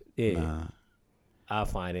something? Yeah, Nah. I'll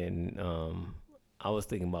find it. And, I was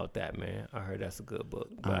thinking about that, man. I heard that's a good book.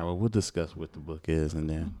 All But, right, well, we'll discuss what the book is, and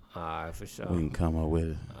then all right, for sure. we can come up with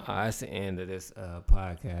it. All right, that's the end of this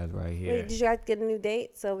podcast right here. Wait, did you guys get a new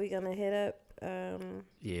date? So we're gonna hit up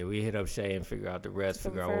Yeah, we hit up Shay and figure out the rest,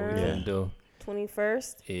 figure out what we Confirm. gonna do.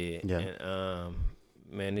 21st. Yeah. Yeah. And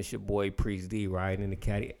man, this your boy Priest D riding in the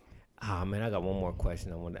caddy. Ah, man, I got one more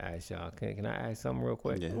question I want to ask y'all. Can I ask something real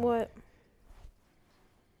quick? Yeah. What?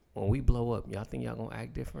 When we blow up, y'all think y'all gonna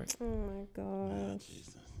act different? Oh my gosh.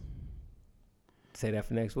 Say that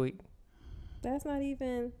for next week. That's not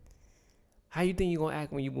even. How you think you gonna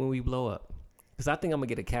act when we blow up? Cause I think I'm gonna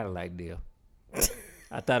get a Cadillac deal.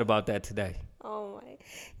 I thought about that today. Oh my.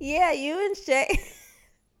 Yeah, you and Shay.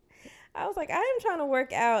 I was like, I am trying to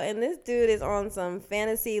work out, and this dude is on some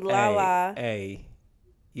fantasy la la. Hey,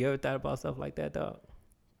 you ever thought about stuff like that, dog?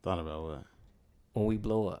 Thought about what? When we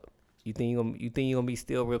blow up, you think you gonna be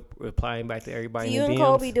still replying back to everybody? So in you the and DMs?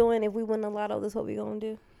 Cole be doing if we win the lotto, this what we gonna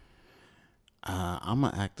do? I'm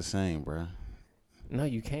gonna act the same, bro. No,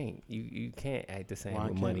 you can't. You can't act the same Why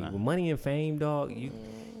with can't money. I? With money and fame, dog,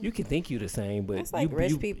 you can think you the same, but It's like you,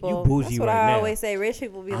 rich you, people. You bougie That's what right I now. always say. Rich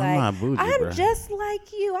people be I'm like, not bougie, I'm bruh. just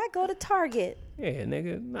like you. I go to Target. Yeah,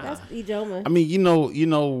 nigga. Nah. That's Ijoma. I mean, you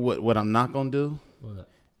know what I'm not gonna do? What?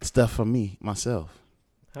 Stuff for me, myself.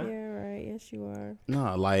 Huh? Yeah, right. Yes, you are.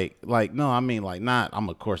 No, no, I mean like not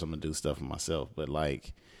of course I'm gonna do stuff for myself, but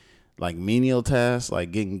like menial tasks,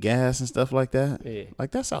 like getting gas and stuff like that. Yeah.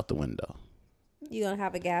 Like that's out the window. You gonna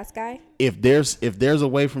have a gas guy? If there's a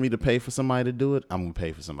way for me to pay for somebody to do it, I'm gonna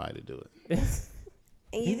pay for somebody to do it.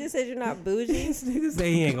 And you just said you're not bougie. This nigga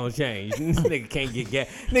say he ain't gonna change. This nigga can't get gas.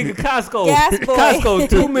 Nigga, Costco. Gas boy. Costco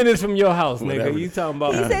 2 minutes from your house, nigga. Whatever. You talking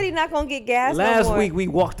about? He said he's not gonna get gas. Last no more. week we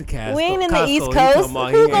walked to Costco. We ain't in Costco, the East he Coast. talking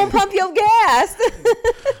about Who's he gonna ain't- pump your gas?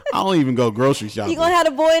 I don't even go grocery shopping. You gonna have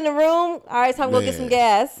the boy in the room? All right, time to go get some Man.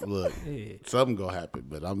 gas. Look, Yeah. something gonna happen,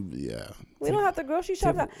 but We don't have to grocery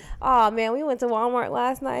shop. Oh man, we went to Walmart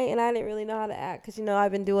last night, and I didn't really know how to act because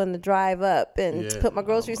I've been doing the drive up and Yeah. put my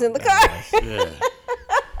groceries in the car. yeah.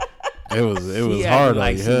 It was She hard acting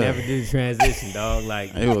like on you, she huh? never did the transition, dog.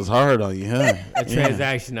 Like It was hard on you, huh? a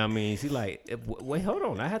transaction. I mean, she like, wait, hold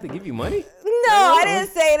on. I have to give you money. No, I didn't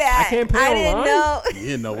say that. I can't pay I didn't online? know. You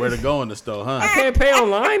didn't know where to go in the store, huh? I can't pay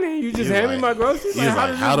online, and you just You hand me like- my groceries. you Like, was how like,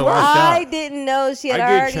 does how this do I work? shop? I didn't know she had I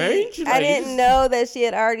get already. change? I Like, didn't it's- know that she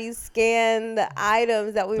had already scanned the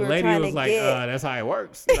items that we The were lady trying was to like, get. that's how it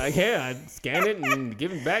works. Like, yeah, I scan it and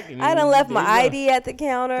give it back. And I done left there my you go. ID at the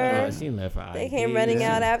counter. She left her ID. They came running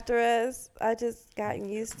Yeah. out after us. I just gotten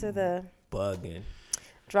used to the Bugging.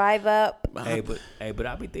 drive up. Hey, but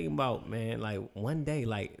I be thinking about, man, like one day,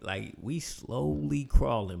 like we slowly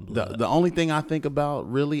crawling. Blood. The only thing I think about,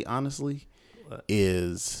 really, honestly, What?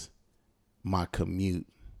 is my commute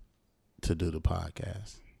to do the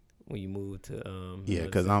podcast. When you move to Yeah,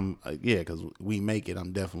 because because we make it.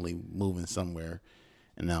 I'm definitely moving somewhere,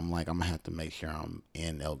 and I'm gonna have to make sure I'm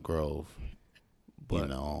in Elk Grove, But-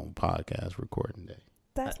 on podcast recording day.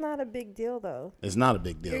 That's not a big deal though. It's not a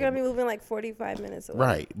big deal, You're gonna be moving like 45 minutes away.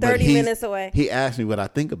 right? but 30 he's- minutes away. He asked me what I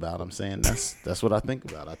think about. I'm saying that's what I think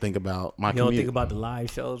about. I think about my You don't commute. think about the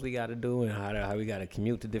live shows we got to do and how we got to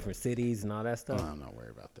commute to different cities and all that stuff. I'm not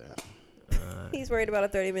worried about that. He's worried about a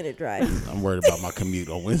 30-minute drive. I'm worried about my commute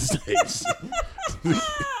on Wednesdays.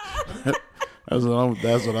 That's what I'm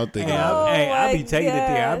thinking. Hey, about. I my be taking it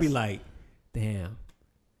there. I be gosh. like, damn,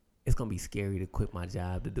 it's gonna be scary to quit my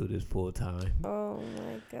job to do this full time. Oh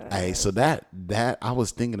my god. Hey, so that I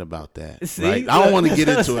was thinking about that. See? Right? I don't want to get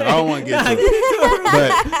into it. I don't want to get into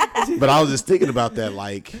it. But I was just thinking about that.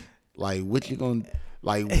 Like what you gonna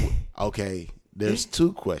okay? There's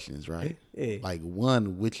two questions, right? Yeah. Like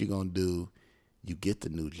one, what you gonna do you get the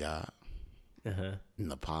new job, and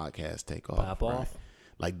the podcast take off. Pop right? off.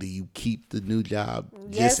 Like, do you keep the new job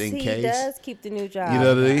Yes, just in he case? does keep the new job. You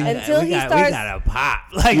know what I mean? Until we he got, starts. we gotta pop.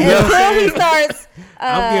 Like, Until he starts.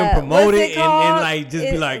 I'm getting what's promoted it and called? like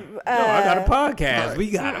just be like, no, I got a podcast.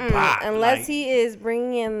 We gotta pop. Unless like, he is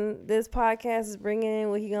bringing in this podcast is bringing in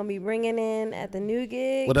what he gonna be bringing in at the new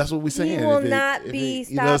gig. Well, that's what we're saying. He will If it- not if be it-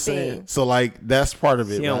 you know what I'm saying? stopping. So, like, that's part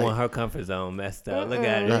of it. She don't right? want her comfort zone messed up. Look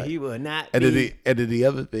at Right. it. He will not And be. then the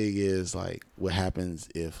other thing is, like, what happens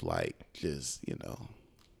if, like, just, you know,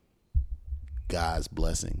 God's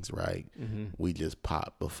blessings, right? We just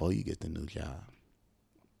pop before you get the new job.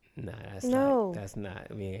 Nah, that's No. not. That's not.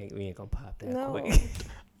 We ain't gonna pop that No. quick.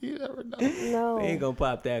 You never know. No. We ain't gonna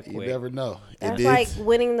pop that You quick. never know. That's like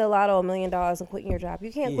winning the lotto $1 million and quitting your job.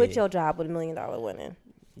 You can't quit Yeah. your job with $1 million winning,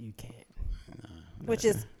 You can't. which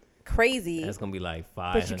is crazy. That's gonna be like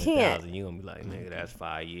But you can't. 500,000. You gonna be like, nigga, that's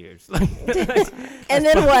 5 years. And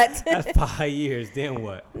then what? That's 5 years. Then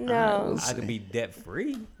what? No. I could be debt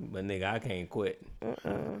free, but nigga, I can't quit.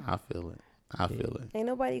 I feel it. I feel it. Ain't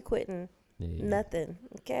nobody quitting. Yeah. Nothing.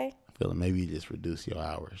 Okay? I feel it. Maybe you just reduce your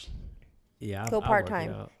hours. Yeah, Go I part work it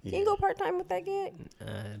time. out. Can you go part time with that gig?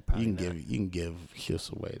 Probably You not. can give shifts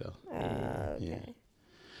away though. Okay. Yeah.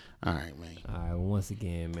 All right, man. All right. Well, once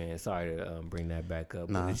again, man, sorry to bring that back up.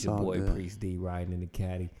 Nah, But it's it's your all boy good. Priest D riding in the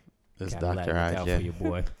caddy. It's Cadillac, Dr. look out IJ. for your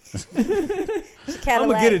boy. I'm Cadillac.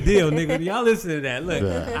 gonna get a deal, nigga. Y'all listen to that. Look,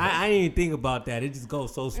 Yeah. I didn't even think about that. It just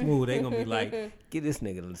goes so smooth. They gonna be like, get this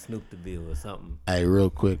nigga to Snoop the bill or something. Hey, real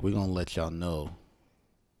quick, we're gonna let y'all know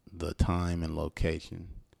the time and location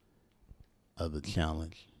of the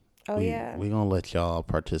challenge. Oh, yeah. We're gonna let y'all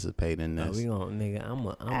participate in No, this. we gonna, nigga. I'm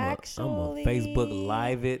a Actually- Facebook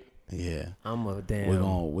live it. Yeah. I'm a damn.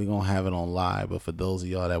 We're gonna have it on live, but for those of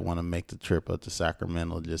y'all that want to make the trip up to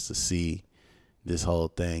Sacramento just to see this whole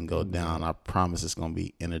thing go down, I promise it's gonna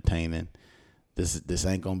be entertaining. This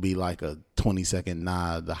ain't gonna be like a 20-second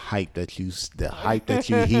nod. The hype that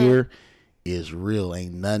you hear is real.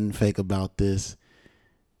 Ain't nothing fake about this.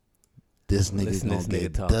 This nigga's Listen to gonna this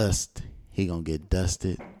get nigga talk. dust. He gonna get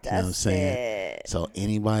dusted. You know what I'm saying? So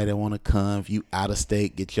anybody that want to come, if you out of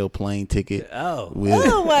state, get your plane ticket. Oh.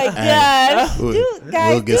 Oh my gosh.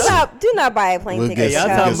 we'll get Do not buy a plane we'll ticket. get Y'all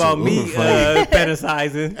to talking come. about me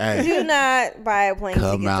fantasizing. Hey, Do not buy a plane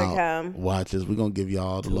come ticket out, to come. watch us. We're gonna give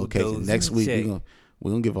y'all the Two location doses next week. check.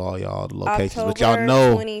 We're gonna give all y'all the locations, October but y'all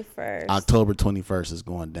know 21st. October 21st is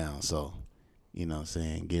going down. So, you know what I'm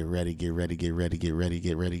saying? Get ready, get ready, get ready, get ready,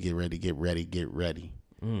 get ready, get ready, get ready, get ready.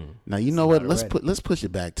 Now you know what? Let's push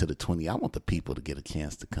it back to the 20. I want the people to get a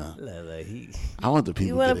chance to come. Look, I want the people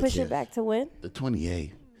You to want get to a push chance. it back to when? The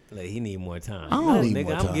 28th. he need more time. I don't No, need nigga,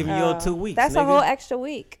 more I'm time. giving you your 2 weeks. That's nigga. a whole extra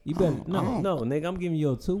week. You better no, nigga. I'm giving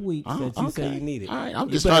you 2 weeks that you say you need it. All right, I'm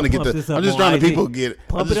You just better trying to get pump the. this I'm up just on trying to IG. people get. I'm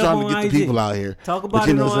Pump just it up trying to on get the IG. people out here. Talk But about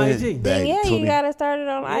you it know what on I'm saying? IG. Dang, Yeah, 20 you got to start it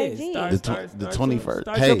on Yeah, IG. the 21st.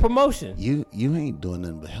 Start Hey, your promotion. You ain't doing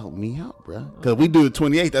nothing but help me out, bro. Because we do the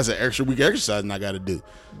 28th. That's an extra week exercise I got to do.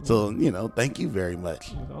 So thank you very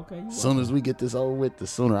much. Okay. As soon as we get this over with, the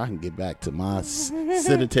sooner I can get back to my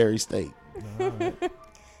sedentary state.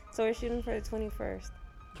 So we're shooting for the 21st.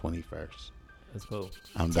 21st. Let's go.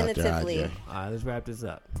 I'm Dr. Tentatively. IJ. All right, let's wrap this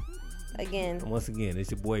up. Again, Once again,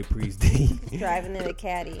 it's your boy Priest D. driving in a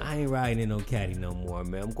caddy. I ain't riding in no caddy no more,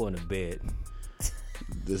 man. I'm going to bed.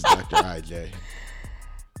 This is Dr. IJ.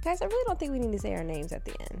 Guys, I really don't think we need to say our names at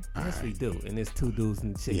the end. Yes, we do. And it's 2 dudes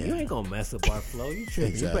and shit. Yeah. You ain't gonna mess up our flow. You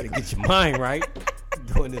tripping. Exactly. You better get your mind right.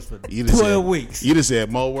 Doing this for You just 12 said- weeks. You just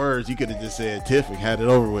said more words. You could have just said Tiff and had it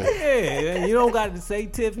over with. Yeah, you don't got to say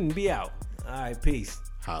Tiff and be out. All right, peace.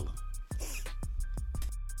 Holla.